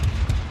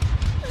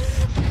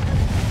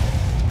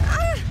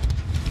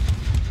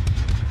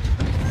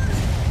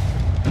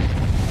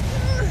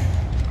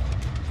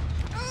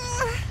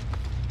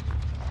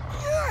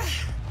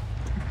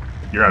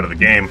 You're out of the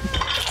game.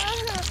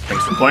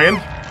 Thanks for playing.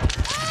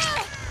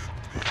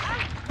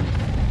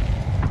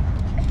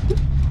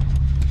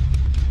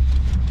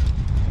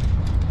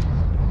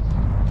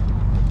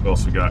 What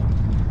else we got?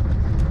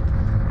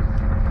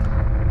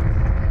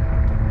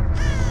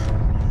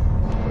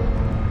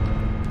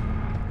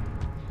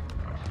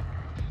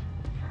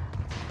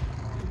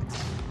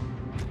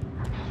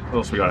 What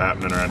else we got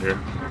happening around here?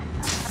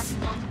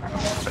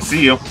 I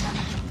see you.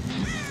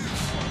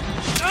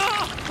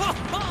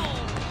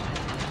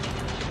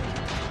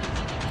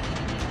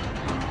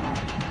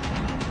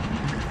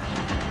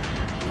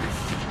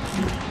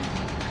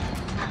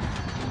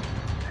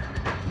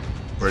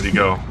 Where'd he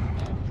go?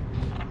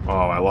 Oh,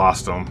 I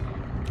lost him.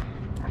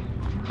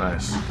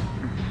 Nice.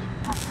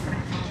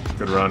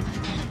 Good run.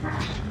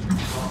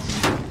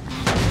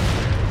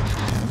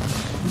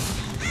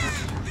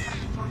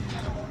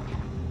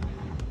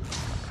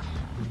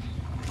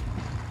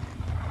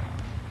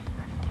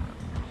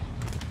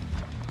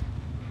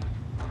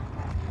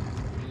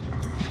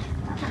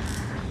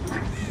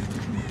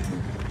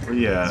 Where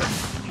you at?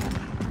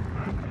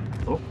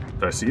 Oh,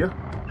 did I see you?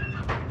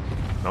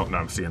 Nope, now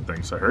I'm seeing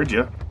things. I heard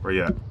you. Where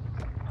you at?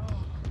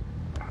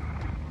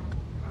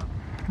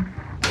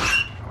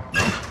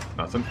 No,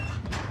 nothing.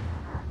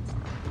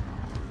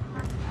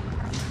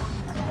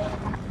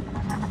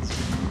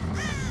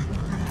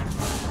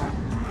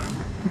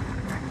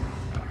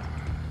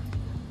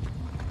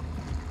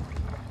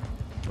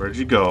 Where'd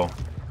you go?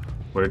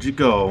 Where'd you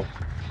go?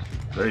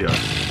 There you are.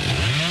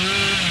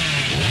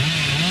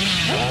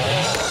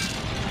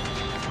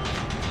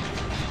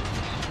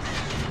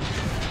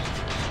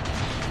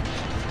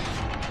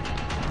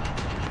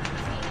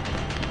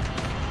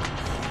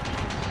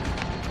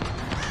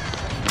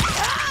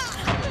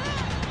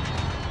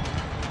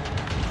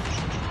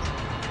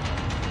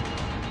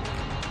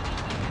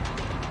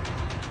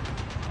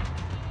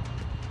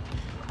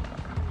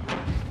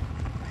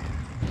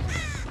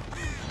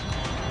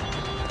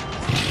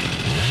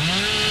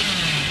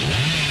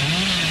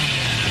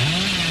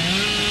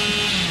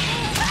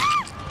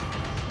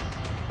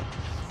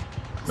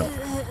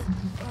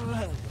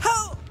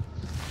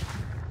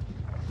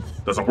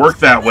 Doesn't work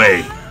that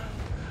way.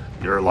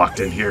 You're locked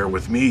in here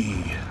with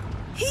me.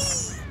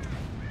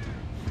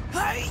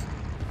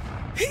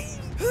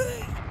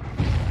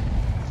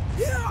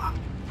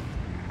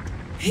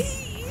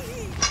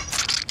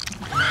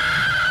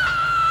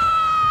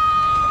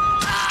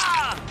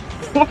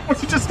 What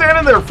was you just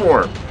standing there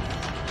for?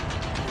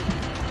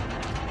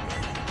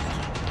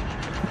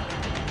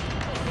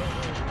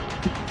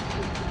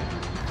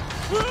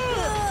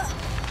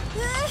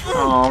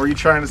 Oh, were you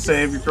trying to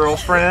save your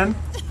girlfriend?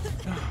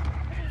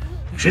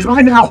 She's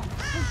mine now!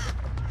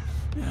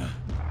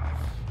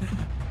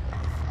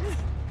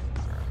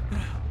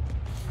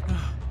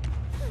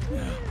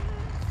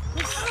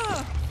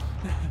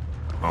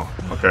 Oh,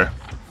 okay.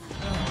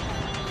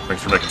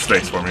 Thanks for making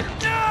space for me.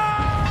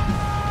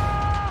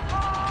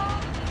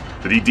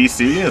 Did he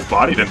DC? His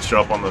body didn't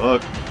show up on the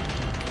hook.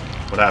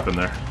 What happened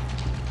there?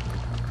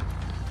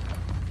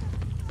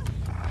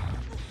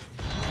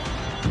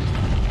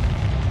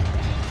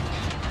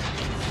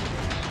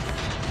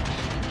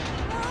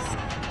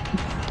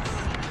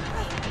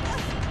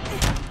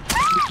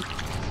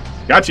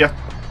 Gotcha.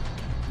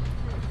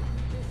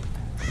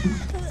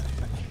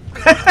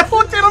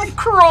 Look at him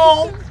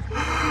crawl.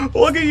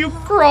 Look at you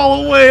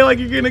crawl away like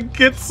you're gonna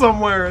get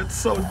somewhere. It's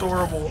so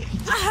adorable.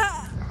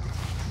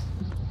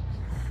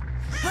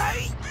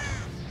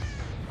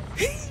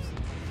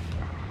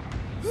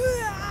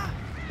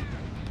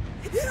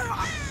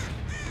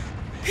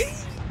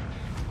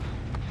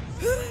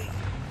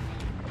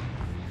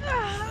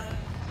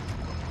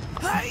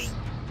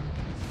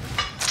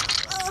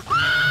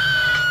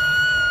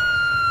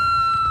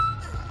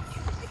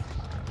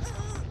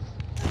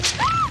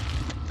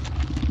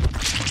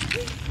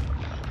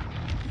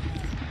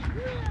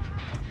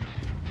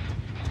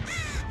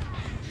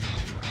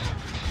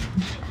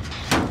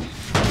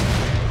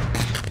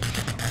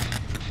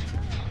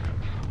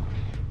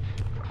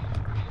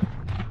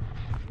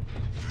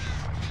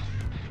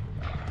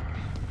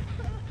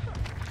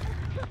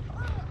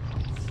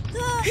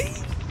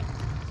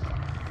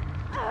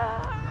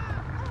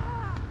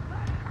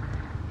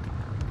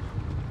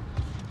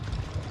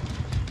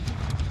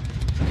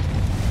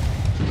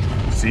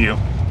 See you.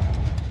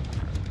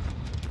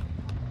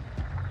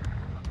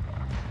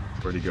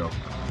 Where'd he go?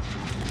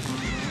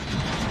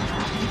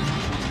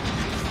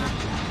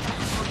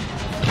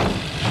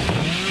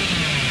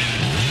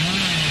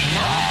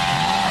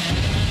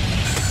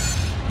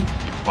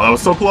 Oh, that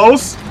was so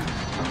close.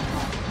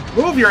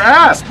 Move your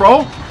ass,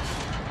 bro.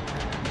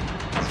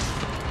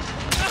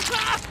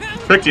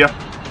 Picked ya.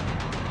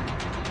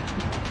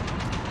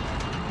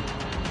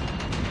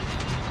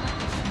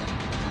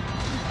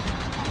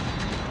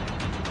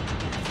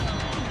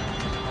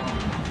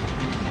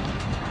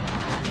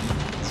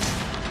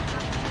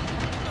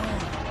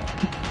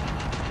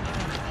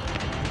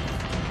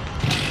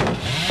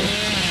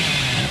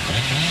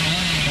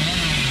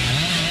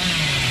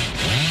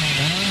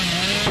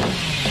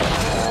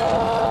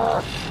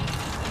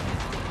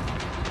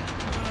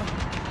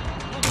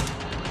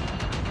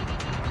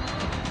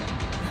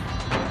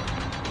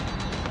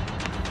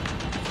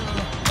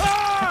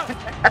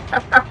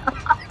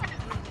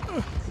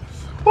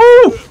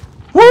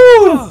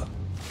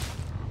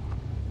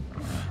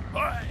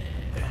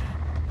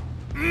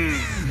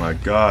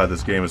 god,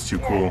 this game is too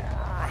cool.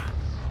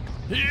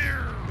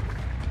 Here.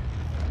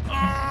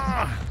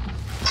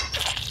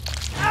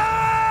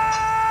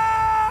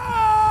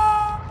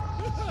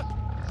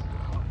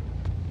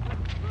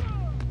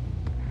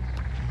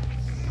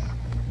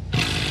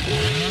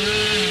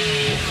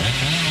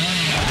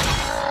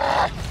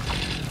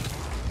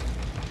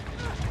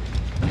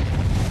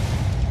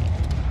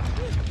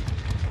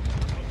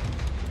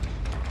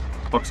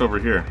 Fuck's over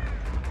here?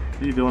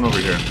 What are you doing over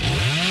here?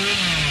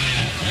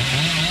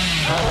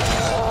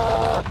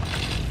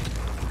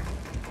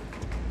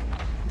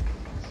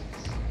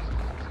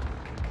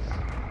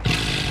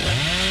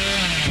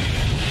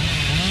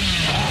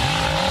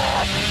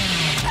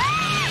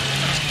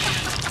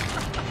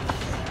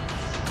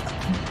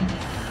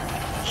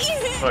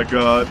 Oh my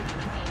god.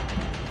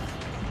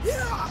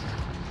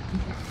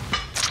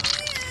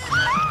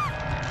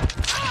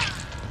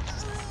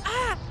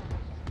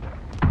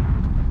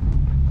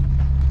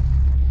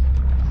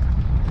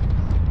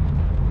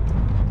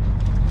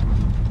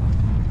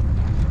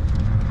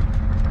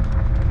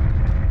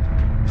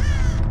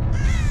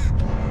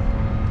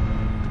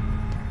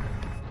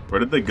 Where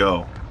did they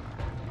go?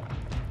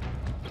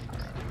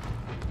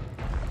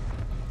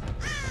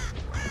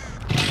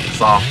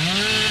 Saw.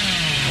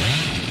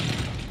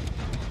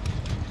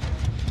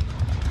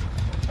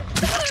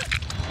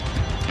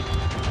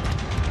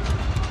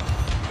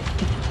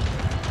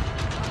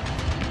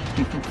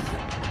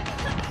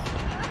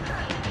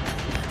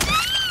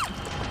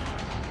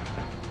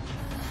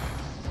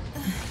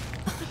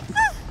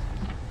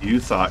 You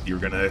thought you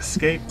were gonna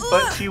escape,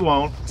 but you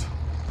won't.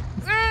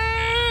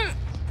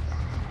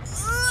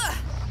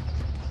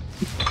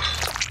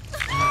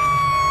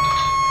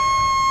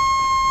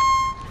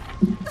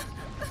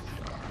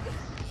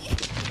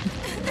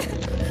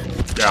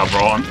 Yeah,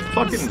 bro, I'm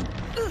fucking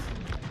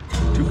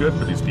too good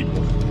for these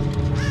people.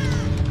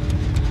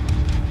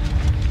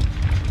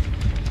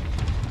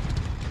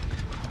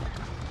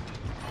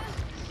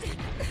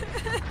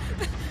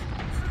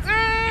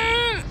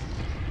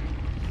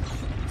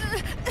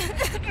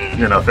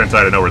 You're enough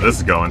inside to know where this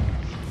is going.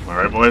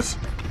 Alright, boys?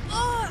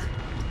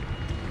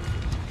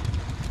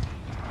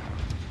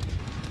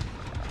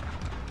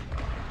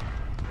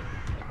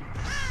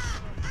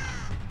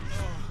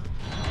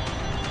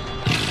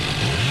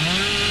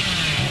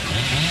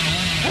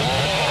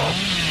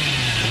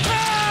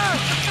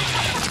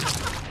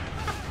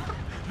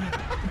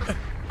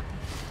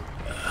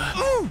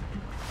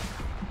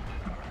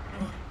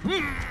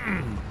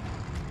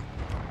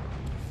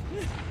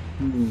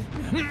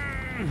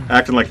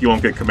 Acting like you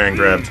won't get command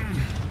grabbed.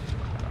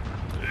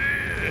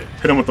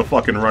 Hit him with the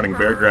fucking running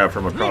bear grab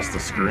from across the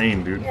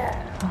screen, dude.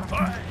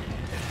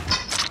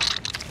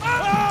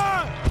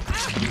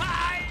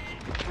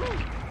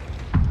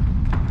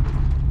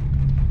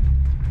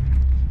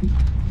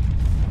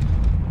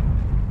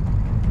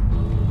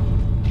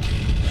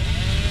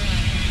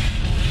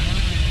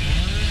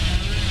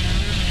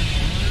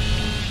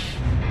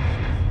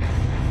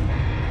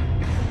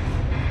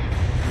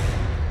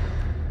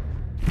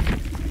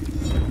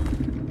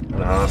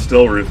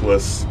 Still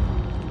ruthless.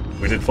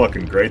 We did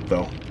fucking great,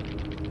 though.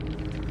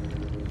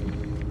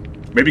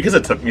 Maybe because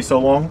it took me so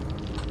long.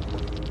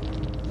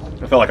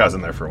 I felt like I was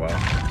in there for a while.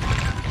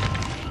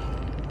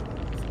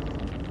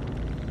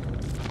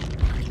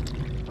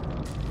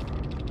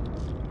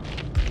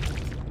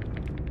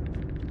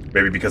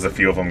 Maybe because a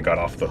few of them got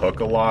off the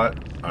hook a lot.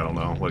 I don't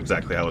know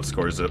exactly how it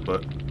scores it,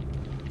 but...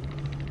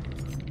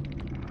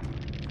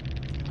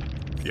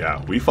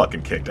 yeah, we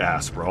fucking kicked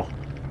ass, bro.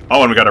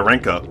 Oh, and we got a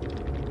rank up.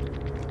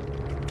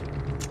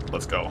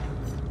 Let's go.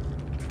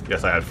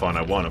 Yes, I had fun.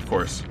 I won, of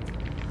course.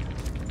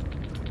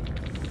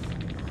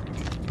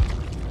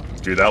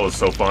 Dude, that was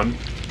so fun.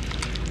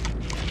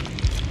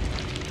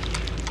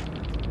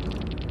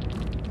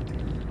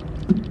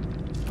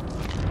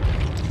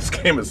 This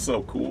game is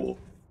so cool.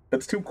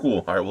 It's too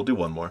cool. Alright, we'll do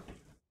one more.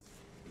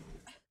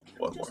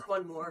 Just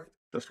one more.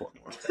 Just one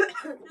more.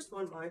 Just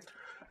one more. And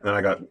then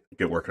I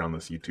get working on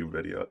this YouTube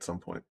video at some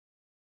point.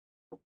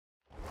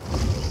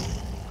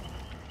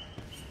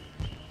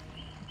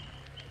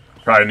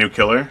 Probably a new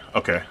killer?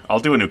 Okay,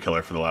 I'll do a new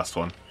killer for the last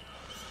one.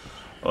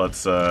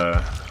 Let's,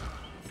 I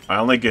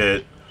only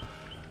get...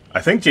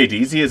 I think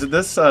JDZ, is it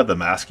this, the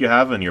mask you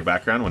have in your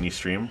background when you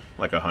stream?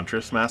 Like a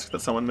Huntress mask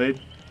that someone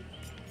made?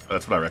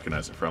 That's what I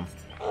recognize it from.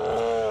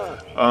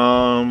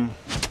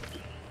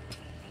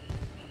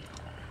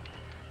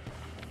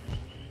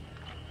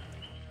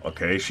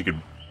 Okay, she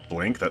could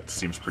blink. That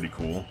seems pretty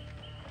cool.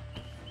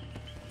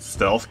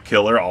 Stealth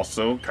killer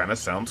also kind of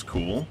sounds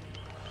cool.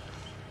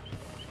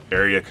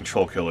 Area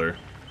control killer.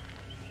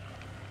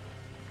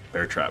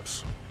 Bear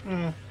traps.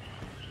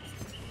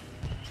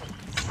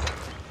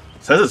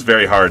 Says it's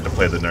very hard to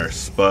play the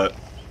nurse, but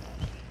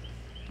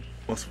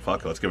let's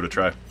give it a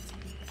try.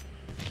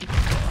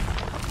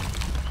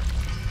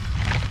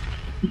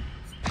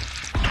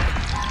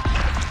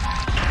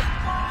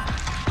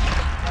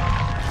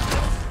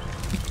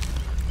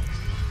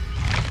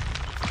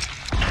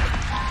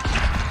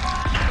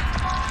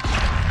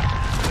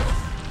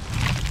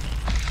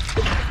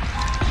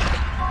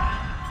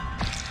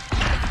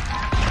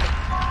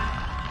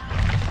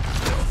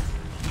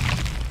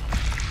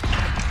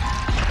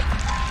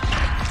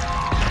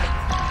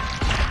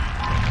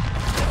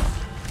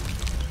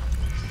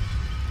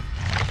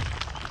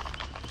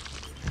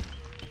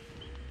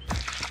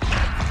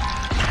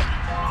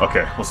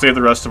 Okay, we'll save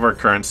the rest of our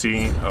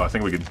currency. Oh, I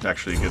think we could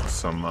actually get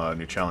some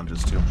new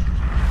challenges too.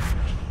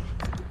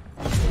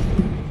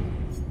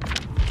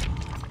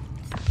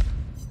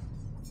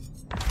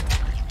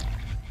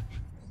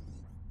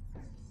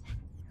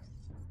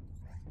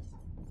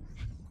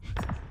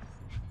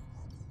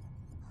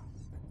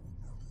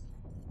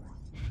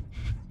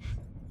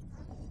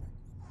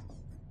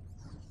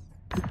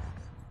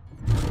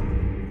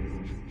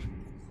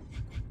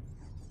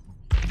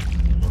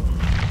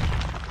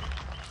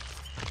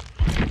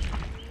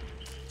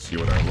 See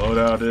what our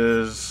loadout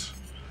is.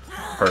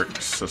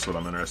 Perks, that's what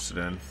I'm interested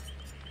in.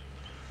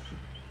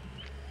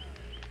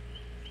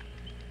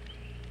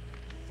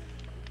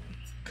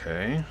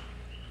 Okay.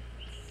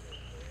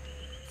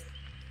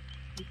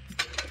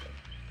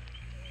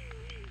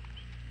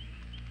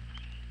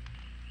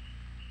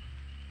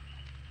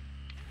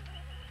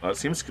 It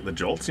seems the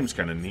jolt seems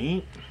kind of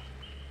neat.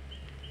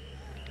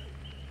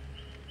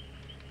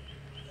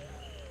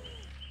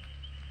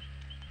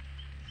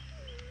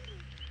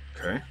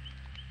 Okay.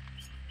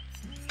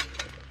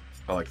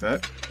 I like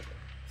that.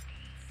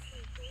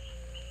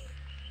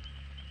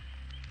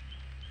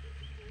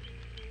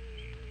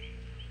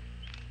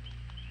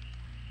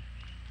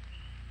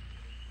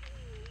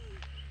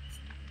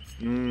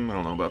 I don't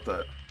know about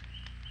that.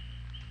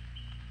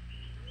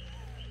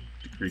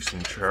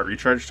 Decreasing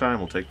recharge time,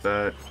 we'll take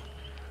that.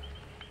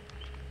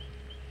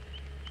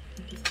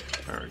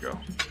 There we go.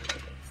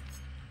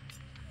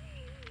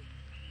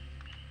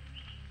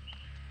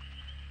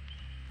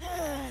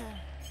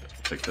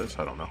 Take this,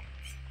 I don't know.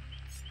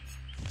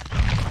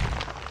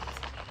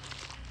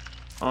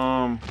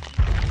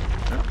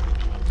 Yeah.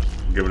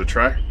 Give it a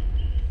try. I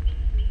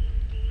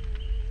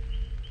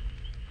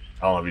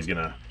don't know if he's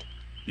gonna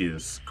be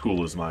as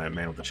cool as my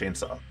man with the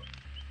chainsaw.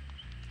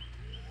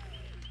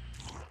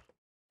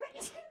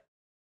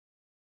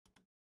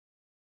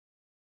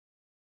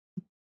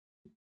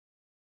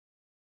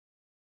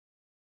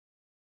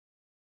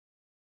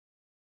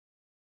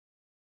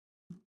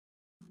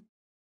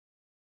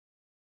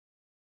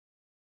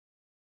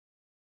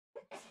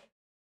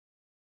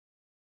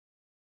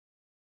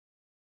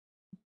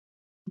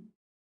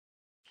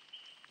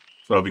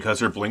 So because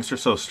her blinks are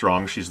so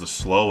strong, she's the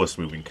slowest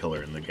moving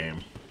killer in the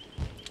game.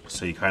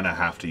 So you kind of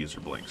have to use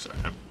her blinks.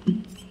 Right?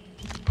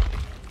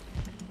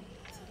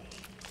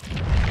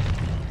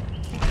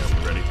 Yeah,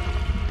 we ready.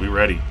 We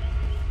ready.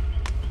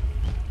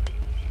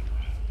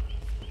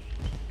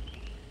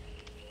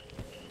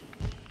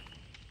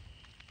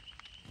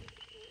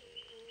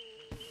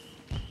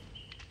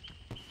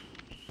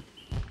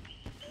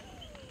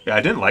 Yeah,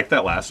 I didn't like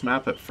that last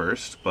map at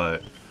first,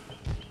 but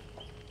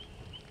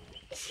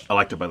I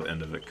liked it by the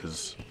end of it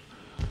because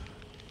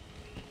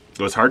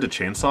it was hard to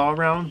chainsaw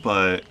around,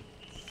 but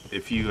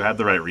if you had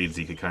the right reads,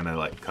 you could kind of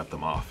like cut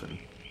them off, and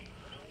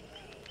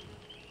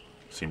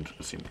it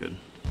seemed good.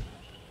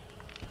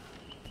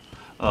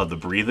 The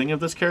breathing of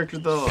this character,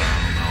 though,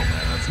 I don't know,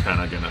 man. That's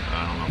kind of gonna.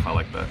 I don't know if I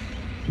like that.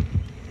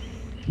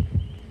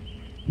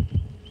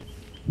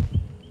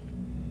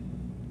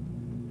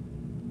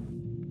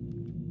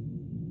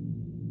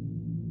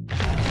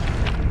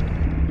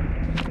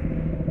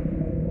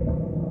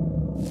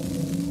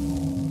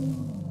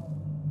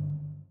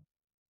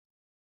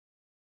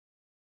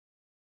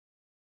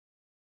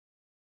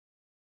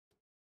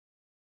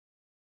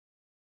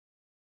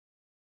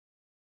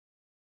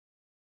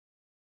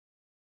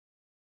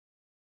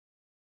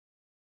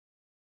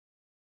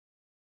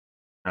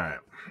 Alright.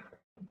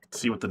 Let's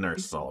see what the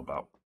nurse is all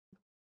about.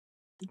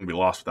 I'll be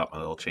lost without my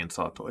little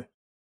chainsaw toy.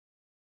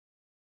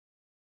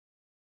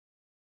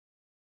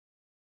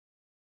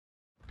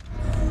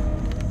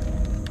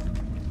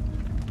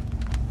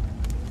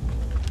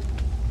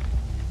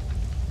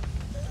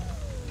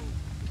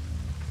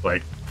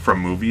 Like,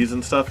 from movies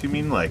and stuff, you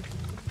mean? Like,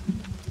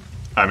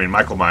 I mean,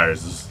 Michael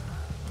Myers is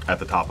at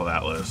the top of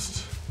that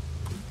list.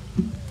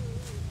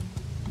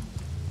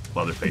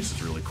 Leatherface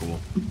is really cool.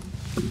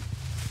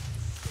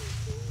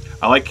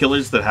 I like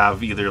killers that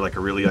have either like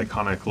a really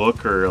iconic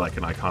look or like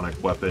an iconic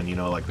weapon, you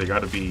know, like they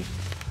gotta be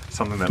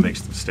something that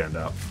makes them stand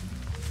out.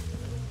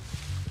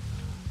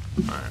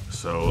 Alright,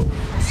 so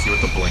let's see what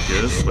the blink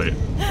is. Wait,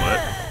 what?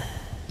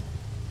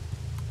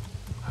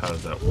 How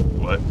does that,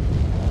 what?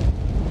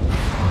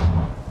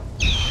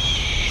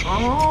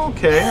 Oh,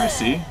 okay, I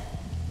see.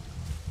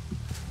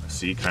 I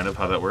see kind of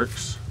how that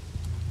works.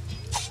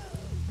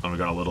 And we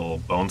got a little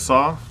bone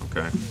saw,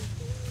 okay.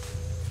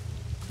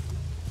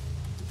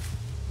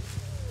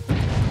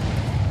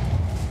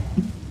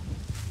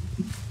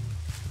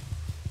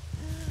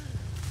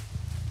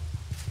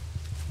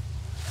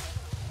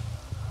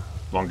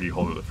 The longer you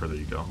hold it, the further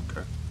you go.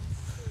 Okay.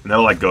 And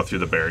that'll like go through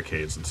the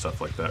barricades and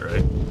stuff like that,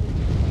 right?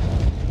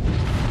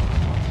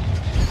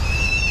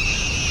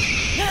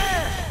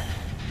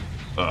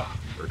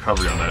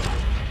 Recovery on that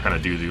kind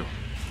of doo-doo.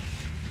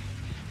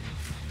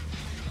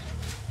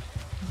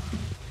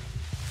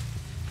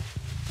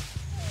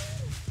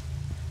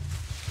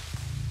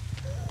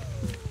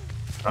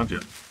 Found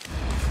you.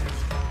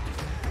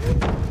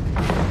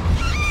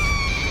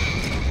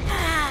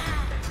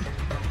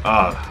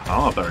 I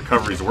don't know if that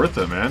recovery's worth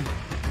it, man.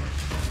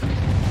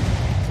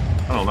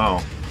 I don't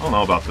know. I don't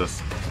know about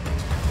this.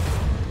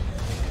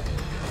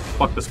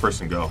 Fuck this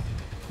person, go.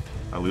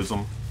 I lose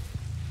them.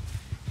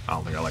 I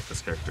don't think I like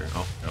this character.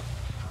 Oh, yep.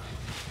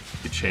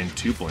 You chained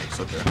 2 blinks,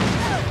 okay.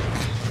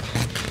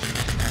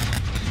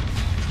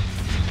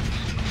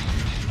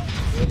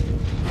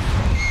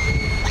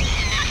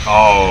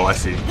 Oh, I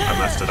see. I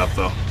messed it up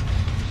though.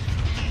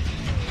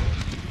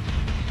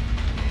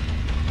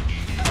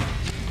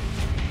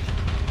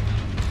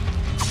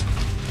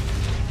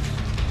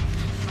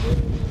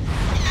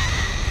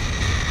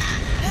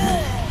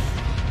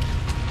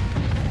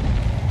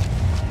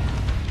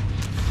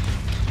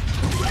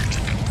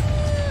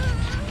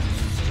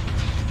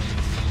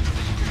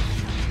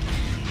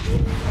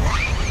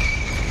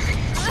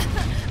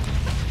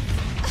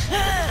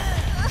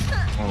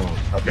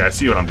 Okay, I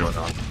see what I'm doing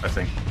wrong, I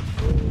think.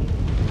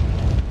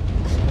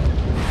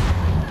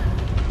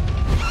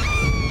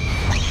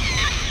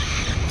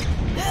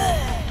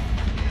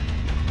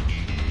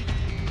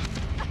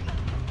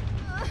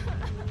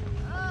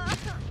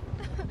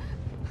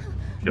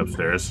 She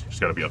upstairs? She's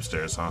gotta be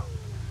upstairs, huh?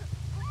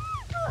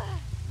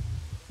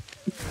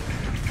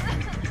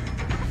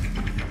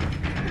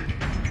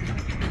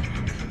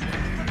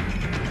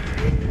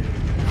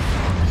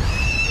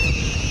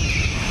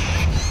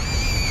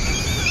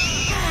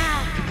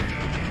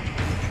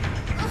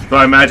 So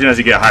I imagine as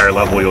you get higher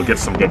level, you'll get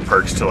some good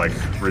perks to like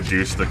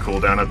reduce the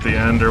cooldown at the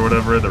end or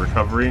whatever, the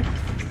recovery.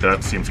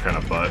 That seems kind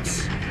of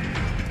butts.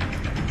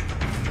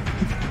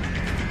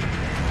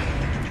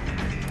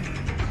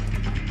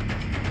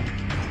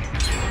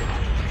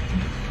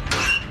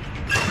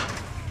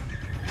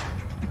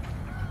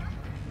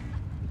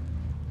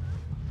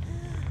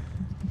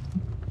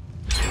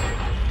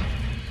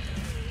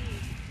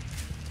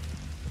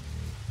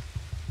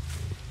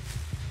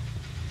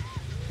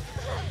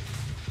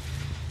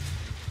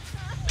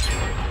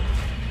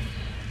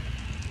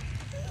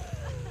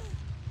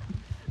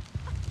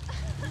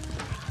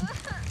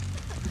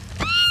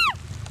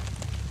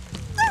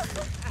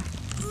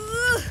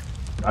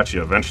 Got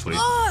you eventually.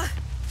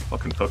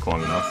 Fucking took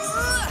long enough.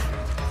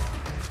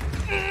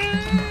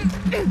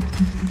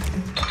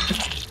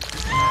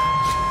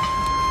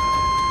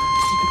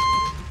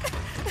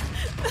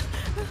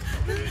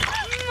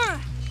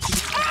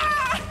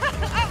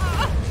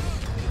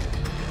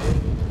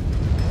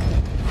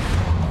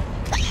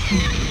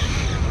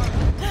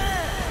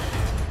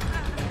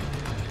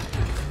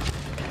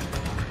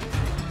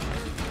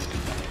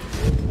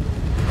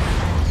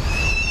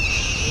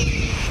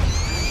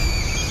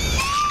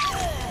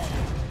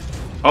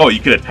 Oh, you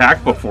can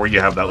attack before you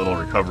have that little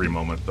recovery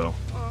moment, though.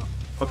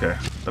 Okay,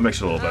 that makes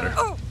it a little better.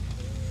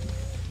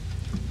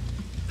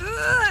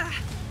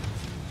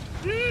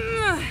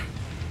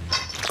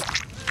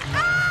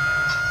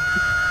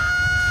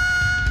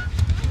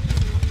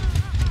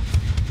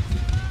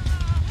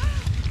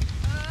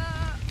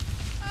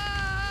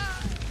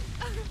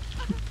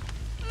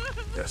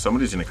 Yeah,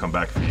 somebody's gonna come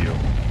back for you.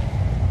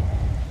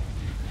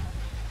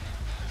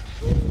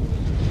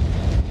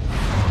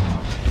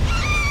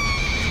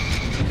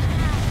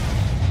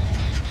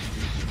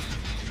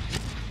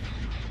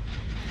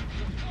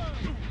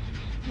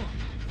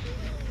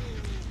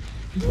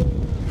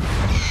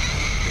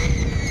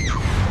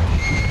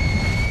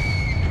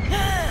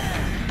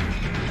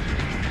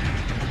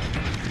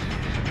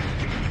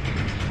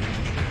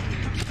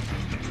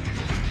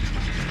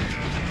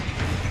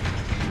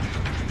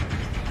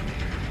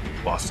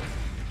 Lost.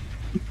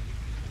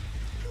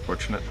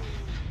 Fortunate.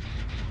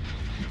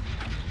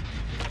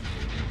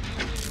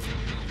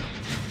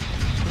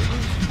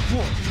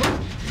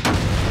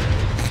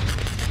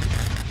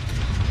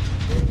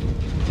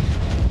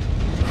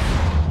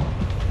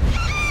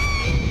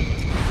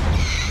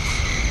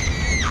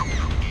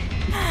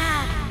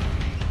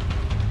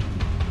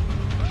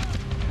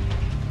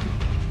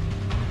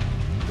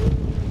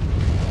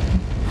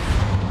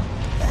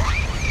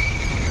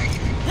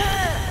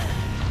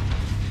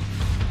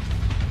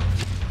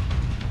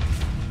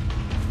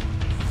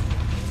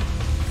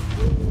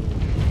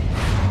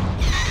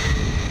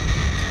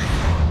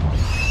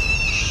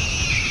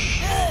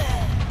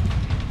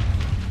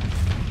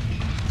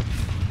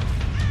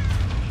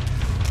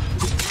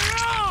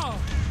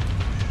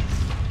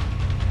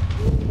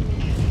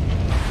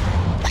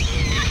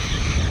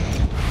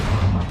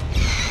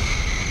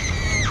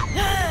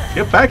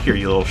 Get back here,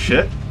 you little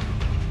shit.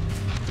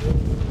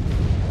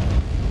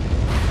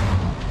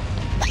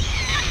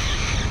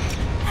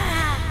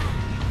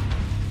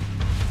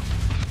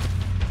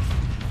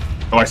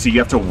 Oh, I see. You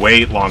have to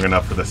wait long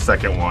enough for the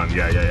second one.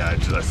 Yeah.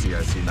 I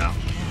see now.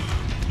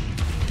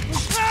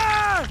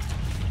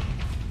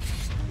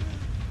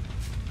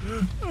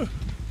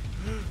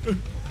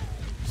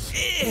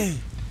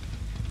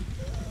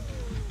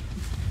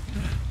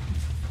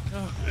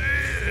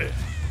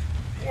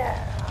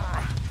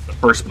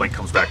 The first blink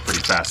comes back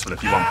pretty fast, but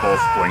if you want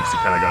both blinks, you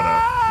kind of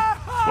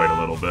gotta wait a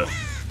little bit.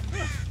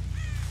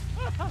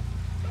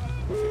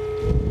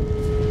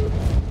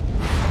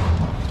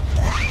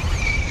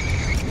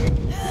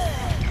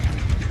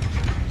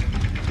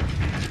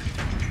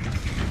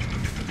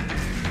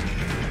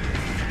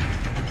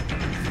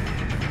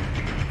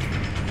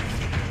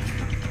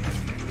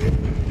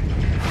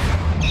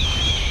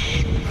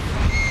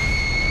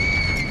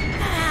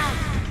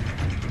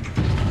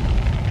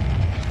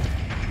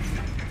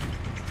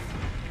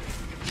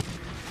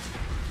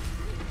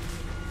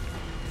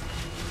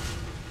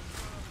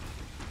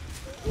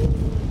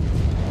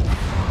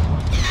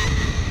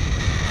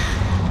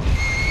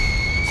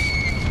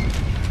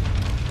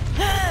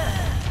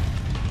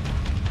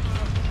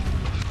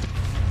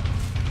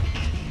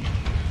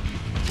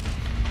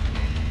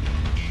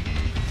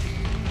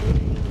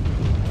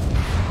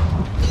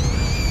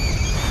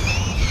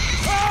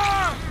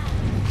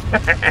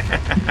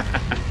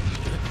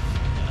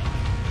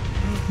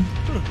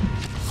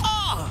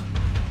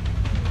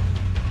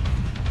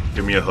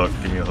 Give me a hook,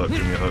 give me a hook,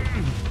 give me a hook.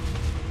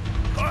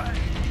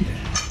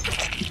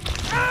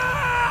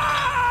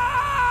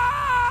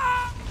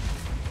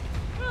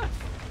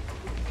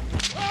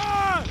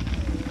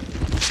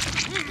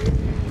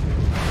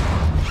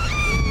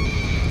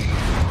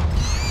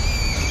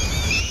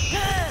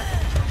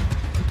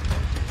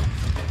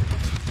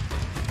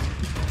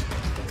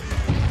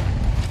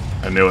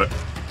 I knew it.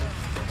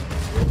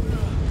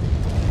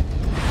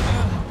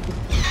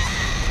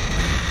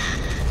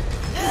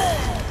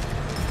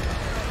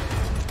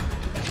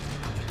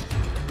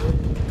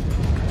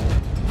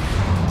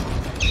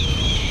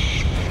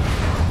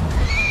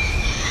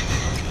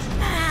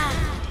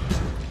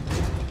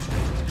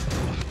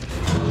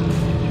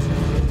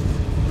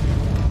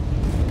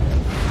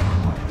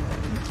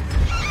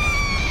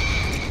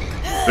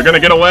 They're gonna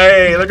get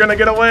away! They're gonna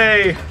get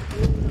away!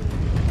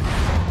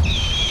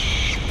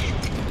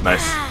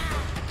 Nice.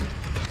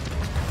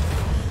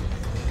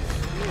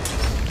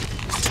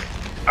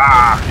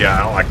 Ah, yeah,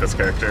 I don't like this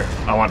character.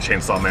 I want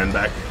Chainsaw Man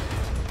back.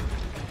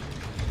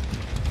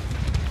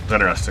 It's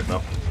interesting,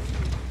 though.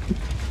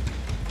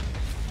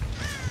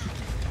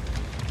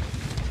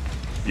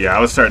 Yeah, I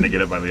was starting to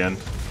get it by the end.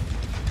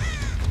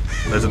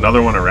 There's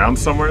another one around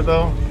somewhere,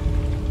 though?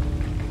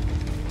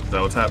 Is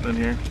that what's happening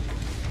here?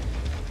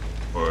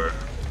 Or...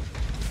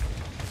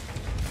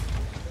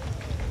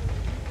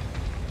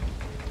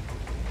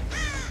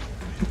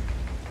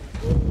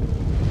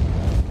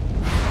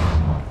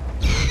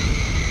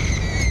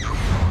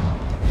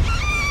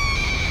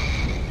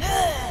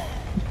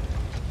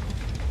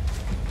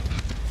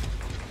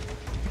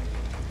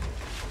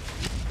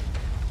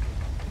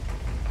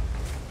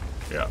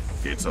 yeah,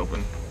 gates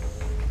open.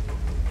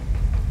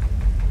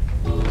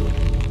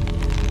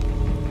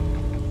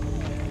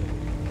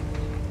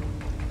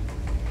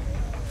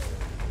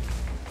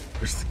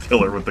 There's the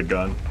killer with the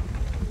gun.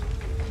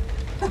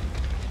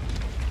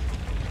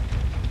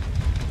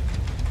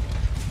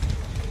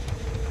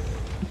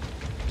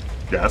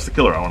 Yeah, that's the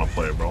killer I want to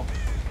play, bro.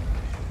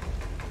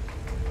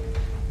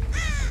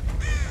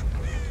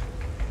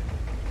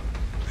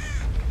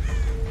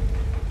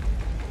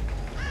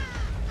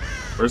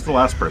 Where's the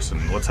last person?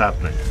 What's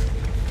happening?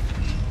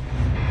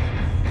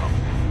 Oh.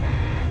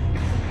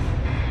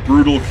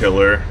 Brutal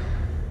killer.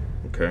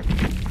 Okay.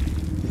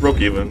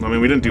 Broke even. I mean,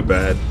 we didn't do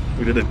bad.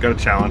 We did it. Got a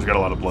challenge. Got a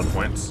lot of blood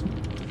points.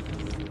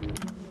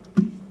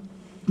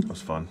 That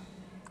was fun.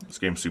 This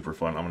game's super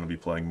fun. I'm going to be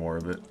playing more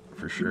of it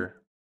for sure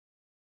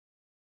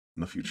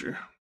in the future.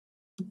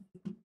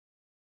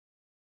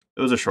 It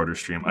was a shorter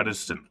stream. I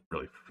just didn't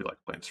really feel like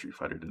playing Street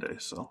Fighter today,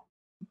 so.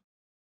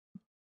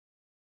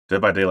 Dead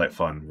by Daylight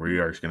fun. We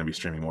are going to be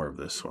streaming more of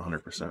this,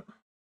 100%.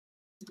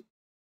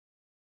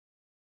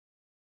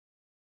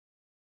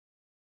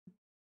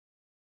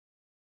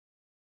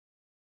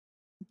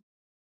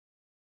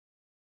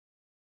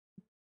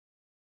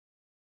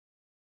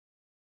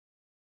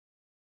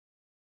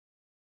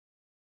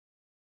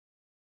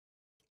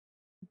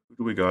 Who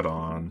do we got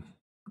on?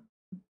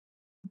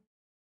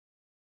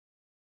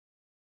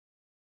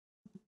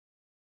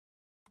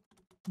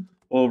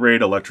 We'll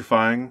raid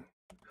Electrifying.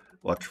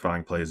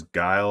 Electrifying plays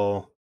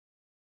Guile,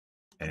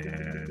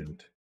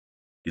 and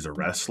he's a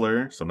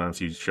wrestler. Sometimes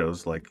he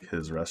shows like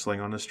his wrestling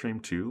on his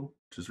stream too,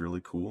 which is really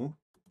cool.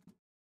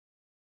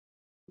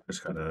 I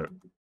just gotta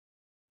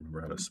remember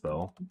how to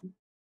spell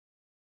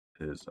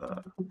his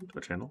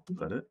Twitch handle. Is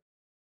that it?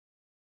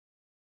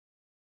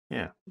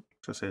 Yeah,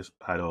 just say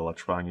hi to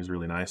Electrifying. He's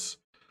really nice.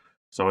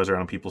 He's always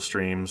around people's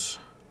streams.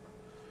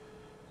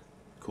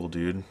 Cool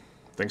dude.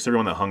 Thanks to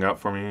everyone that hung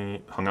out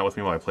with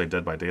me while I played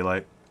Dead by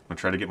Daylight. I'm gonna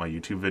try to get my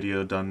YouTube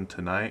video done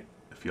tonight.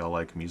 If y'all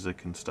like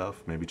music and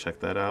stuff, maybe check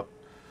that out.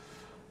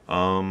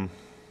 I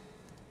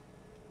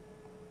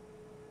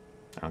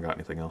don't got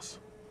anything else.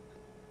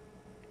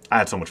 I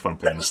had so much fun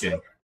playing this game.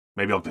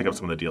 Maybe I'll pick up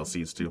some of the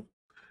DLCs too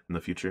in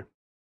the future.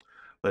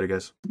 Later,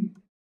 guys.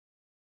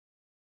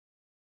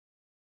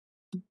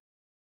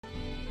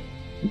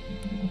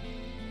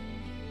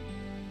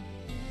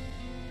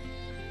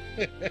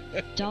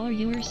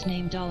 $Yours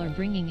name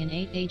bringing in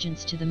 8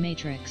 agents to the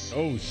Matrix.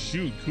 Oh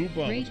shoot,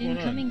 Coupon. Raid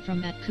incoming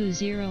from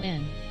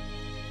 @Ku0N.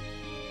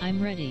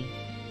 I'm ready.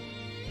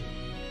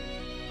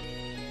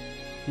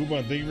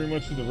 Coupon, thank you very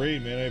much for the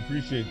raid, man. I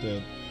appreciate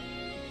that.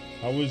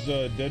 How was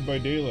Dead by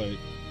Daylight?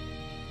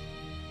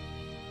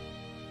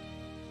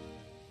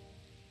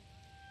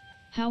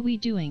 How we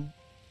doing?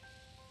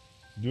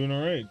 Doing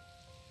alright.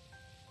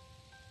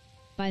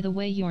 By the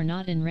way, you're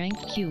not in rank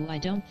Q, I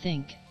don't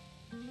think.